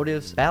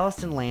 automotives,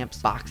 ballast and lamps,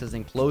 boxes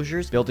and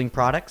closures, building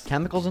products,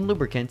 chemicals and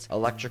lubricants,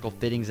 electrical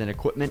fittings and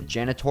equipment,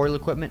 janitorial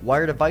equipment,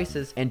 wire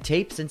devices, and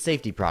tapes and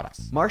safety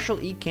products.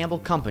 Marshall E. Campbell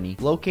Company,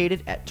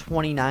 located at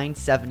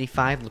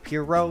 2975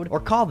 Lapeer Road,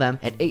 or call them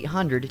at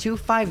 800-250-7520. Let's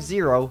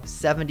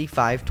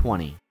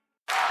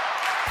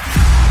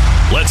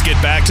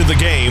get back to the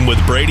game with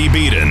Brady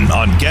Beaton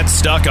on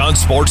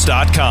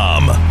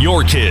GetStuckOnSports.com.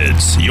 Your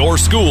kids, your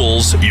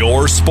schools,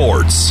 your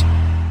sports.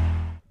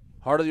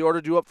 Heart of the order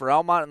due up for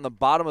Almont in the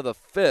bottom of the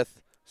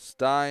fifth.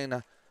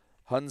 Stein,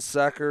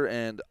 Hunsaker,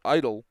 and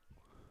Idle.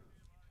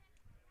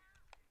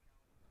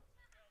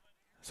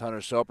 As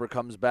Hunter Soper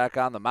comes back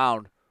on the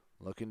mound,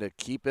 looking to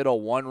keep it a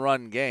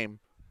one-run game.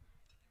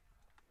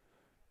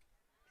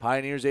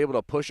 Pioneers able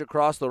to push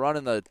across the run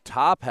in the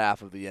top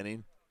half of the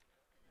inning.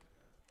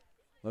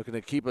 Looking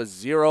to keep a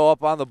 0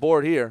 up on the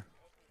board here.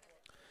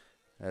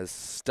 As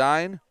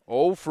Stein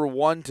 0 for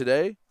 1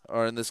 today,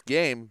 or in this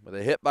game, with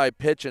a hit by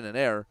pitch and an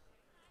error.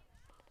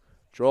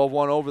 Drove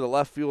one over the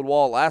left field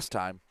wall last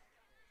time.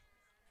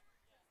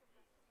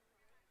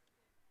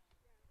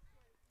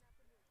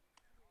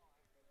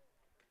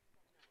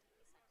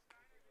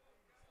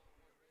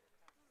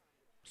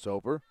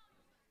 Soper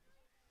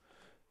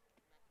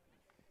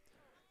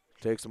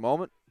takes a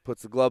moment,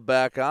 puts the glove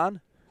back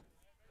on,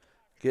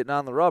 getting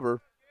on the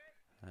rubber.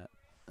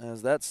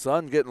 As that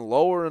sun getting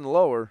lower and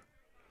lower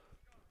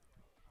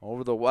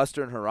over the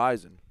western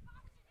horizon.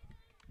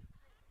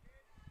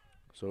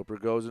 Soper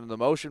goes into the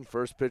motion.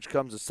 First pitch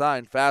comes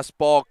assigned.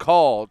 Fastball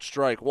called.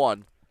 Strike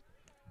one.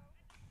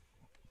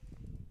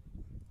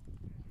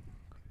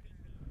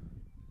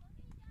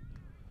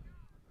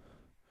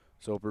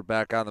 Soper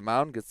back on the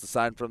mound. Gets the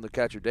sign from the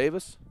catcher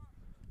Davis.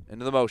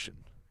 Into the motion.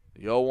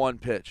 The 0-1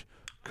 pitch.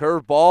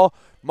 Curveball.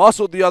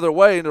 Muscled the other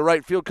way into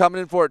right field.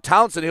 Coming in for it.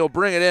 Townsend. He'll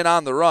bring it in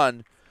on the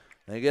run.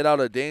 They get out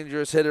a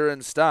dangerous hitter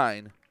in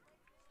Stein.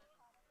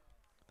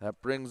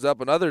 That brings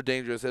up another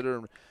dangerous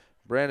hitter,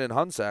 Brandon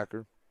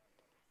Hunsaker.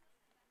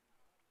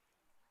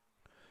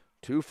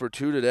 2 for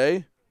 2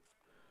 today,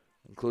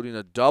 including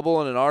a double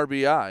and an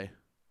RBI.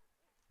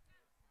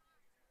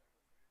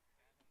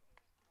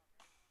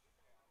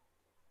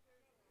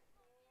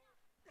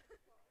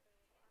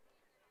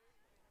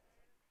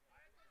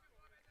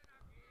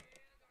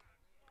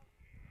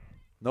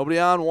 Nobody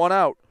on, one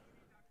out.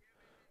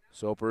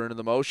 Soper into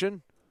the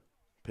motion.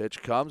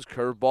 Pitch comes,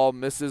 curveball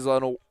misses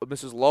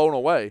low and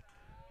away.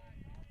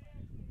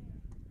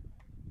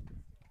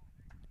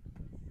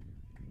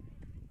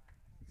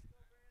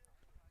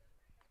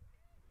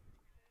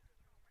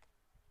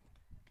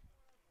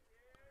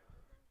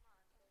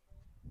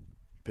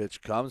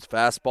 Pitch comes,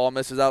 fastball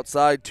misses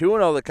outside.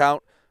 2-0 the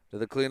count to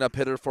the cleanup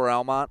hitter for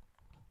Almont.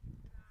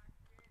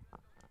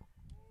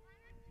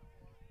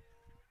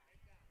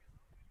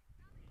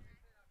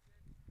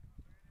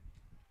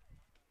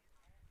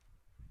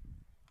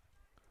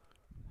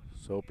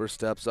 Soper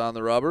steps on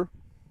the rubber.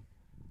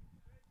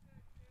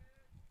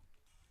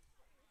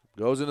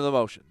 Goes into the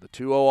motion. The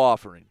 2-0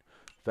 offering.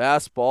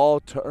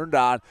 Fastball turned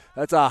on.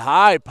 That's a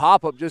high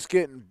pop-up just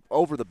getting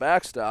over the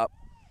backstop.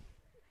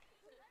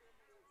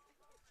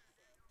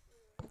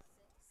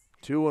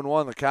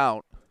 2-1 the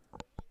count.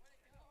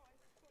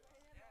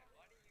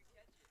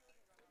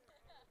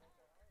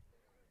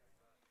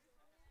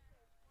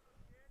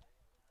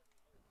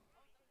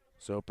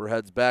 Soper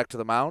heads back to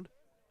the mound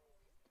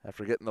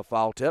after getting the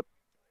foul tip.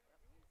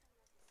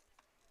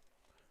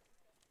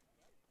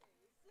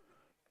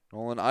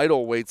 Nolan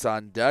Idle waits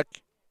on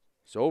deck.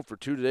 He's 0 for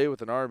 2 today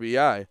with an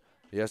RBI.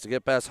 He has to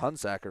get past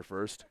Hunsaker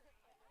first.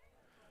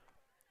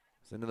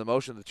 He's into the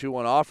motion, the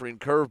 2-1 offering.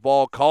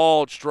 Curveball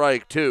called,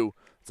 strike two.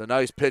 It's a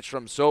nice pitch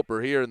from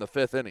Soper here in the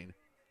fifth inning.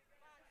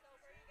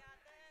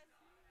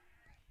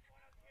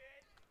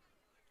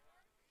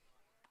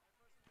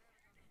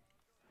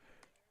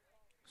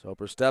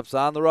 Soper steps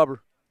on the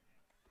rubber.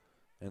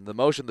 In the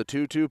motion, the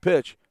 2-2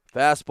 pitch.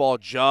 Fastball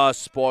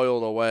just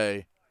spoiled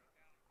away.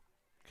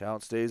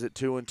 Count stays at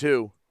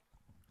 2-2.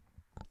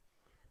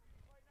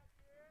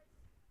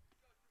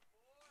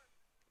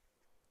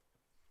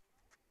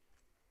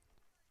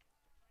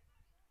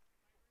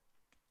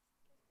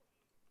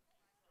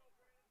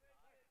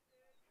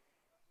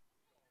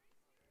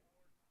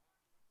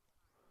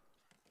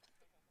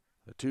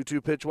 The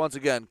 2-2 pitch once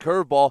again.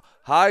 Curveball,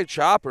 high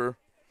chopper.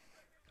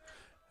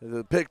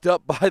 Picked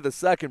up by the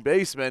second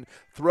baseman.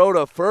 Throw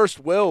to first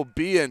will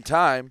be in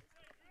time.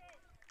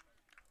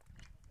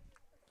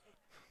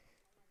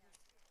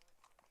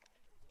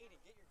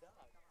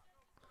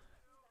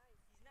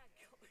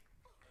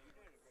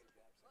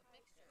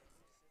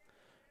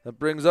 That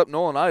brings up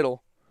Nolan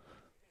Idle.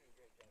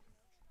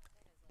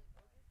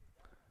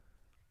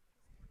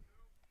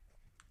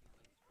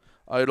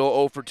 Idle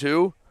 0 for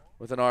 2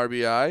 with an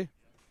RBI.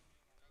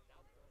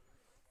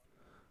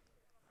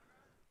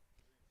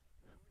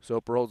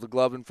 Soper holds the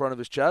glove in front of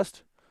his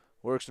chest.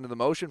 Works into the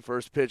motion.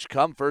 First pitch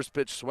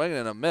swing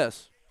and a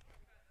miss.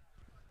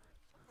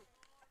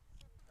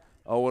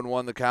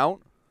 0-1 the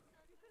count.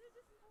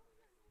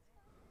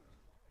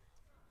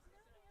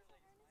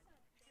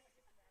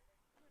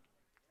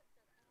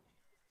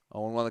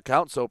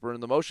 Soper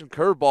in the motion.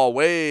 Curveball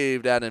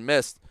waved at and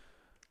missed.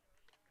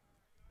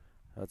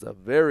 That's a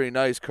very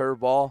nice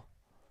curveball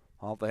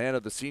off the hand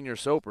of the senior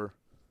Soper.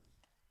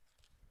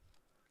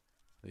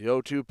 The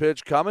 0-2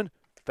 pitch coming.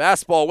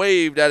 Fastball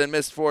waved at and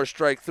missed for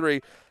strike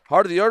 3.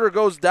 Heart of the order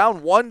goes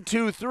down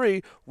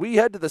 1-2-3. We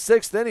head to the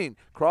 6th inning.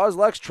 Cros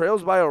Lex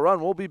trails by a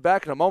run. We'll be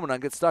back in a moment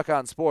on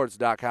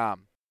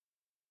GetStuckOnSports.com.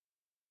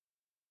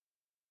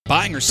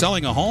 Buying or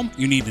selling a home?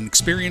 You need an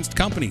experienced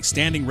company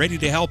standing ready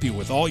to help you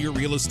with all your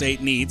real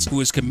estate needs,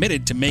 who is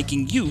committed to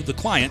making you the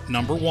client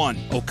number one.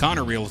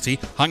 O'Connor Realty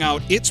hung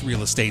out its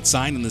real estate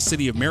sign in the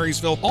city of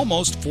Marysville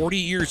almost 40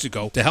 years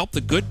ago to help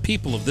the good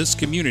people of this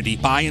community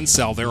buy and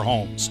sell their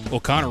homes.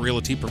 O'Connor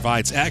Realty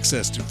provides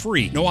access to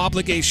free,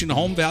 no-obligation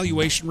home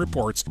valuation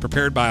reports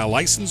prepared by a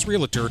licensed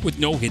realtor with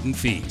no hidden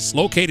fees.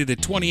 Located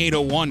at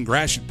 2801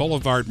 Gratiot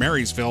Boulevard,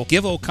 Marysville,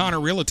 give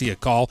O'Connor Realty a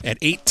call at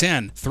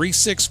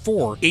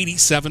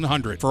 810-364-8700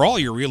 for all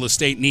your real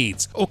estate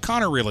needs.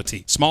 O'Connor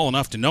Realty, small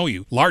enough to know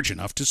you, large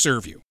enough to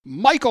serve you.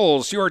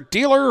 Michael's, your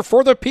dealer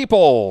for the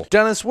people.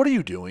 Dennis, what are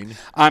you doing?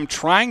 I'm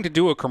trying to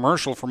do a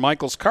commercial for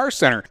Michael's Car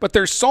Center, but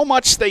there's so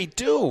much they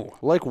do.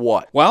 Like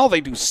what? Well,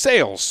 they do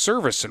sales,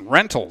 service, and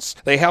rentals.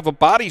 They have a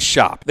body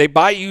shop. They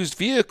buy used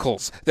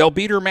vehicles. They'll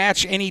beat or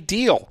match any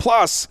deal.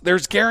 Plus,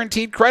 there's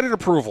guaranteed credit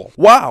approval.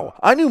 Wow,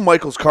 I knew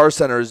Michael's Car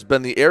Center has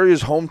been the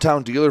area's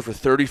hometown dealer for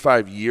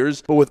 35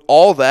 years, but with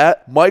all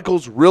that,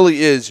 Michael's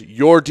really is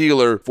your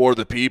dealer for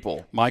the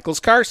people.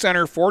 Michael's Car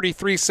Center,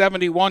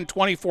 4371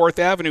 24th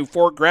Avenue,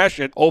 Fort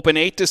Gratiot, open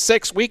 8 to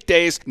 6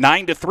 weekdays,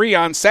 9 to 3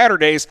 on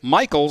Saturdays.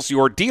 Michael's,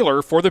 your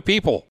dealer for the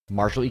people.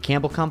 Marshall E.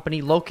 Campbell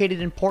Company,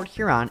 located in Port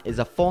Huron, is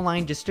a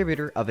full-line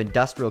distributor of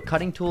industrial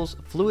cutting tools,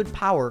 fluid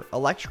power,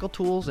 electrical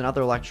tools, and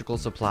other electrical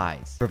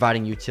supplies,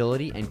 providing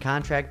utility and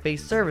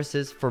contract-based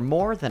services for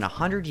more than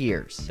 100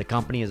 years. The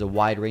company has a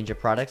wide range of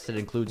products that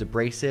includes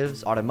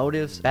abrasives,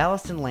 automotives,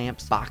 ballast and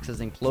lamps,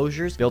 boxes and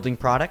closures, building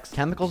products,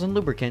 chemicals and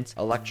lubricants,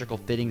 electrical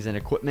fittings and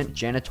equipment,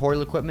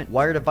 janitorial equipment,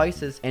 wire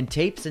devices, and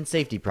tapes and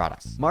safety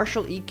products.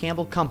 Marshall E.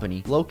 Campbell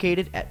Company,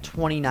 located at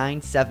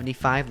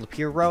 2975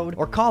 Lapeer Road,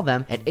 or call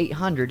them at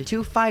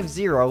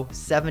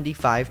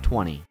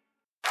 800-250-7520.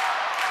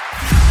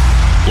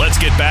 Let's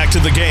get back to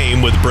the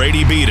game with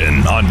Brady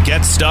Beaton on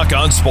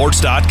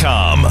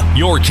GetStuckOnSports.com.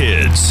 Your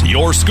kids,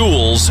 your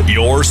schools,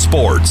 your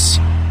sports.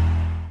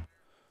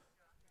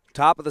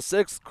 Top of the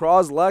 6th,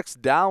 Cros Lex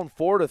down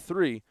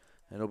 4-3.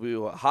 And it'll be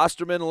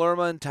Hosterman,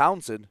 Lerma, and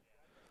Townsend.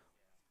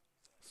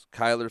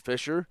 Kyler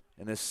Fisher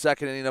in his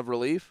second inning of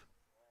relief.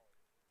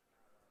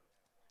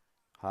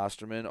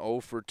 Hosterman 0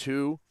 for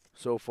 2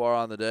 so far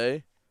on the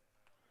day.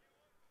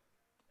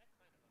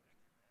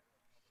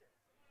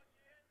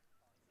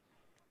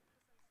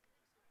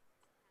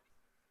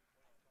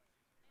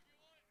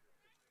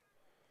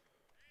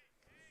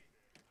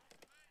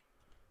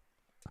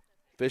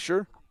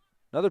 Fisher,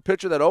 another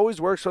pitcher that always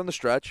works on the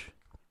stretch.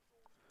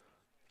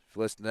 If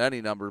you listen to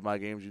any number of my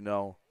games, you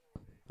know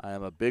I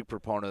am a big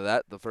proponent of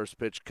that. The first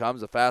pitch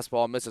comes, the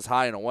fastball misses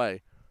high and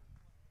away.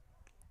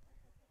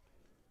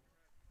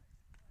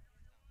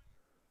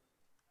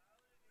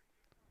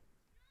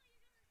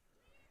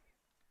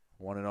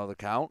 One and oh the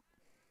count.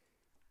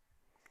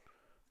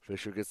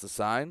 Fisher gets the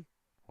sign,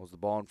 holds the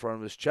ball in front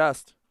of his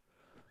chest.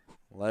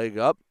 Leg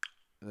up,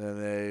 and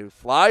then a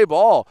fly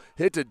ball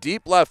hit to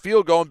deep left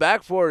field. Going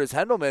back for it is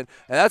Hendelman, and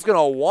that's going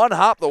to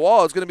one-hop the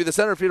wall. It's going to be the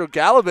center fielder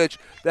Galovich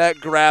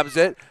that grabs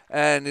it,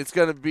 and it's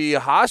going to be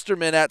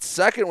Hosterman at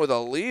second with a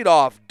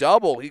leadoff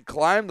double. He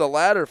climbed the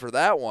ladder for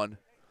that one.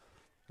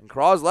 And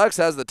Cros Lex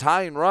has the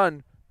tying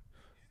run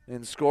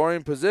in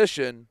scoring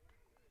position.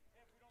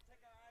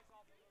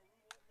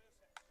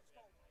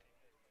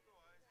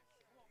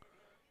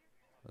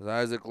 As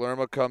Isaac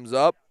Lerma comes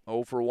up,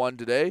 0 for 1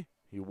 today.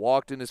 He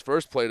walked in his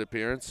first plate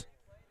appearance.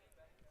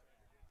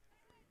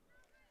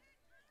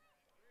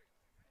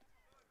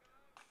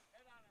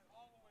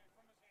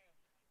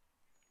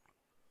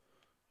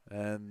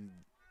 And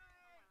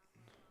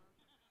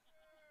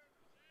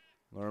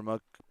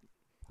Lerma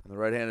in the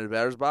right-handed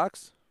batter's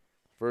box.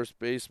 First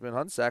baseman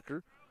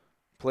Hunsacker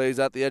plays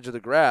at the edge of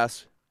the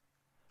grass.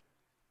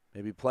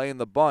 Maybe playing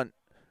the bunt.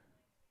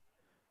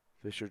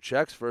 Fisher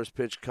checks. First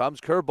pitch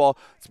comes. Curveball.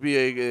 It's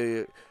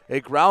be a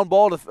ground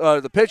ball. To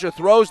the pitcher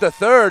throws to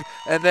third,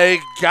 and they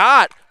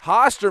got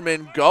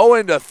Hosterman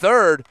going to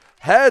third.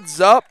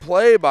 Heads up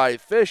play by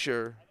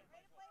Fisher.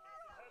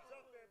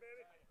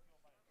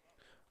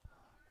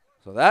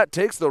 So that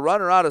takes the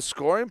runner out of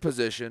scoring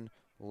position.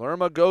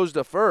 Lerma goes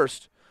to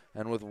first.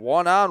 And with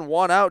 1 on,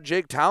 1 out,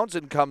 Jake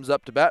Townsend comes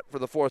up to bat for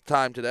the 4th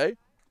time today.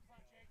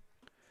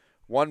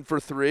 1 for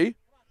 3.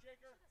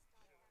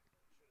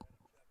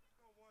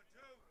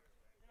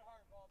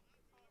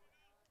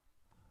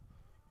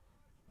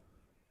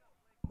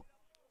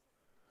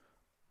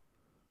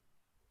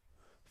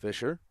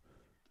 Fisher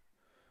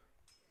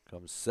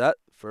comes set.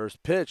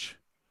 First pitch.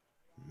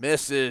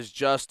 Misses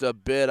just a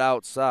bit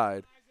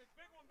outside.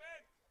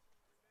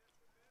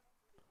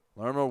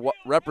 Lerma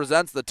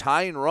represents the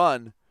tying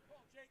run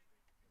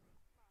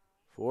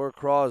for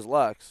Cros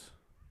Lex.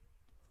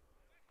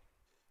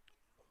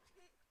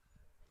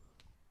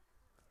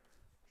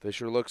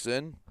 Fisher looks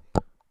in.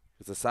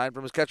 Gets a sign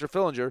from his catcher,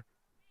 Fillinger.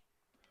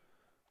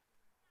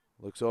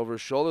 Looks over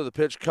his shoulder. The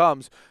pitch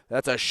comes.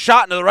 That's a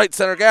shot into the right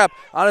center gap.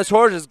 On his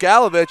horse is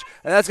Galovich,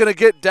 and that's going to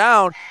get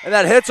down, and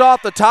that hits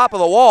off the top of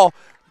the wall.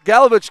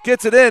 Galovich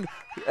gets it in,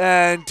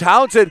 and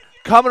Townsend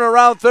coming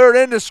around third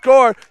in to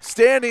score.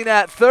 Standing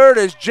at third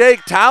is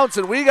Jake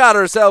Townsend. We got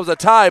ourselves a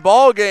tie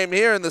ball game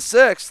here in the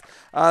 6th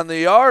on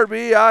the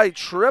RBI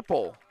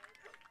triple.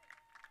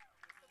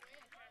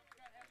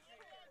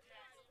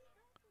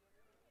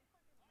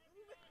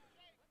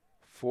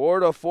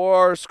 Four to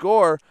 4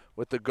 score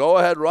with the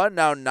go-ahead run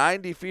now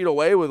 90 feet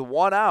away with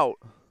 1 out.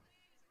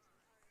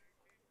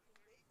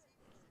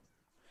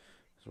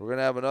 So we're going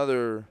to have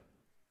another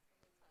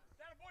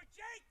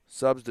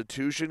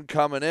substitution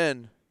coming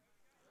in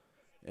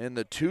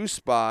the 2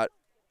 spot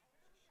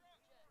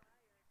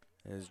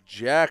is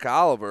Jack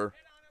Oliver.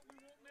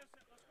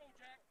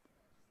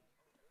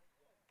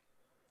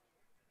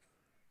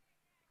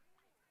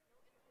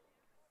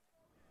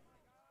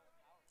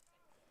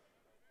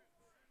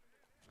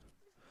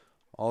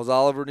 All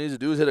Oliver needs to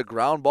do is hit a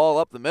ground ball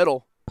up the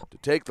middle to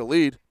take the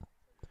lead.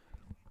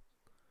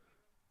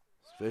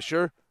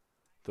 Fisher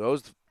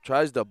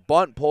tries to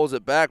bunt, pulls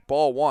it back,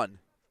 ball 1.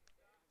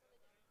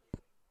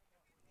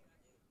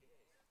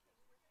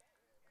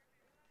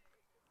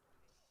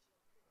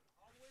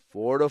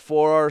 Four to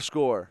 4 our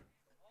score.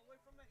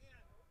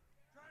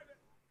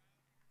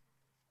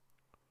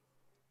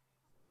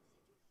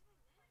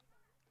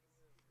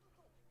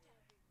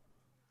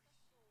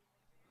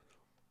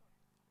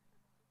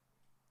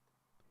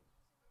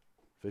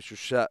 Fisher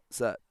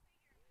set.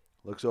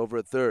 Looks over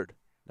at third.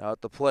 Now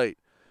at the plate.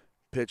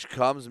 Pitch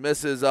comes,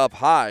 misses up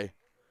high.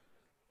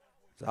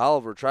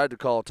 Oliver tried to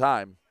call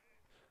time.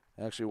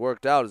 Actually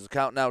worked out as the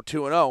count now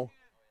 2-0.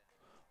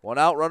 1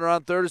 out, runner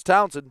on third is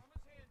Townsend.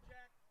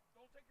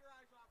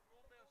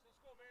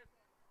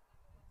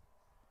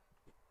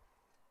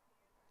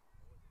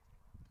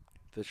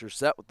 Fisher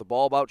set with the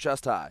ball about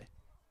chest high.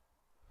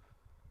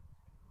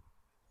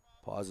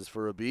 Pauses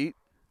for a beat.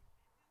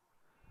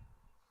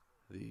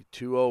 The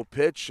 2-0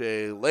 pitch,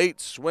 a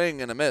late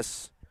swing and a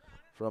miss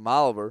from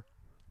Oliver.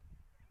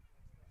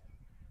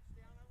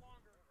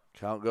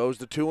 Count goes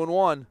to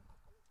 2-1.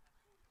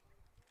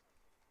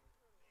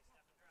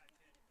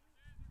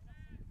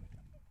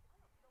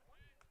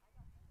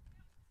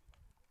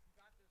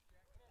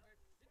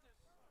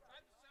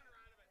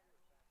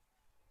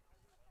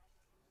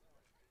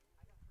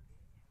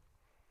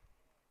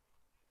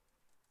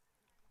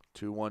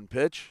 Two-one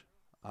pitch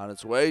on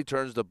its way,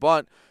 turns the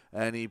bunt,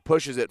 and he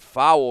pushes it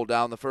foul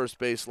down the first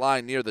base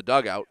line near the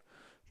dugout.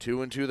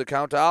 2-2 the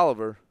count to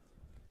Oliver.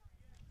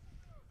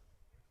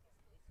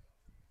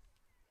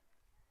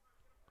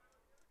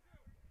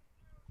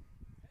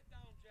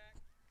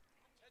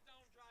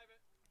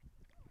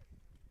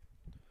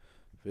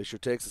 Fisher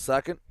takes a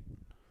second.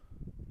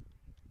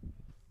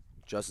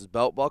 Adjusts his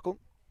belt buckle.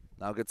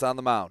 Now gets on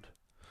the mound.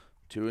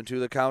 2-2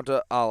 the count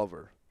to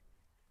Oliver.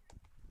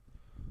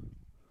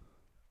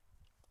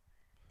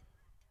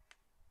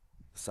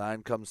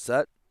 Sign comes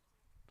set.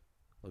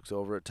 Looks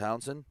over at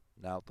Townsend.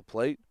 Now at the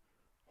plate.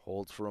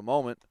 Holds for a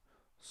moment.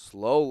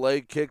 Slow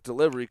leg kick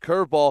delivery.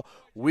 Curveball.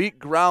 Weak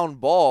ground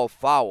ball.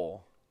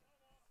 Foul.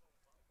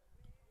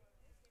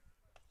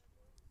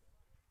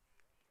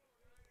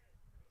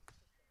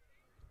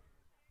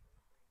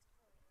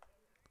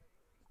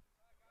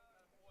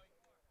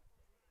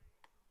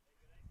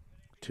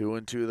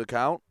 2-2 the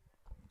count.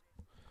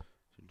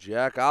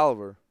 Jack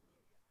Oliver.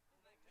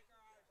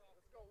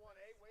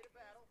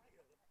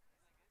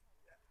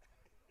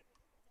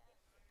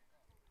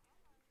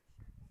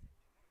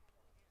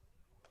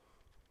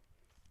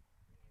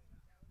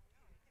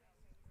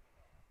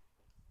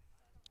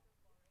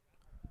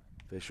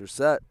 Fisher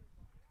set.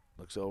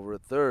 Looks over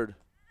at third.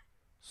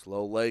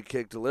 Slow leg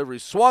kick delivery.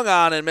 Swung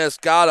on and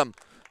missed. Got him.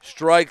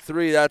 Strike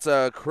 3. That's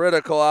a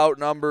critical out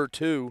number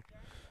 2.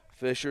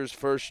 Fisher's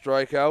first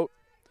strikeout.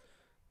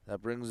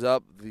 That brings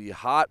up the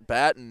hot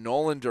bat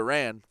Nolan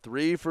Duran.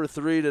 3 for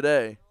 3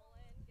 today.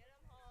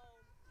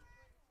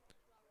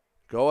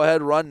 Go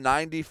ahead, run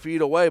 90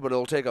 feet away, but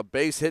it'll take a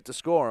base hit to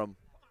score him.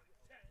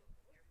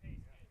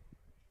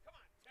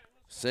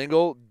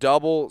 Single,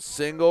 double,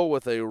 single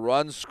with a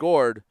run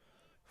scored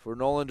for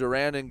Nolan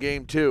Durand in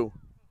game 2.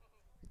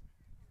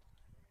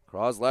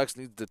 Cros Lex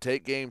needs to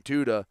take game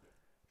 2 to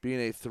be in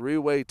a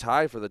 3-way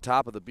tie for the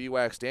top of the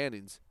BWAC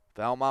standings. If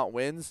Almont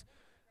wins,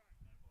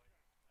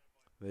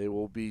 they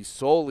will be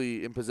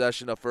solely in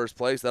possession of first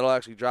place. That'll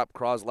actually drop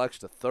Cros Lex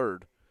to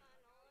 3rd.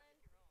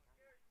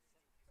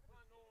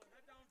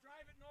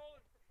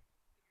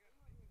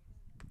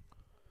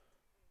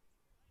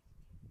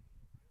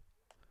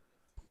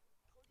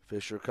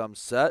 Fisher comes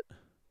set.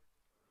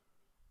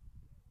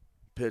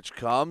 Pitch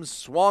comes,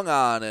 swung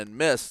on and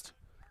missed.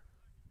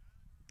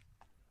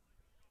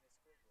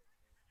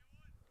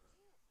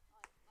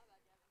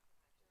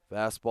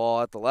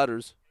 Fastball at the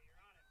letters.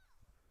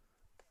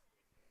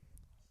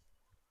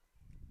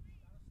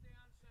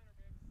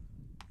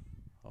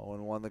 Oh,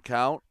 and 1 the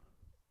count.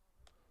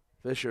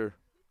 Fisher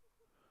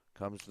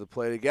comes to the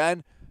plate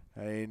again.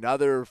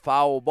 Another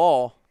foul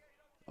ball.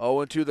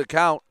 0-2 the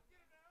count.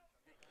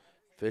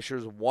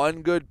 Fisher's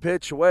one good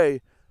pitch away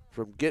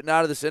from getting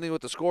out of this inning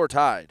with the score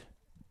tied.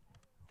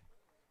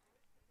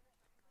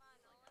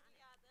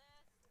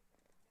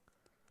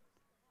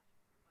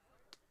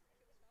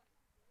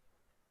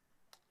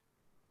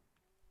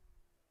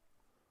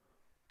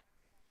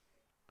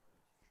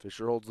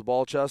 Fisher holds the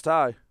ball chest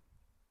high.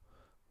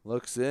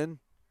 Looks in.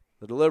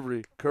 The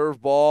delivery.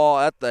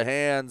 Curveball at the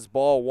hands.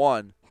 Ball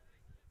 1.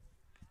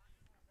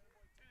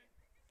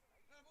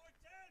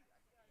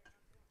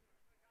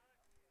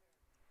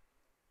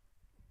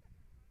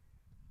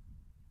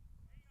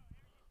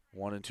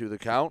 One and 2 the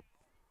count.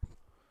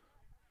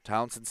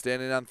 Townsend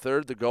standing on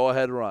third. The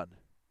go-ahead run.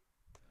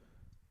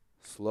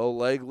 Slow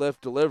leg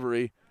lift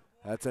delivery.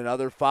 That's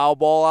another foul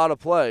ball out of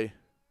play.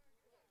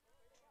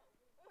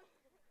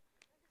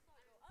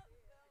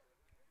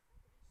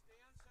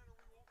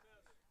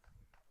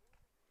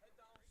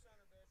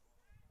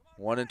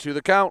 One and 2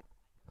 the count.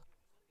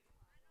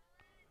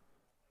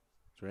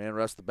 Durand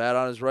rests the bat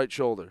on his right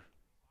shoulder.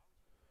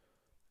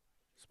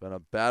 It's been a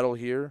battle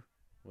here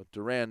with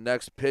Durand.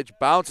 Next pitch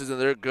bounces in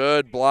there.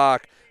 Good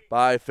block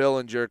by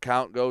Fillinger.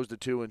 Count goes to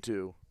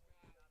 2-2.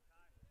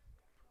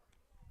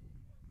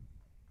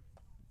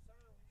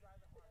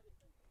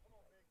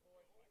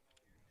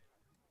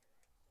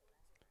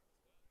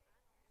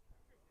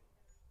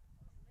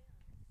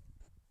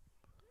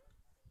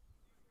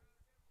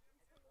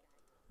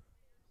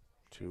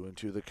 Two and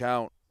 2 the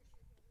count.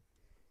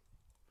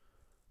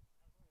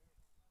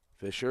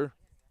 Fisher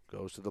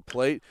goes to the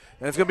plate,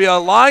 and it's going to be a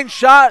line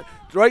shot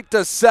right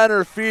to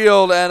center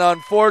field, and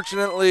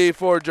unfortunately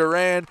for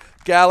Durand,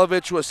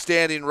 Galovich was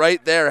standing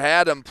right there,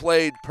 had him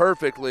played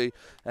perfectly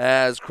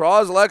as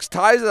Cros Lex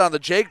ties it on the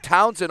Jake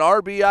Townsend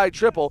RBI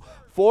triple.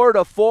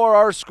 4-4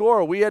 our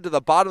score. We head to the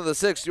bottom of the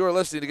 6th. You're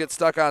listening to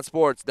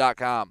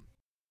GetStuckOnSports.com.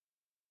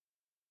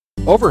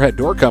 Overhead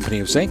Door Company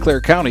of St.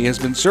 Clair County has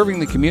been serving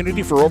the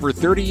community for over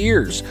 30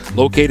 years.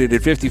 Located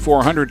at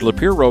 5400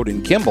 Lapeer Road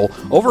in Kimball,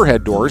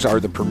 Overhead Doors are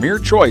the premier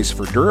choice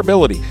for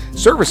durability,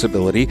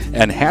 serviceability,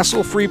 and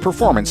hassle-free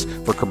performance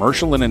for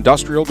commercial and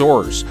industrial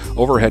doors.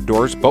 Overhead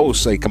Doors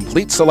boasts a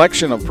complete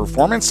selection of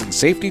performance and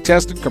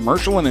safety-tested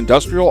commercial and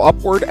industrial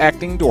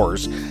upward-acting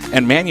doors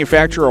and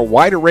manufacture a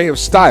wide array of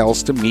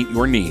styles to meet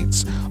your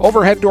needs.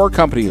 Overhead Door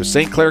Company of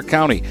St. Clair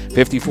County,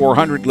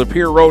 5400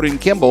 Lapeer Road in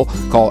Kimball.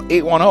 Call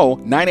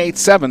 810-987-2185.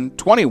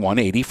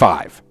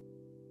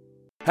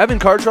 Having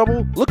car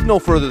trouble? Look no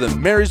further than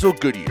Marysville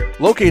Goodyear.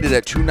 Located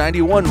at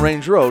 291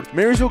 Range Road,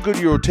 Marysville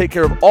Goodyear will take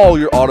care of all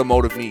your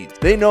automotive needs.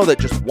 They know that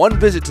just one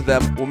visit to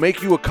them will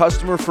make you a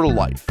customer for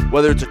life.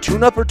 Whether it's a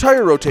tune-up or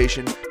tire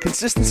rotation,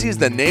 consistency is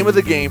the name of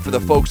the game for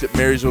the folks at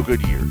Marysville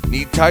Goodyear.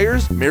 Need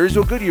tires?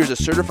 Marysville Goodyear is a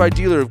certified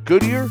dealer of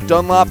Goodyear,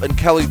 Dunlop, and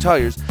Kelly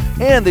tires,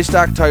 and they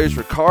stock tires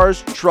for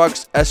cars,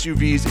 trucks,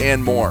 SUVs,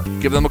 and more.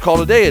 Give them a call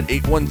today at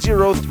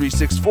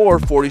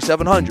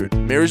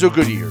 810-364-4700. Marysville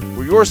Goodyear,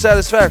 where your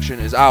satisfaction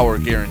is our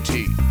guarantee.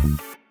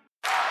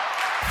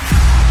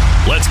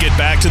 Let's get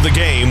back to the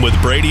game with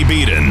Brady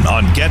Beaton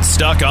on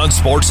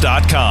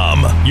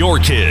GetStuckOnSports.com. Your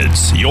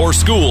kids, your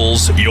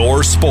schools,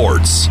 your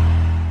sports.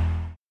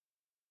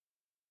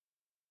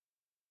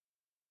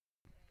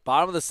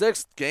 Bottom of the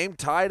 6th, game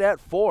tied at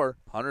 4.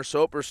 Hunter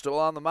Soper still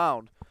on the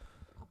mound.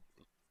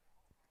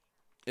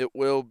 It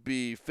will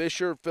be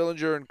Fisher,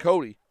 Fillinger, and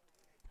Cody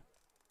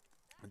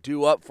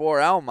due up for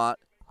Almont.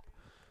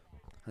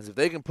 As if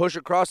they can push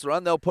across the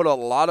run, they'll put a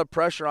lot of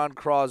pressure on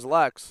Cros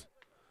Lex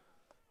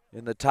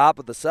in the top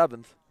of the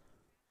 7th.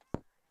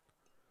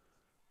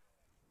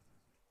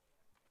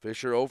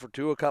 Fisher 0 for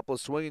 2, a couple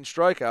of swinging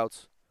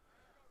strikeouts.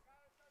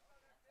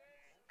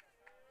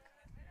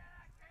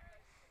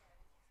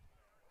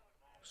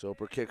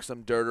 Soper kicks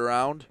some dirt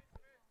around.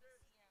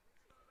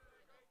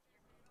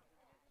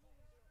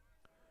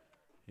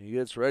 He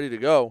gets ready to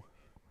go.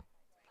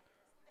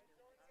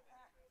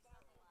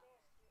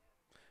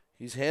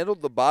 He's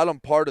handled the bottom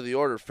part of the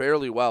order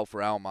fairly well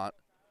for Almont.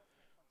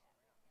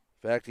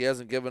 In fact, he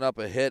hasn't given up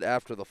a hit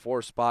after the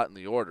 4th spot in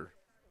the order.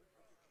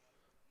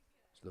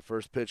 The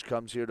first pitch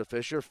comes here to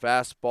Fisher.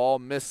 Fastball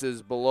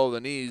misses below the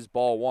knees,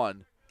 ball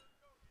one.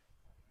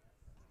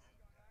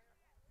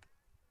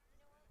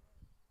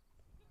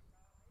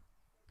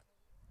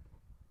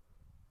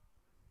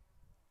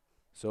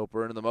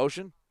 Soper into the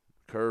motion.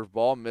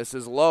 Curveball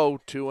misses low,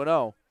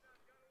 2-0.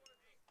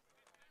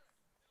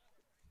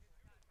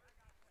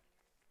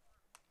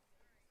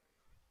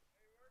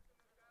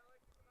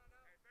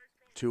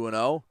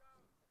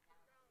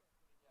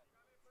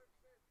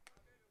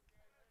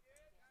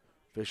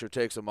 Fisher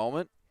takes a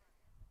moment,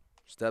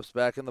 steps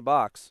back in the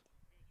box.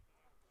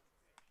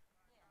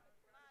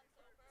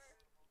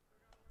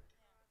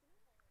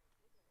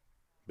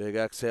 Big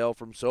exhale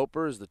from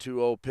Soper as the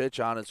 2-0 pitch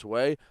on its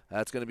way.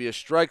 That's going to be a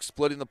strike,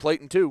 splitting the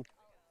plate in two.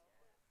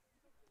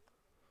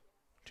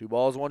 2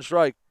 balls, 1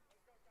 strike.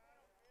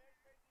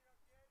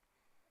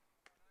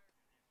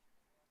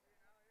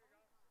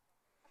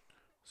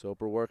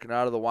 Soper working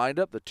out of the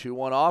windup, the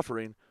 2-1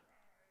 offering.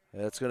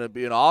 That's going to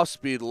be an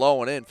off-speed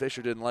low and in.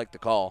 Fisher didn't like the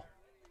call.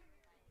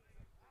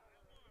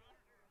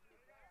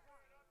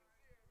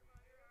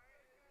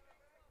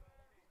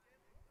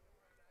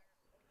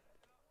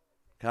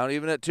 Count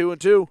even at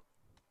 2-2.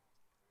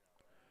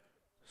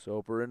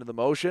 Soper into the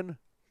motion.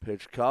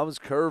 Pitch comes,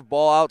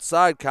 curveball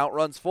outside, count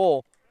runs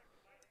full.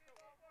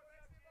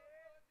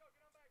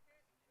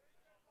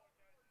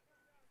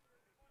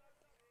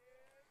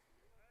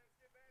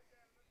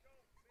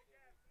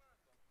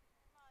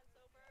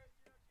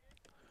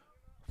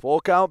 Full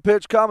count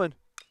pitch coming.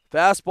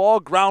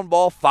 Fastball, ground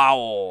ball,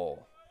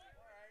 foul.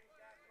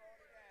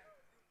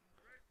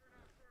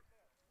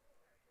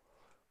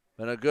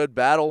 Been a good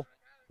battle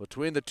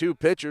between the two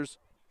pitchers,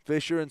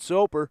 Fisher and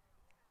Soper.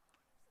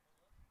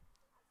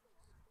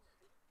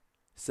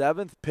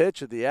 7th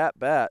pitch of the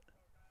at-bat.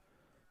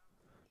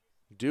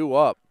 Due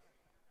up.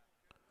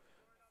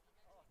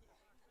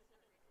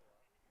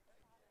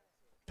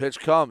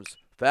 Pitch comes.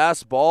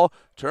 Fastball.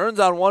 Turns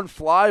on one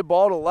fly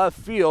ball to left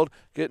field.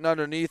 Getting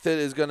underneath it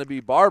is going to be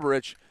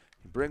Barbarich.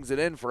 He brings it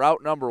in for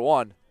out number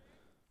 1.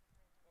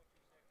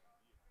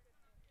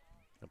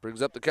 That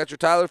brings up the catcher,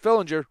 Tyler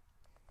Fillinger.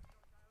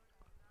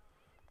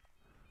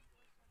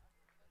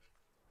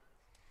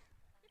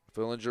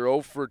 Fillinger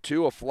 0 for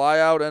 2, a fly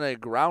out and a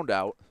ground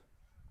out.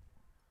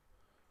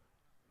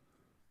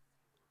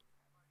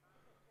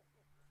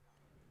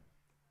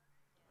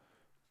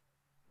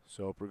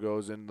 Soper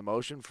goes into the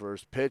motion.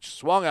 First pitch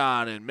swung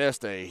on and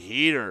missed a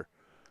heater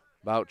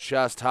about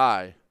chest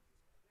high.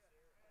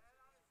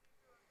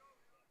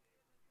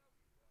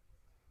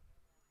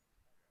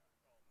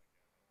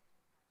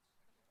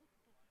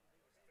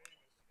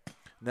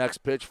 Next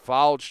pitch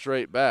fouled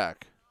straight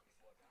back.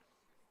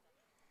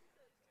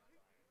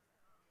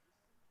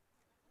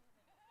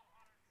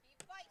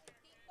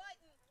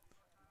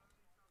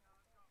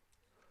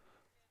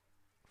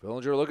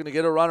 Fillinger looking to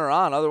get a runner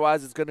on.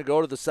 Otherwise, it's going to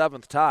go to the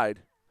 7th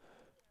tied.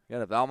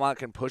 Again, if Almont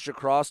can push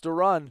across to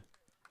run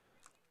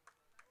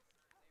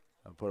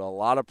and put a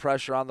lot of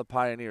pressure on the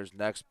Pioneers.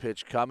 Next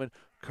pitch coming.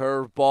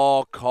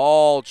 Curveball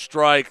called.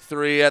 Strike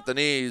 3 at the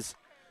knees.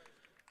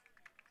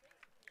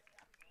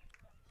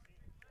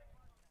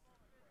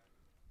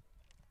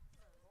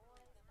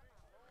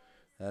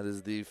 That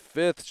is the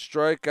 5th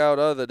strikeout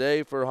of the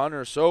day for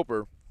Hunter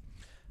Soper.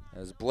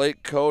 As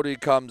Blake Cody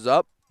comes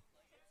up.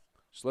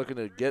 Just looking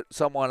to get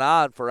someone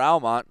on for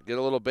Almont, get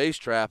a little base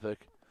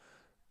traffic.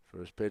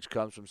 First pitch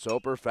comes from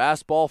Soper.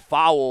 Fastball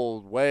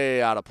fouled way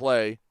out of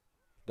play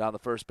down the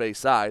first base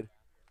side.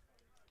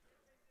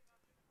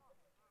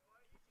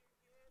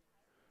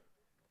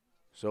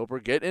 Soper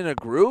getting in a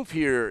groove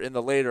here in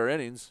the later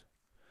innings.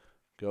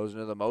 Goes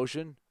into the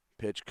motion.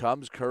 Pitch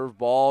comes.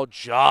 Curveball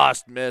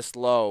just missed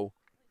low.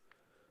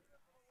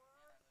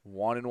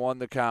 1-1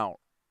 the count.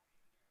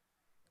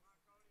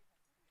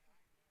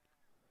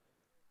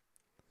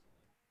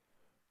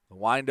 The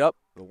windup,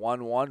 the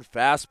 1-1.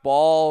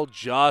 Fastball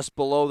just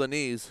below the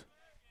knees.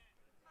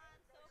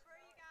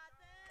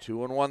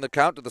 2-1 the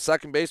count to the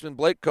second baseman,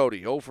 Blake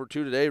Cody. 0 for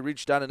 2 today,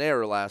 reached on an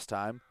error last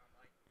time.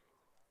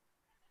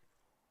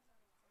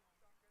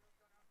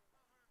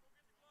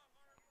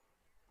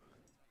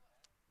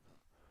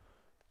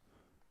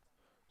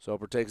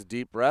 Soper takes a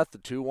deep breath. The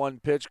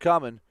 2-1 pitch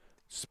coming.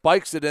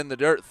 Spikes it in the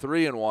dirt,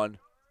 3-1.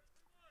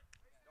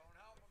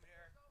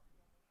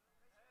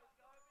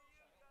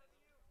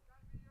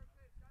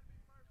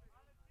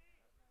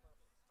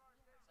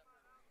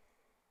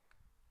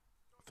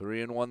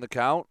 Three and 1 the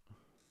count.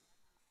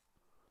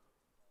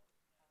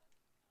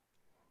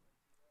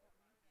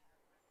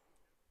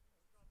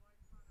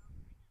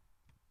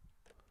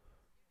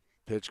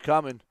 Pitch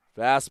coming.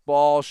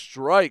 Fastball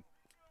strike.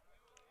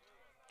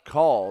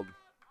 Called.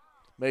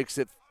 Makes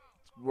it,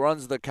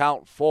 runs the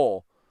count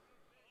full.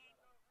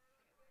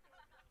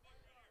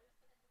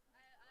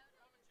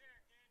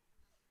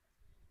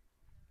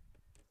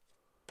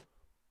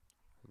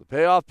 The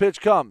payoff pitch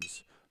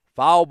comes.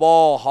 Foul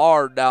ball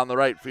hard down the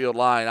right field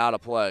line, out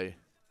of play.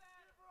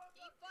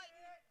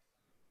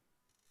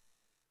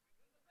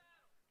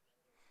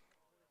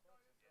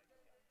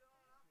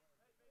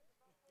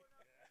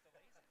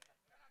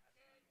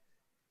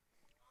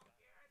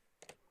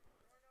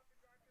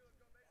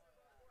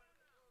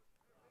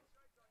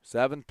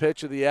 Seventh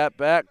pitch of the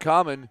at-bat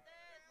coming.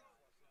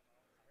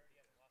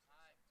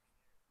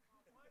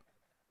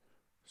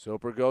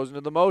 Soper goes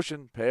into the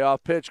motion.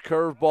 Payoff pitch,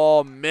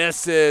 curveball,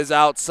 misses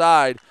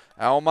outside.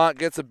 Almont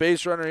gets a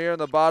base runner here in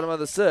the bottom of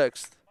the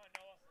sixth.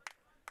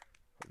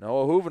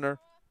 Noah Hoovener,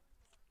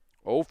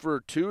 0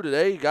 for 2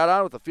 today. He got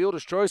on with a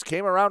fielder's choice,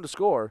 came around to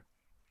score.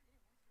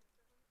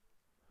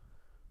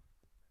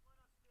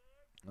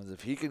 As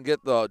if he can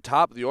get the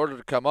top of the order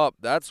to come up,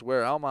 that's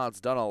where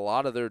Almont's done a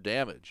lot of their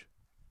damage.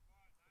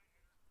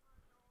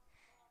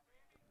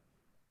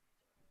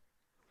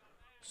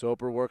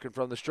 Soper working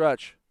from the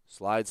stretch.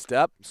 Slide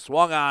step,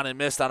 swung on and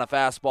missed on a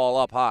fastball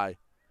up high.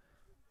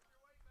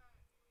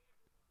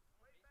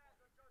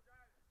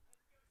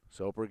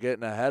 Soper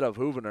getting ahead of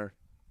Hoovener.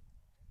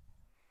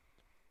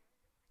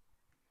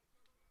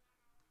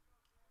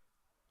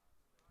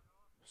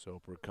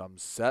 Soper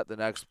comes set. The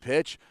next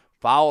pitch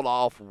fouled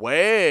off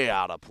way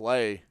out of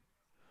play.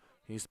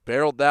 He's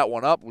barreled that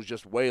one up, was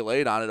just way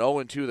late on it.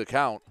 0-2 the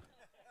count.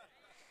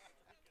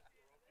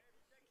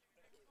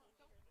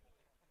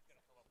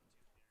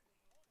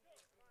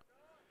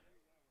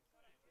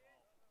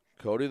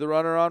 Cody the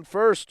runner on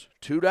first.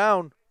 2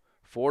 down.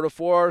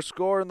 4-4 our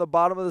score in the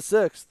bottom of the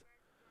sixth.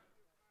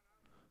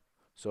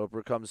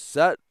 Soper comes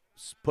set.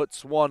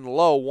 Puts one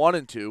low.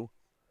 1-2.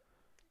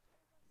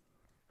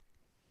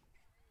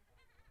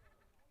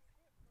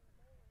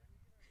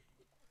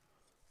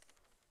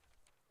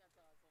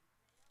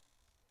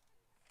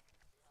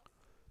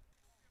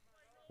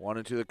 One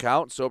and two the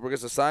count. Soper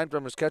gets a sign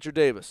from his catcher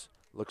Davis.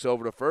 Looks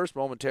over to first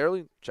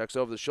momentarily. Checks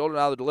over the shoulder.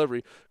 Now the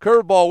delivery.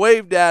 Curveball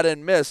waved at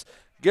and missed.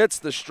 Gets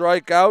the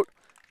strikeout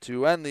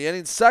to end the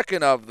inning.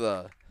 Second of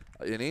the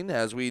inning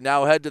as we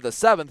now head to the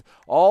seventh.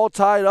 All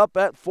tied up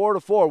at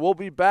 4-4. We'll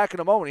be back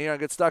in a moment here on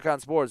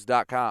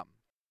GetStuckOnSports.com.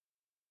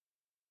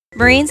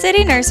 Marine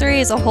City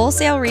Nursery is a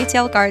wholesale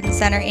retail garden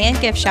center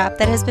and gift shop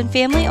that has been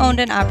family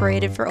owned and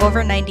operated for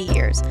over 90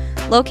 years.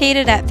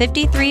 Located at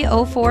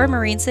 5304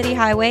 Marine City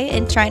Highway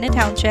in China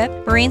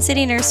Township, Marine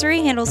City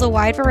Nursery handles a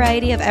wide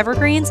variety of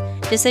evergreens,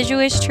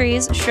 deciduous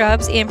trees,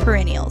 shrubs, and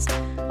perennials.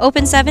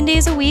 Open 7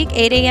 days a week,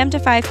 8 a.m. to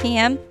 5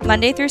 p.m.,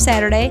 Monday through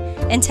Saturday,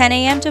 and 10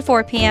 a.m. to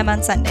 4 p.m.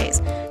 on Sundays.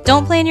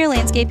 Don't plan your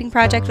landscaping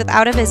project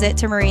without a visit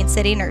to Marine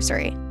City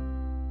Nursery.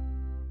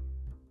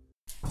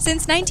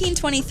 Since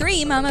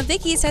 1923, Mama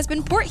Vicky's has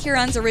been Port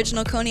Huron's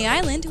original Coney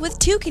Island with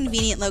 2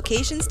 convenient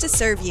locations to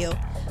serve you.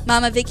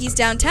 Mama Vicky's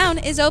downtown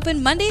is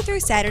open Monday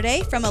through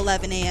Saturday from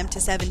 11 a.m. to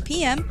 7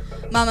 p.m.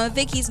 Mama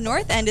Vicky's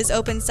North End is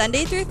open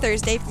Sunday through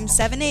Thursday from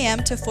 7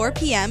 a.m. to 4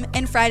 p.m.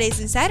 and Fridays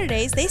and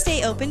Saturdays they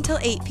stay open till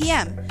 8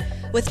 p.m.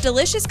 With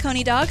delicious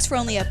Coney dogs for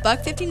only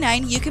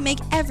 $1.59, you can make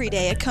every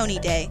day a Coney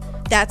day.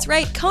 That's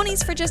right,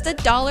 Coney's for just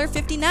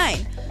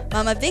 $1.59.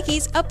 Mama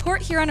Vicky's, a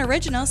Port Huron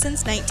original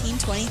since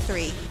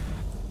 1923.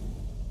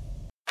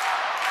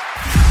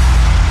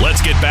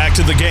 Let's get back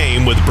to the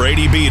game with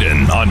Brady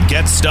Beaton on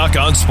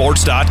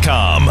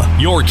GetStuckOnSports.com.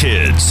 Your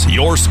kids,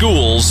 your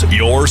schools,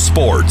 your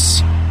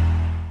sports.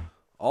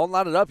 All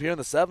knotted up here in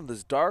the seventh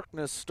as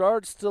darkness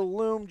starts to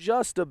loom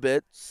just a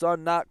bit.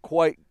 Sun not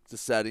quite to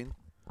setting.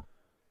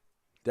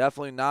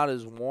 Definitely not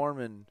as warm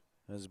and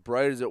as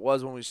bright as it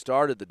was when we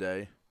started the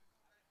day.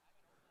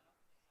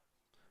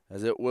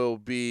 As it will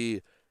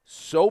be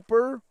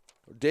Soper,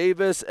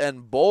 Davis,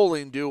 and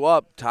Bowling due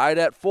up, tied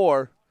at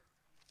 4.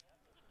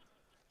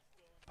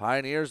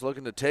 Pioneers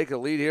looking to take a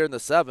lead here in the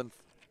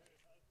seventh.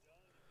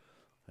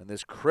 And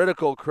this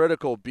critical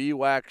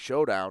BWAC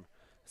showdown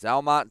as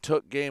Almont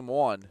took game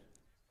 1.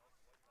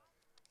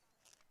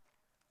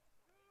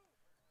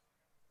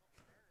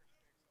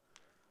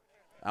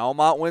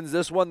 Almont wins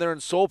this one. They're in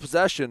sole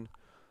possession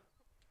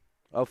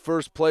of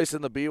first place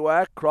in the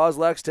BWAC. Cros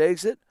Lex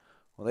takes it.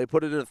 Well, they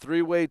put it in a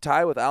 3-way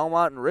tie with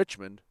Almont and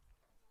Richmond.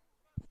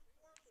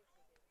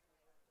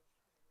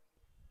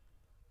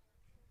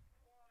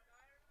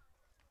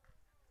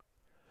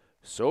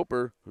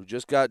 Soper, who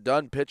just got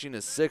done pitching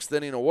his 6th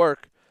inning of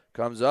work,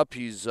 comes up.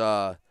 He's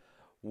 1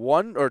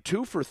 or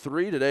 2 for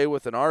 3 today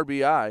with an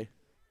RBI.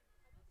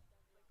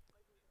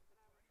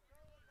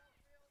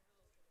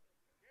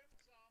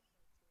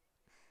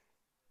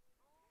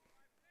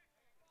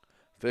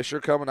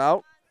 Fisher coming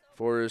out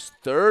for his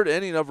 3rd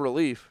inning of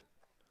relief.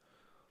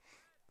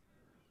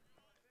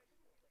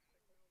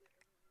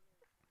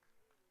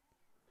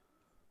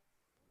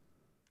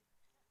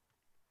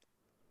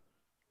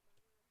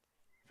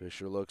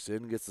 Fisher looks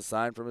in, gets the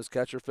sign from his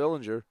catcher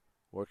Fillinger,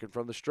 working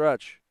from the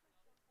stretch.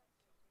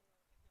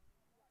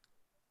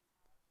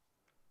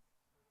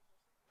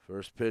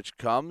 First pitch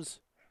comes.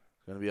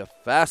 Going to be a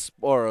fast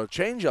or a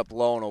changeup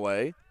low and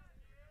away.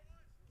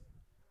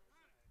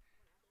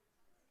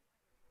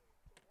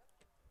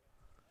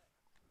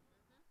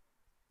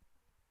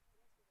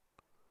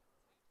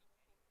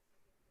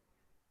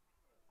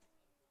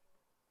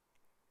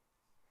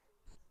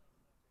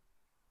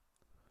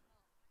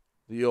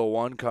 The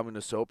 0-1 coming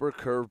to Soper.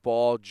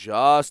 Curveball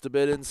just a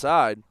bit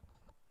inside.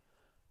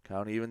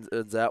 Count even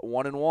is at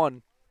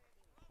 1-1.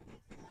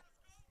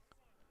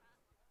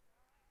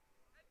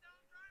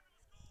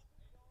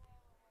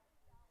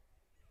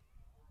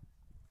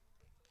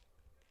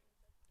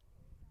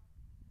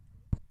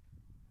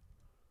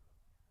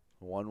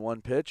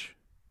 1-1 pitch.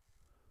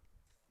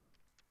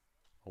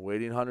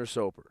 Awaiting Hunter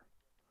Soper.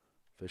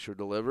 Fisher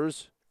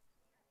delivers.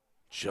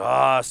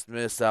 Just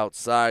missed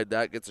outside.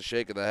 That gets a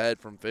shake of the head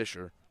from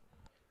Fisher.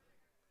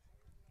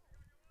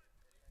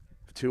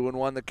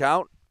 2-1 the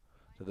count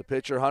to the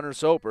pitcher, Hunter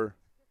Soper.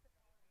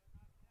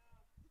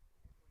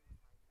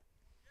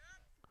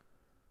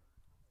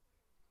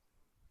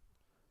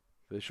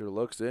 Fisher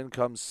looks in,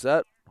 comes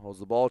set, holds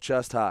the ball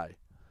chest high.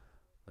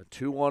 The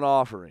 2-1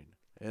 offering.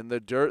 In the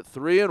dirt,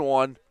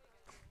 3-1.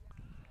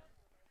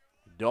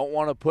 Don't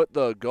want to put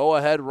the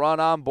go-ahead run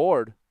on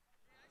board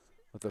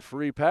with a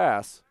free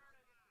pass.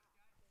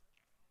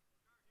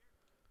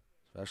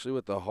 Especially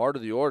with the heart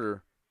of the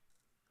order.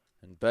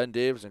 And Ben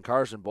Davis and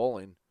Carson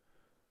Bowling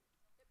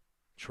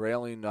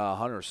trailing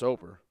Hunter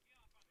Soper.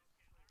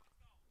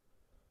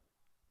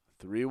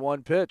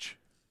 3-1 pitch.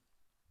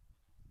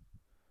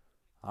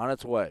 On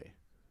its way.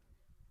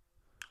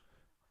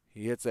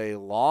 He hits a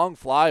long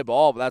fly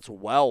ball, but that's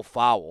well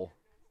foul.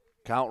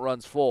 Count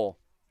runs full.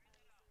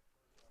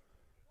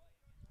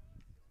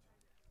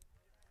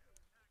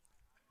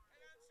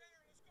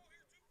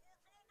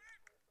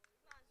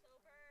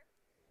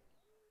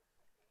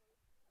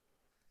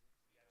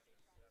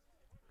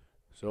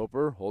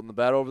 Soper holding the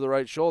bat over the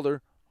right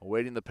shoulder,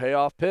 awaiting the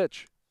payoff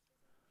pitch.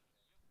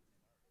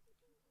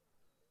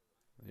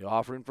 The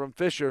offering from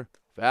Fisher.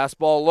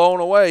 Fastball low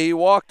and away. He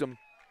walked him.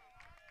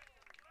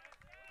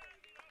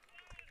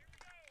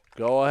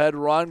 Go-ahead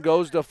run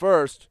goes to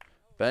first.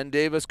 Ben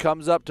Davis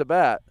comes up to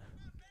bat.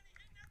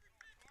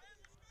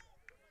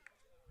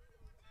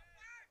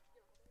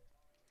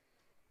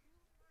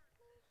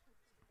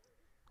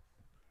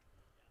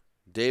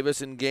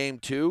 Davis in game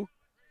 2.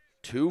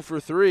 2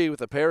 for 3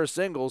 with a pair of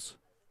singles.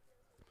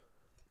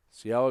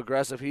 See how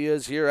aggressive he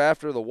is here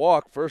after the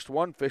walk. First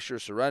one, Fisher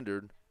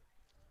surrendered.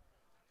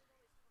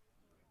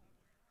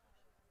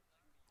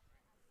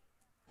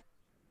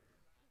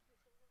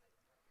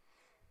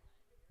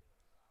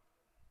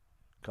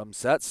 Comes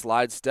set,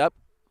 slide step,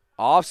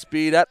 off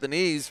speed at the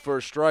knees for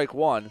strike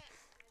 1.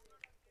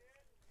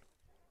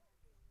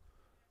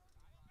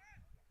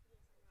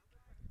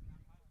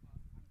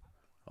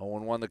 Oh,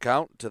 0-1 the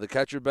count to the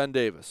catcher, Ben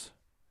Davis.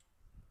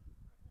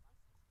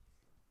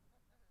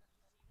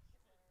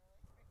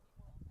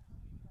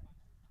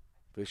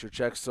 Fisher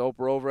checks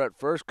Soper over at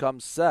first,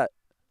 comes set.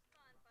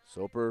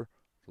 Soper,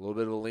 a little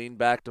bit of a lean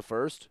back to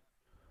first.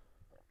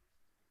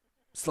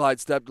 Slide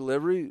step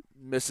delivery,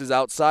 misses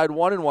outside,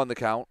 1-1 the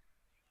count.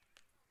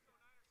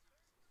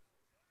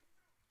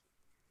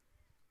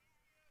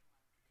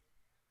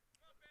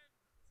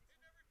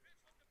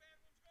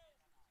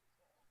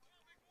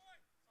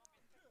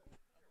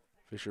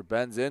 Fisher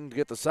bends in to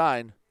get the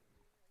sign.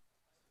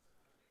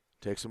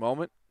 Takes a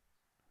moment.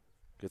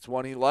 Gets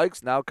one he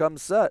likes. Now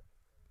comes set.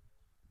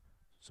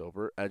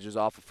 Soper edges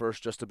off of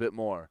first just a bit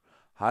more.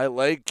 High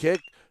leg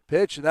kick,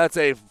 pitch, and that's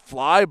a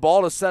fly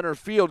ball to center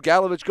field.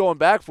 Galovich going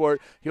back for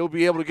it. He'll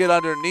be able to get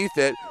underneath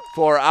it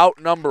for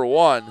out number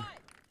 1.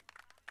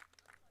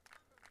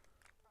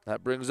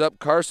 That brings up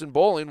Carson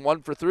Bowling,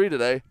 1 for 3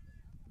 today.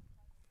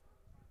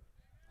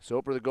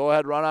 Soper the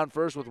go-ahead run on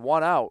first with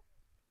 1 out.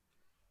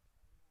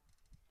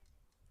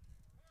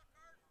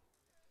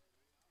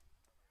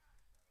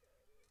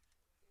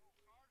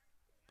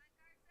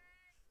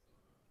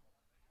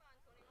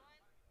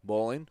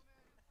 Bowling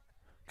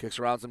kicks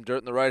around some dirt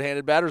in the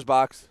right-handed batter's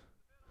box.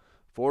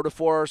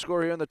 4-4 our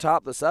score here in the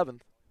top of the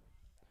 7th.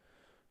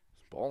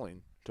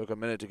 Bowling took a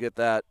minute to get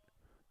that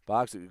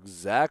box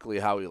exactly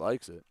how he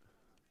likes it.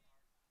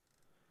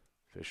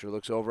 Fisher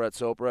looks over at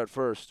Soper at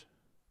first.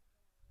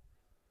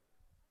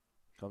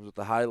 Comes with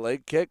the high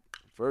leg kick.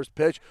 First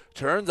pitch,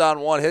 turns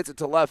on one, hits it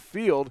to left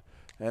field,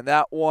 and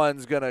that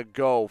one's going to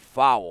go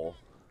foul.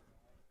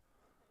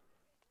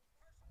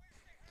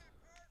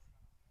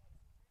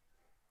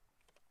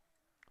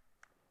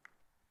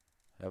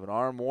 Have an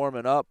arm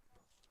warming up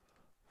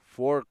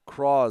for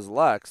Cros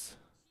Lex.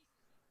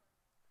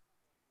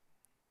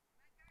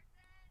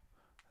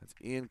 That's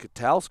Ian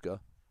Katalski,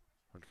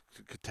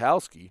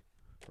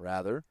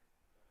 rather.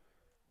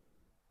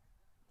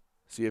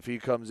 See if he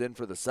comes in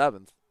for the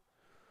 7th.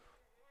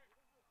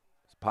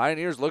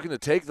 Pioneers looking to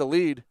take the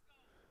lead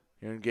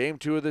here in game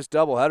 2 of this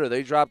doubleheader.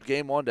 They dropped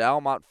game 1 to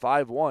Almont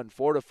 5-1.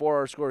 4-4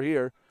 our score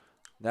here.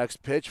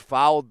 Next pitch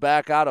fouled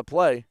back out of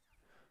play.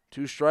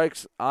 2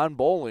 strikes on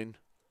Bowling.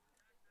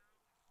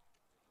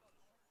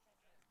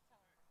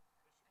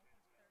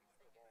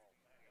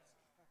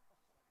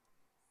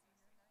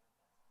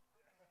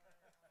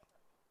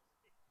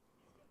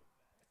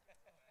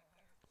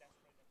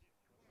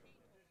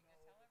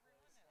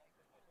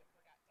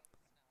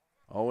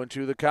 Oh,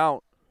 0-2 the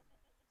count.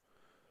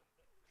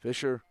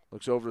 Fisher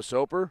looks over to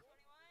Soper.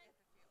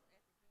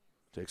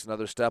 Takes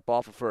another step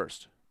off of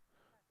first.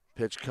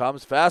 Pitch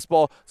comes,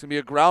 fastball. It's going to be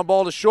a ground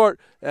ball to short,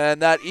 and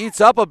that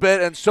eats up a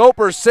bit, and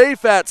Soper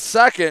safe at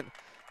second.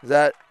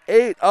 That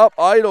 8 up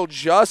idle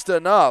just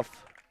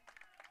enough.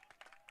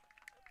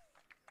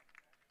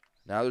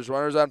 Now there's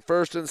runners on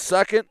first and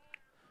second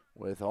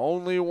with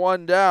only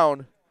 1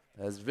 down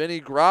as Vinny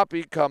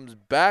Groppi comes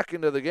back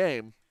into the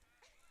game.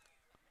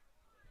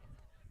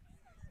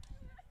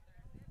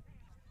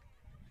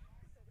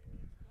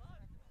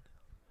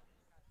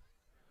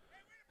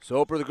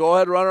 Soper, the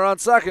go-ahead runner on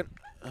second.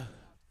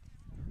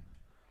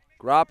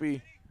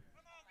 Groppi.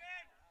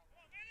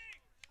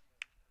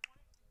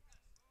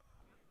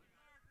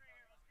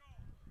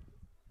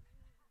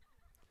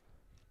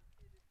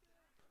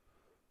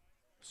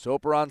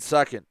 Soper on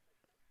second.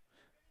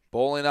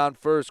 Bowling on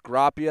first.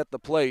 Groppi at the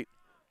plate.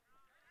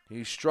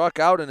 He struck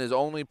out in his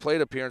only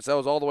plate appearance. That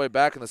was all the way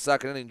back in the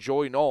second inning.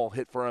 Joey Knoll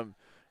hit for him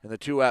in the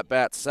 2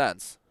 at-bats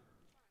since.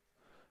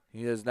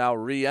 He has now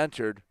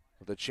re-entered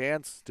with a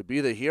chance to be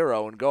the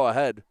hero and go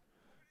ahead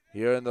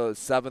here in the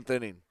 7th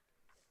inning.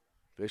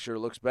 Fisher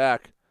looks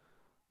back.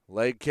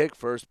 Leg kick,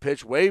 first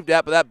pitch waved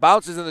at, but that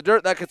bounces in the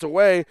dirt. That gets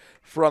away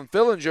from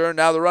Fillinger.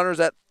 Now the runner's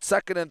at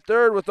second and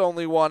third with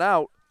only 1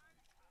 out.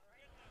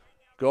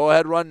 Go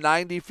ahead run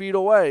 90 feet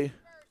away.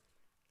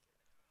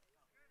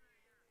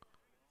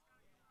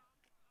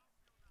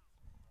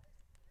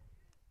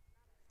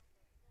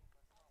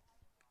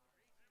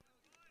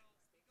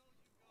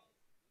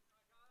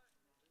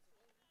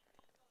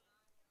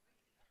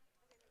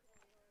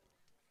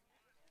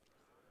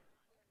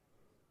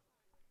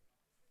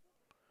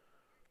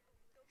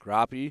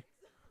 Groppi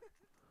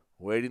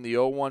waiting the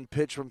 0-1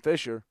 pitch from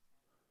Fisher.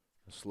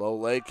 A slow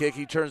leg kick.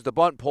 He turns the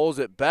bunt, pulls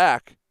it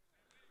back.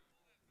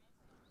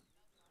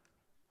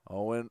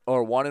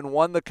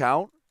 1-1 the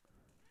count.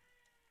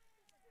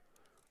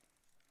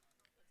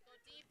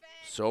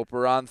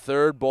 Soper on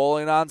third,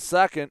 Bowling on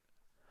second.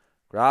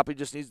 Groppi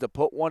just needs to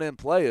put one in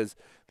play as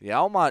the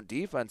Almont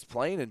defense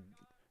playing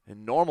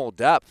in normal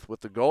depth with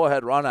the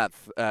go-ahead run at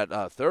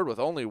third with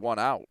only 1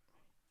 out.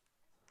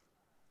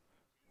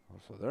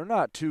 So they're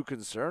not too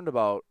concerned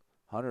about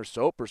Hunter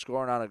Soper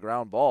scoring on a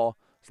ground ball.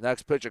 His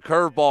next pitch, a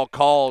curveball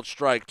called,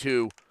 strike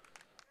 2.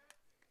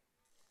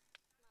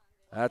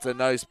 That's a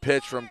nice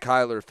pitch from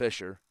Kyler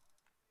Fisher.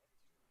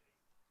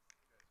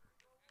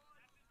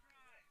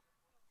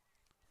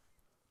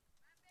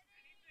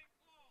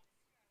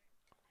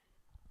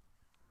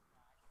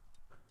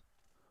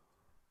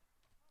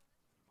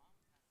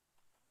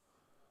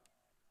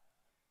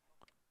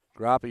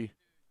 Groppi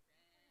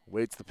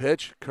waits the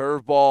pitch,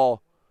 curveball.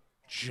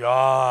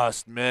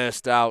 Just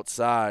missed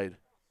outside.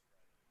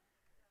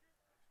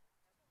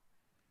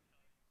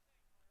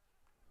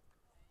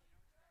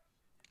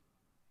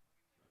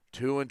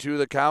 Two and two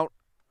the count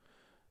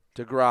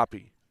to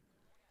Groppi.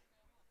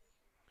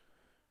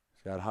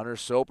 He's got Hunter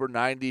Soper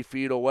 90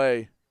 feet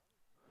away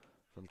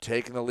from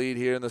taking the lead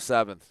here in the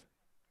 7th.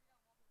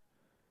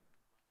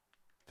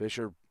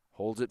 Fisher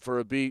holds it for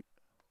a beat.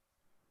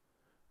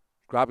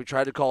 Groppi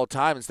tried to call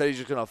time. Instead, he's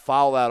just going to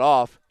foul that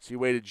off. So he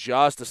waited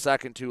just a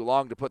second too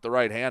long to put the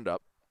right hand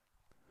up.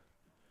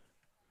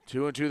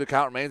 2 and two the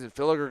count remains, and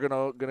Filliger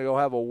going to go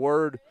have a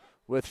word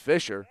with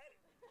Fisher.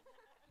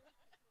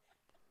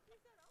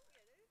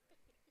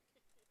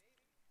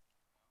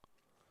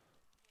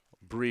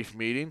 Brief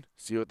meeting,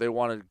 see what they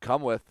want to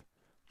come with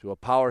to a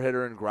power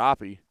hitter in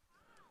Groppi.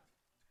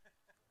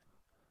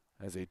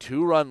 As a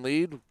 2-run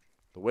lead,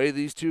 the way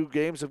these 2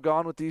 games have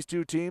gone with these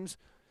 2 teams,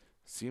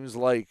 seems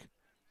like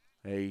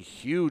a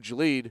huge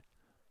lead.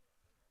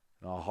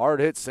 A hard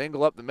hit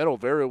single up the middle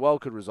very well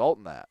could result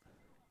in that.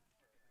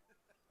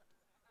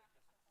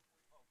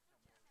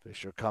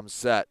 Fisher comes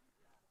set.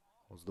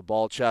 Holds the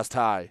ball chest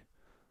high.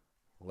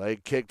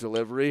 Leg kick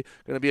delivery.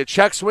 Going to be a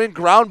check swing.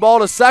 Ground ball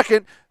to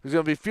second. He's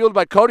going to be fielded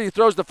by Cody. He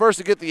throws the first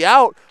to get the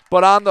out.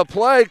 But on the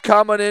play,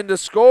 coming in to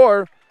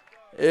score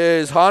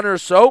is Hunter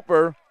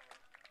Soper.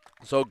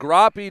 So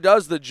Groppi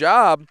does the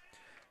job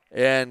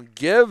and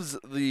gives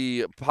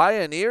the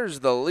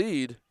Pioneers the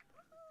lead.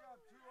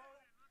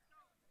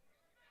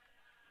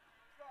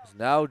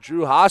 Now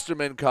Drew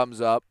Hosterman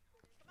comes up.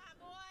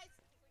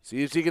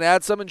 See if he can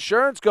add some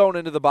insurance going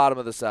into the bottom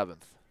of the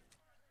 7th.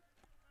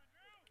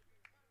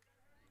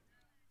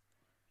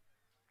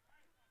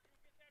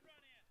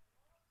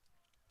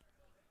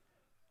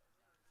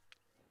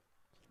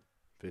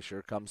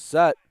 Fisher comes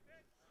set.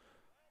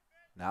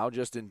 Now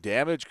just in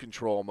damage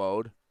control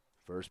mode.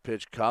 First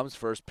pitch comes.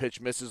 First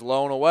pitch misses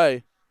low and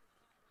away.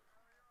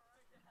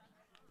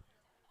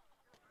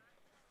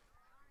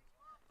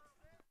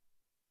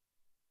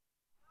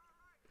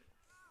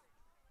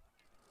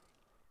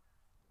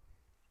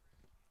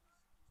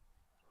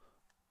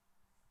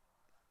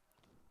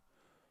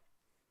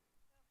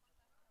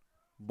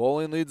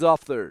 Bowling leads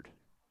off third.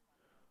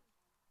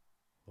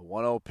 The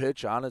 1-0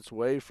 pitch on its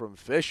way from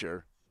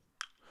Fisher.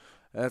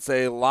 That's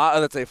a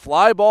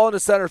fly ball into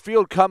center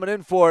field, coming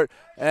in for it.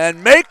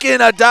 And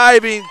making a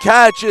diving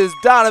catch is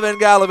Donovan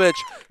Galovich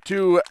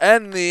to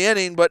end the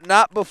inning, but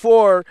not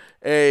before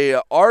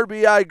a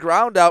RBI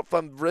ground out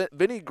from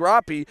Vinny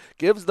Groppi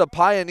gives the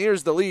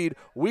Pioneers the lead.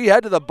 We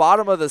head to the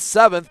bottom of the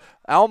 7th.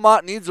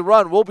 Almont needs a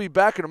run. We'll be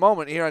back in a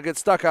moment here on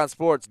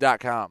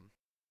GetStuckOnSports.com.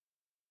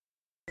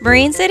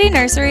 Marine City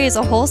Nursery is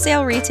a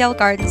wholesale retail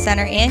garden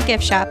center and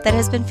gift shop that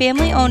has been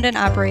family owned and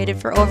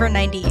operated for over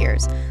 90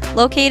 years.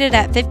 Located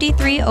at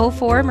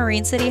 5304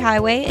 Marine City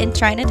Highway in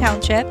China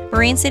Township,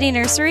 Marine City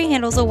Nursery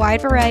handles a wide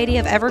variety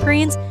of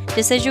evergreens,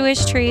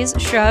 deciduous trees,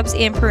 shrubs,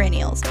 and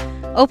perennials.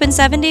 Open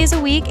 7 days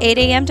a week, 8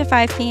 a.m. to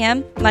 5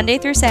 p.m., Monday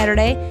through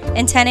Saturday,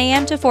 and 10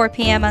 a.m. to 4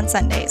 p.m. on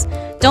Sundays.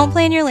 Don't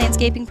plan your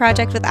landscaping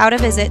project without a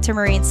visit to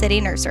Marine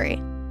City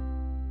Nursery.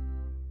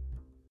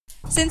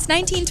 Since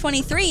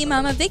 1923,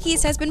 Mama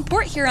Vicky's has been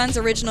Port Huron's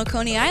original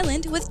Coney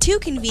Island with 2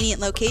 convenient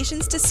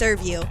locations to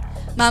serve you.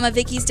 Mama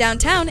Vicky's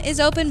downtown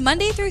is open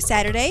Monday through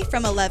Saturday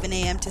from 11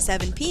 a.m. to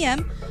 7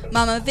 p.m.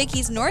 Mama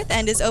Vicky's North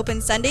End is open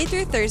Sunday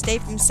through Thursday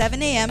from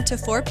 7 a.m. to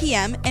 4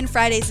 p.m. and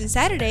Fridays and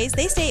Saturdays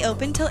they stay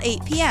open till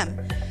 8 p.m.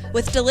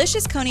 With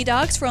delicious Coney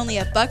dogs for only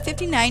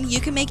 $1.59, you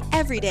can make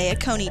every day a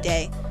Coney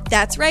day.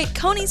 That's right,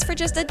 Coney's for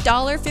just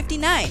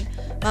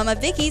 $1.59. Mama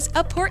Vicky's,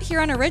 a Port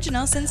Huron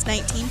original since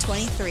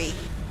 1923.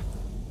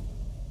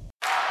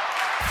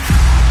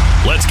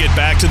 Let's get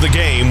back to the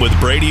game with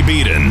Brady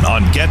Beaton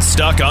on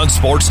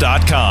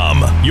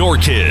GetStuckOnSports.com. Your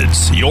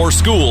kids, your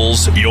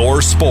schools,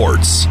 your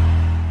sports.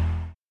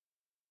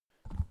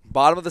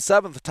 Bottom of the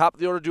 7th, top of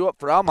the order due up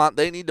for Almont.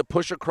 They need to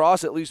push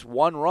across at least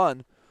one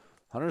run.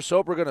 Hunter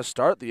Soper going to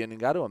start the inning.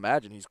 Got to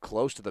imagine he's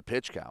close to the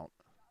pitch count.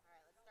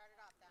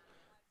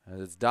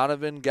 As it's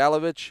Donovan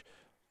Galovich,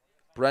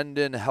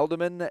 Brendan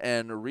Heldeman,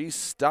 and Reese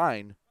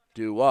Stein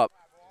due up.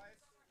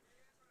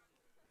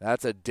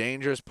 That's a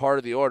dangerous part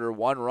of the order.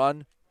 One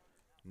run.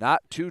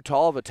 Not too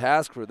tall of a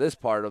task for this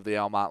part of the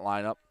Almont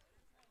lineup.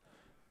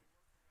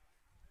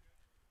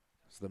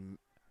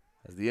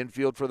 As the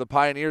infield for the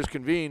Pioneers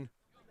convene.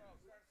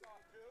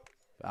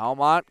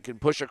 Almont can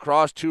push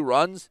across 2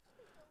 runs.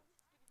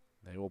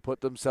 They will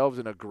put themselves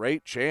in a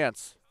great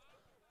chance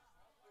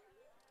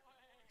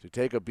to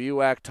take a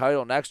BWAC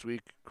title next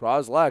week.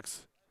 Cros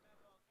Lex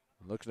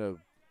looking to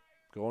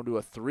go into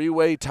a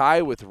 3-way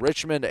tie with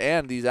Richmond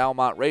and these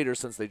Almont Raiders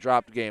since they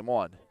dropped game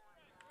 1.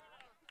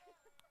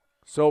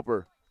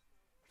 Soper,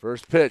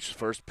 first pitch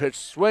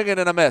swinging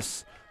and a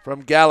miss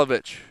from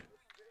Galovich.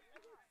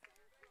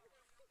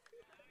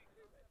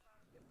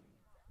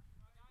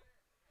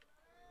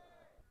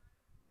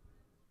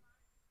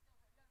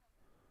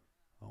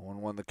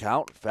 0-1 the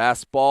count.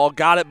 Fastball,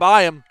 got it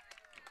by him.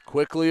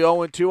 Quickly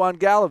 0-2 on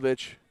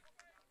Galovich.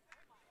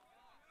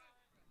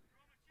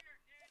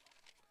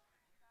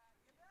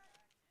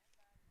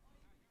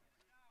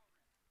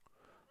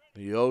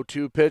 The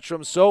 0-2 pitch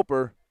from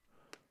Soper.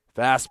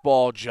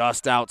 Fastball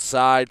just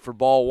outside for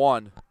ball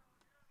 1.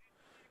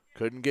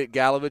 Couldn't get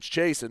Galovich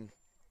chasing.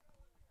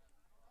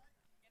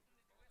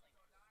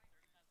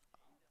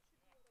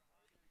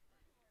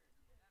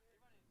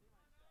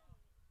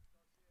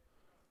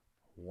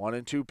 One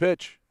and 2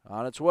 pitch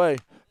on its way.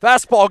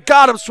 Fastball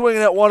got him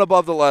swinging at 1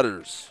 above the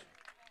letters.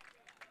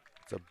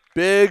 It's a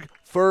big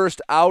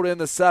first out in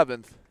the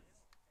 7th.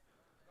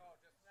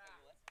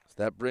 So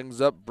that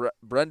brings up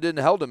Brendan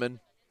Heldeman.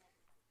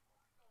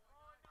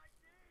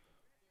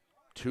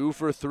 2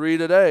 for 3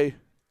 today.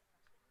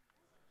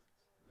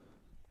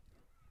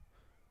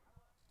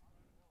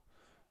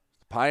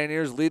 The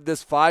Pioneers lead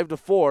this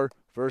 5-4.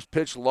 First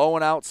pitch low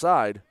and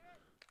outside.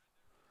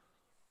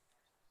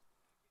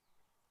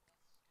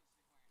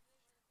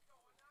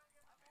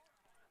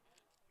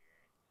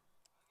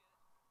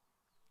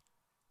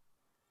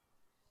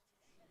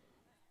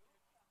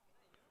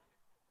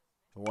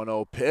 The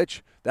 1-0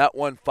 pitch. That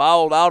one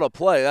fouled out of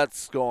play.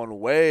 That's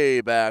going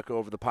way back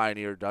over the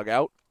Pioneer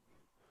dugout.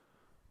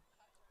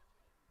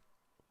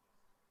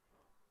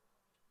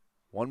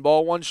 1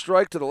 ball, 1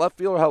 strike to the left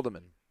fielder,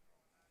 Heldeman.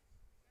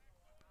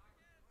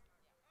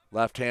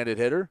 Left-handed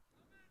hitter.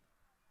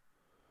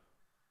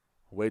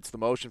 Waits the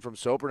motion from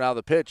Soper. Now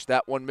the pitch.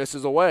 That one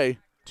misses away.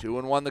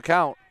 2-1 the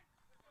count.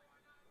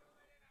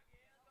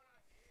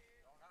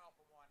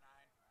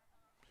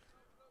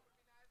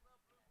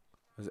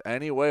 There's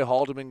any way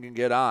Haldeman can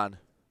get on,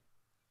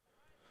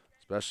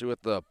 especially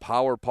with the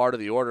power part of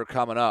the order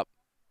coming up.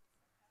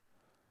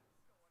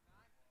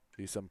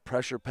 See some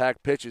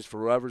pressure-packed pitches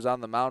for whoever's on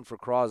the mound for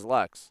Cros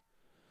Lex.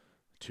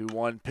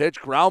 2-1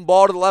 pitch, ground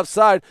ball to the left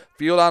side.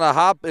 Field on a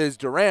hop is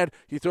Durand.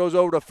 He throws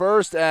over to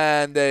first,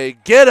 and they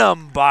get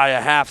him by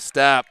a half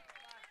step.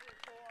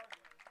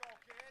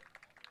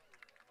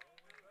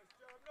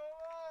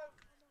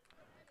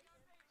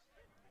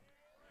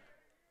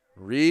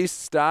 Reese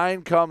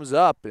Stein comes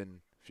up, and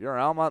if you're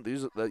Almont,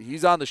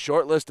 he's on the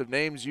short list of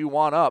names you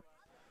want up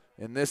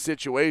in this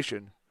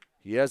situation.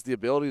 He has the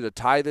ability to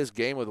tie this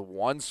game with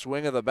 1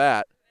 swing of the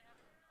bat.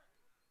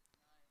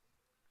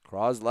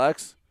 Cros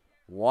Lex,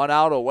 1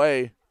 out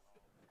away,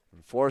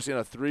 forcing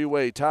a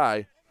 3-way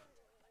tie.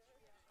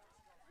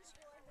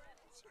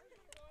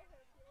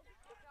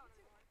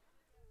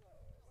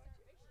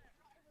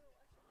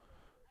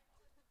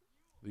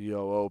 The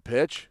 0-0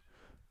 pitch.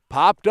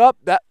 Popped up.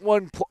 That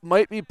one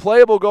might be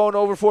playable going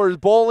over for his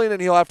bowling,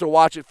 and he'll have to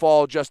watch it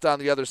fall just on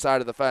the other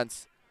side of the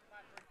fence.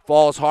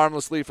 Falls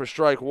harmlessly for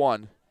strike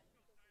 1.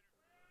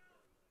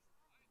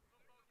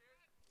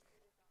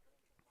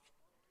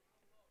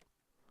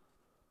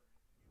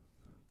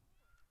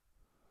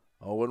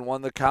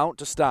 0-1 the count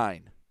to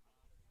Stein.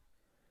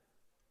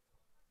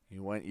 He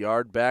went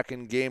yard back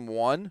in game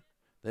 1.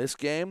 This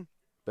game,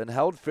 been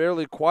held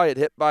fairly quiet.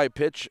 Hit by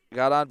pitch,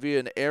 got on via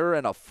an error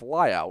and a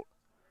flyout.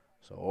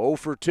 So 0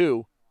 for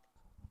 2.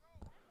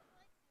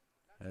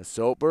 As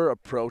Soper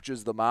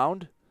approaches the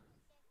mound.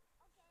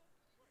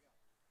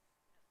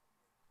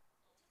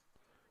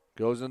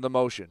 Goes into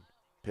motion.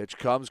 Pitch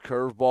comes,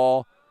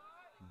 curveball.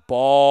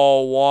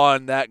 Ball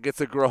 1. That gets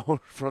a groan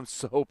from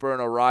Soper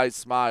and a wry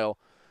smile.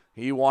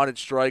 He wanted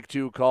strike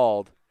 2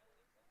 called.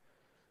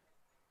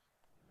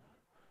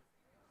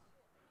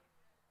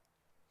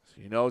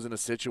 So he knows in a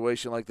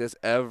situation like this,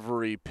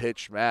 every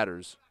pitch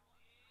matters.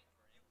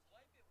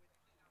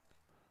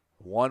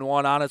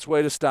 1-1 on its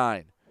way to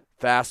Stein.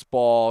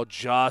 Fastball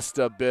just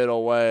a bit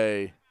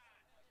away.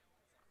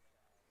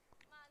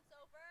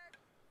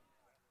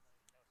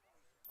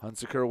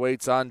 Hunsaker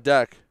waits on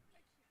deck.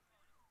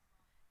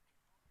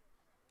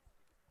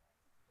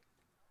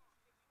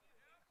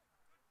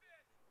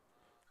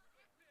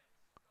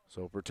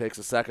 Soper takes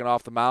a second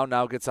off the mound,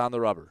 now gets on the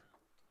rubber.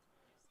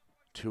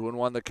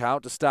 2-1 the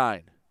count to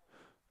Stein.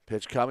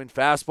 Pitch coming,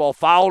 fastball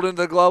fouled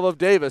into the glove of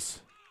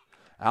Davis.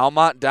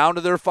 Almont down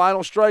to their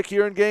final strike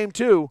here in game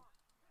 2.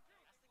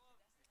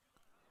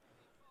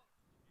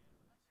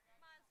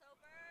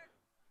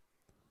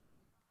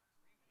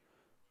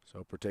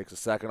 Soper takes a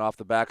second off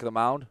the back of the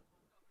mound.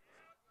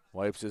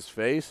 Wipes his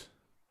face.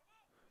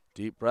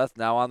 Deep breath,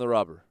 now on the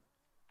rubber.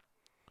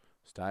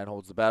 Stein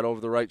holds the bat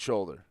over the right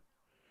shoulder.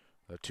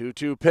 The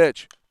 2-2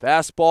 pitch.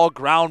 Fastball,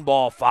 ground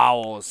ball,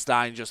 foul.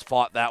 Stein just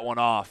fought that one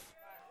off.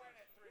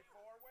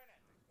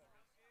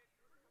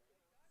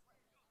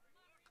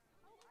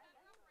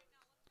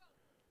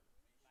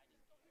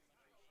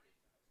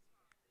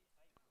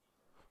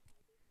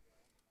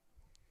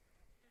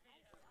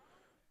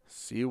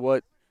 See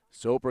what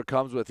Soper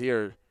comes with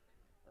here.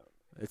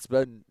 It's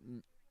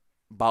been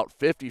about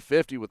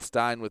 50-50 with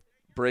Stein with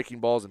breaking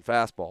balls and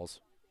fastballs.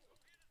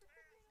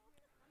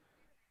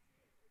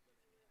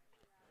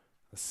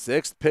 The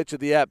 6th pitch of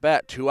the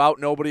at-bat, 2 out,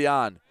 nobody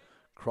on.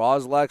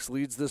 Cros Lex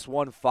leads this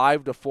one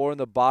 5-4 in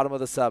the bottom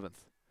of the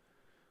 7th.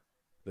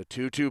 The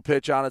 2-2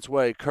 pitch on its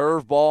way.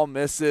 Curveball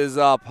misses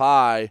up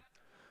high.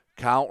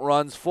 Count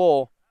runs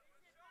full.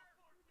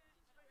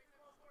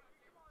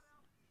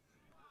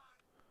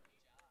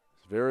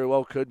 Very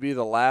well could be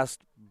the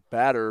last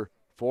batter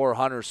for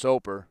Hunter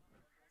Soper.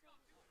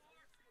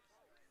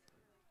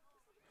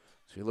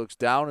 So he looks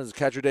down as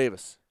catcher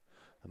Davis.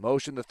 The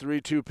motion, the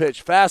 3-2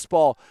 pitch.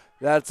 Fastball,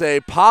 that's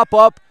a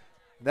pop-up.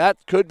 That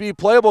could be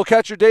playable.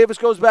 Catcher Davis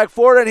goes back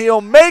forward, and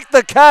he'll make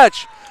the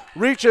catch.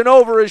 Reaching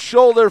over his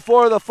shoulder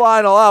for the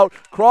final out.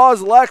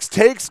 Cros Lex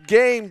takes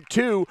game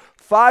 2,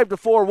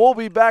 5-4. We'll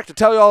be back to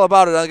tell you all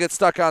about it on Get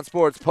Stuck on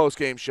Sports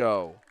postgame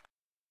show.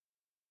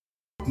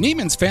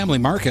 Neiman's Family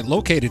Market,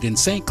 located in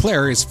St.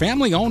 Clair, is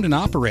family-owned and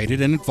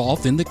operated and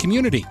involved in the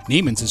community.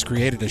 Neiman's has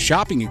created a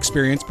shopping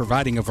experience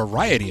providing a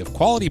variety of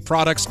quality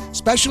products,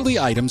 specialty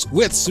items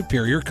with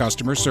superior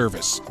customer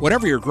service.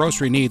 Whatever your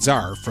grocery needs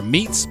are, from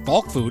meats,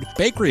 bulk food,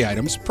 bakery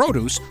items,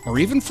 produce, or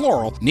even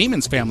floral,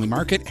 Neiman's Family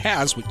Market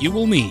has what you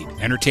will need.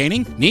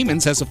 Entertaining?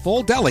 Neiman's has a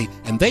full deli,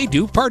 and they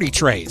do party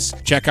trays.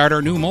 Check out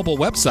our new mobile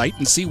website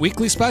and see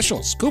weekly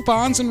specials,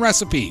 coupons, and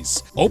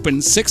recipes.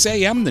 Open 6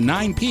 a.m. to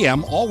 9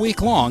 p.m. all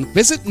week long.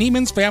 Visit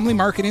Neiman's Family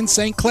Market in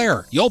St.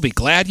 Clair. You'll be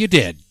glad you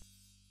did.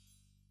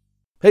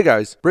 Hey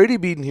guys, Brady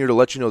Beaton here to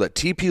let you know that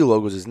TP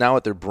Logos is now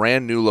at their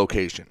brand new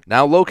location.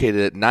 Now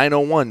located at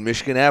 901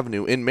 Michigan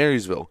Avenue in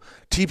Marysville,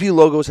 TP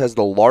Logos has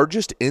the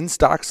largest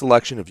in-stock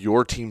selection of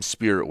your team's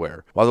spirit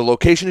wear. While the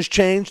location has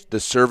changed, the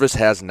service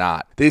has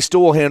not. They still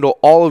will handle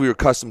all of your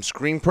custom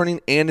screen printing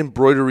and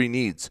embroidery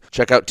needs.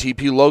 Check out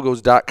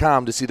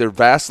tplogos.com to see their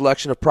vast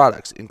selection of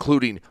products,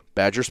 including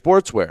Badger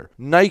Sportswear,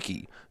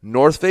 Nike,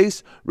 North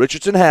Face,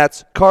 Richardson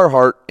hats,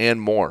 Carhartt,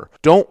 and more.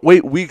 Don't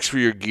wait weeks for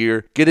your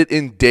gear. Get it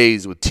in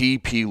days with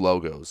TP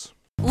Logos.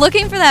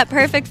 Looking for that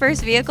perfect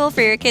first vehicle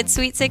for your kid's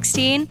Sweet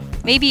 16?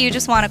 Maybe you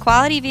just want a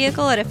quality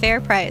vehicle at a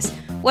fair price.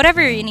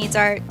 Whatever your needs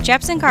are,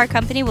 Jepson Car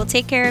Company will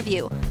take care of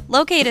you.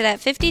 Located at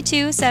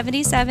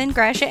 5277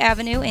 Gratiot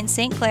Avenue in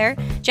St. Clair,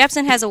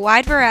 Jepson has a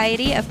wide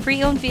variety of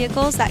pre-owned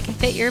vehicles that can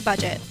fit your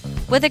budget.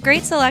 With a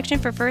great selection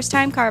for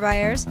first-time car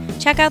buyers,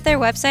 check out their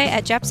website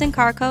at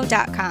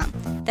jepsoncarco.com.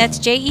 That's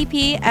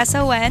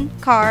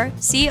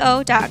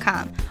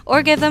JEPSONCARCO.com.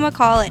 Or give them a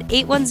call at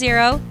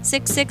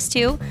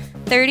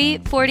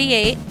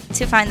 810-662-3048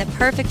 to find the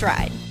perfect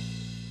ride.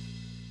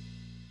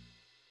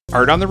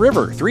 Art on the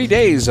River, 3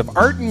 days of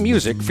art and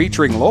music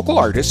featuring local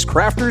artists,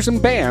 crafters,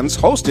 and bands,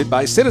 hosted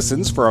by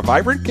citizens for a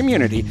vibrant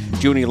community,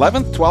 June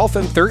 11th, 12th,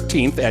 and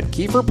 13th at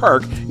Kiefer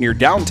Park near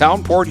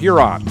downtown Port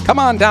Huron. Come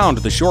on down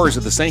to the shores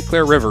of the St.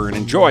 Clair River and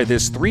enjoy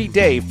this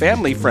 3-day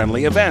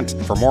family-friendly event.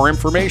 For more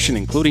information,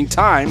 including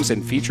times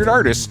and featured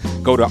artists,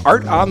 go to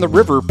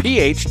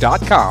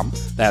artontheriverph.com.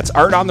 That's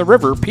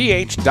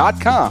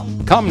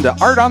artontheriverph.com. Come to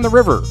Art on the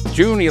River,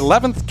 June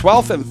 11th,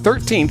 12th, and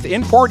 13th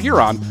in Port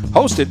Huron,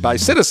 hosted by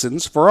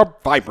citizens for a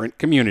vibrant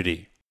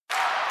community.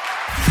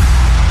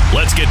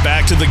 Let's get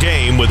back to the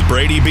game with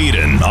Brady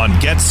Beaton on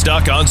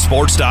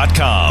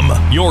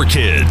GetStuckOnSports.com. Your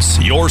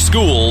kids, your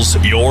schools,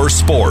 your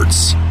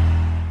sports.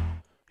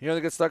 Here on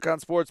the Get Stuck on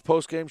Sports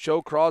post-game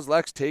show, Cros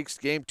Lex takes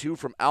Game 2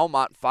 from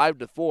Almont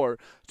 5-4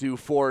 to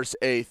force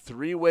a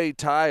three-way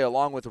tie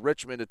along with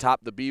Richmond to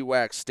top the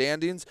BWAC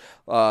standings.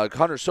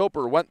 Hunter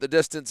Soper went the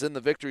distance in the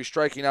victory,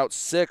 striking out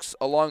 6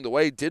 along the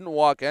way. Didn't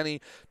walk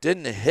any,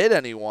 didn't hit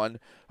anyone,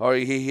 or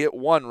he hit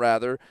one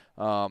rather,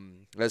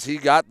 as he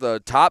got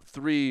the top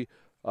 3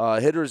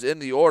 hitters in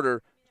the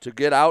order to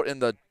get out in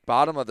the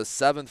bottom of the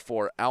 7th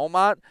for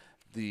Almont.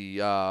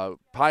 The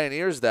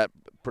Pioneers that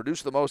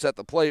produced the most at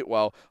the plate.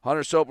 Well,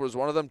 Hunter Soper was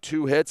one of them,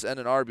 2 hits and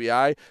an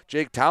RBI.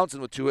 Jake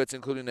Townsend with 2 hits,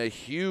 including a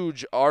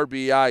huge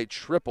RBI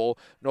triple.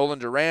 Nolan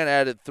Duran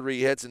added 3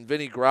 hits, and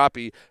Vinny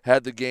Grappi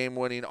had the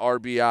game-winning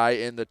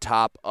RBI in the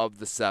top of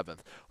the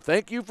 7th.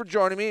 Thank you for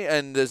joining me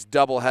in this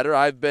doubleheader.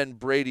 I've been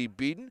Brady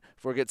Beaton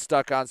for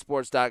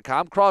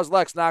GetStuckOnSports.com. Cros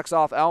Lex knocks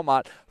off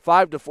Almont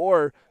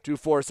 5-4 to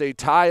force a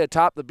tie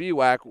atop the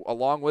BWAC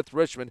along with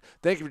Richmond.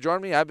 Thank you for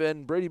joining me. I've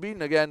been Brady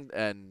Beaton again,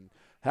 and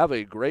have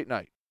a great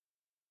night.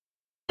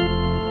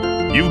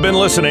 You've been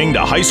listening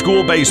to High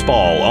School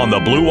Baseball on the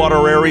Blue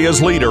Water Area's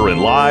leader in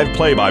live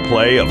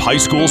play-by-play of high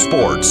school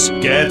sports.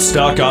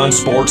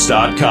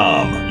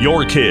 GetStuckOnSports.com.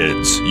 Your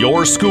kids,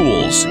 your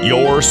schools,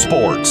 your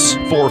sports.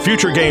 For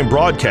future game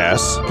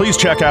broadcasts, please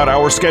check out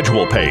our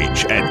schedule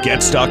page at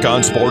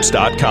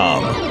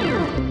GetStuckOnSports.com.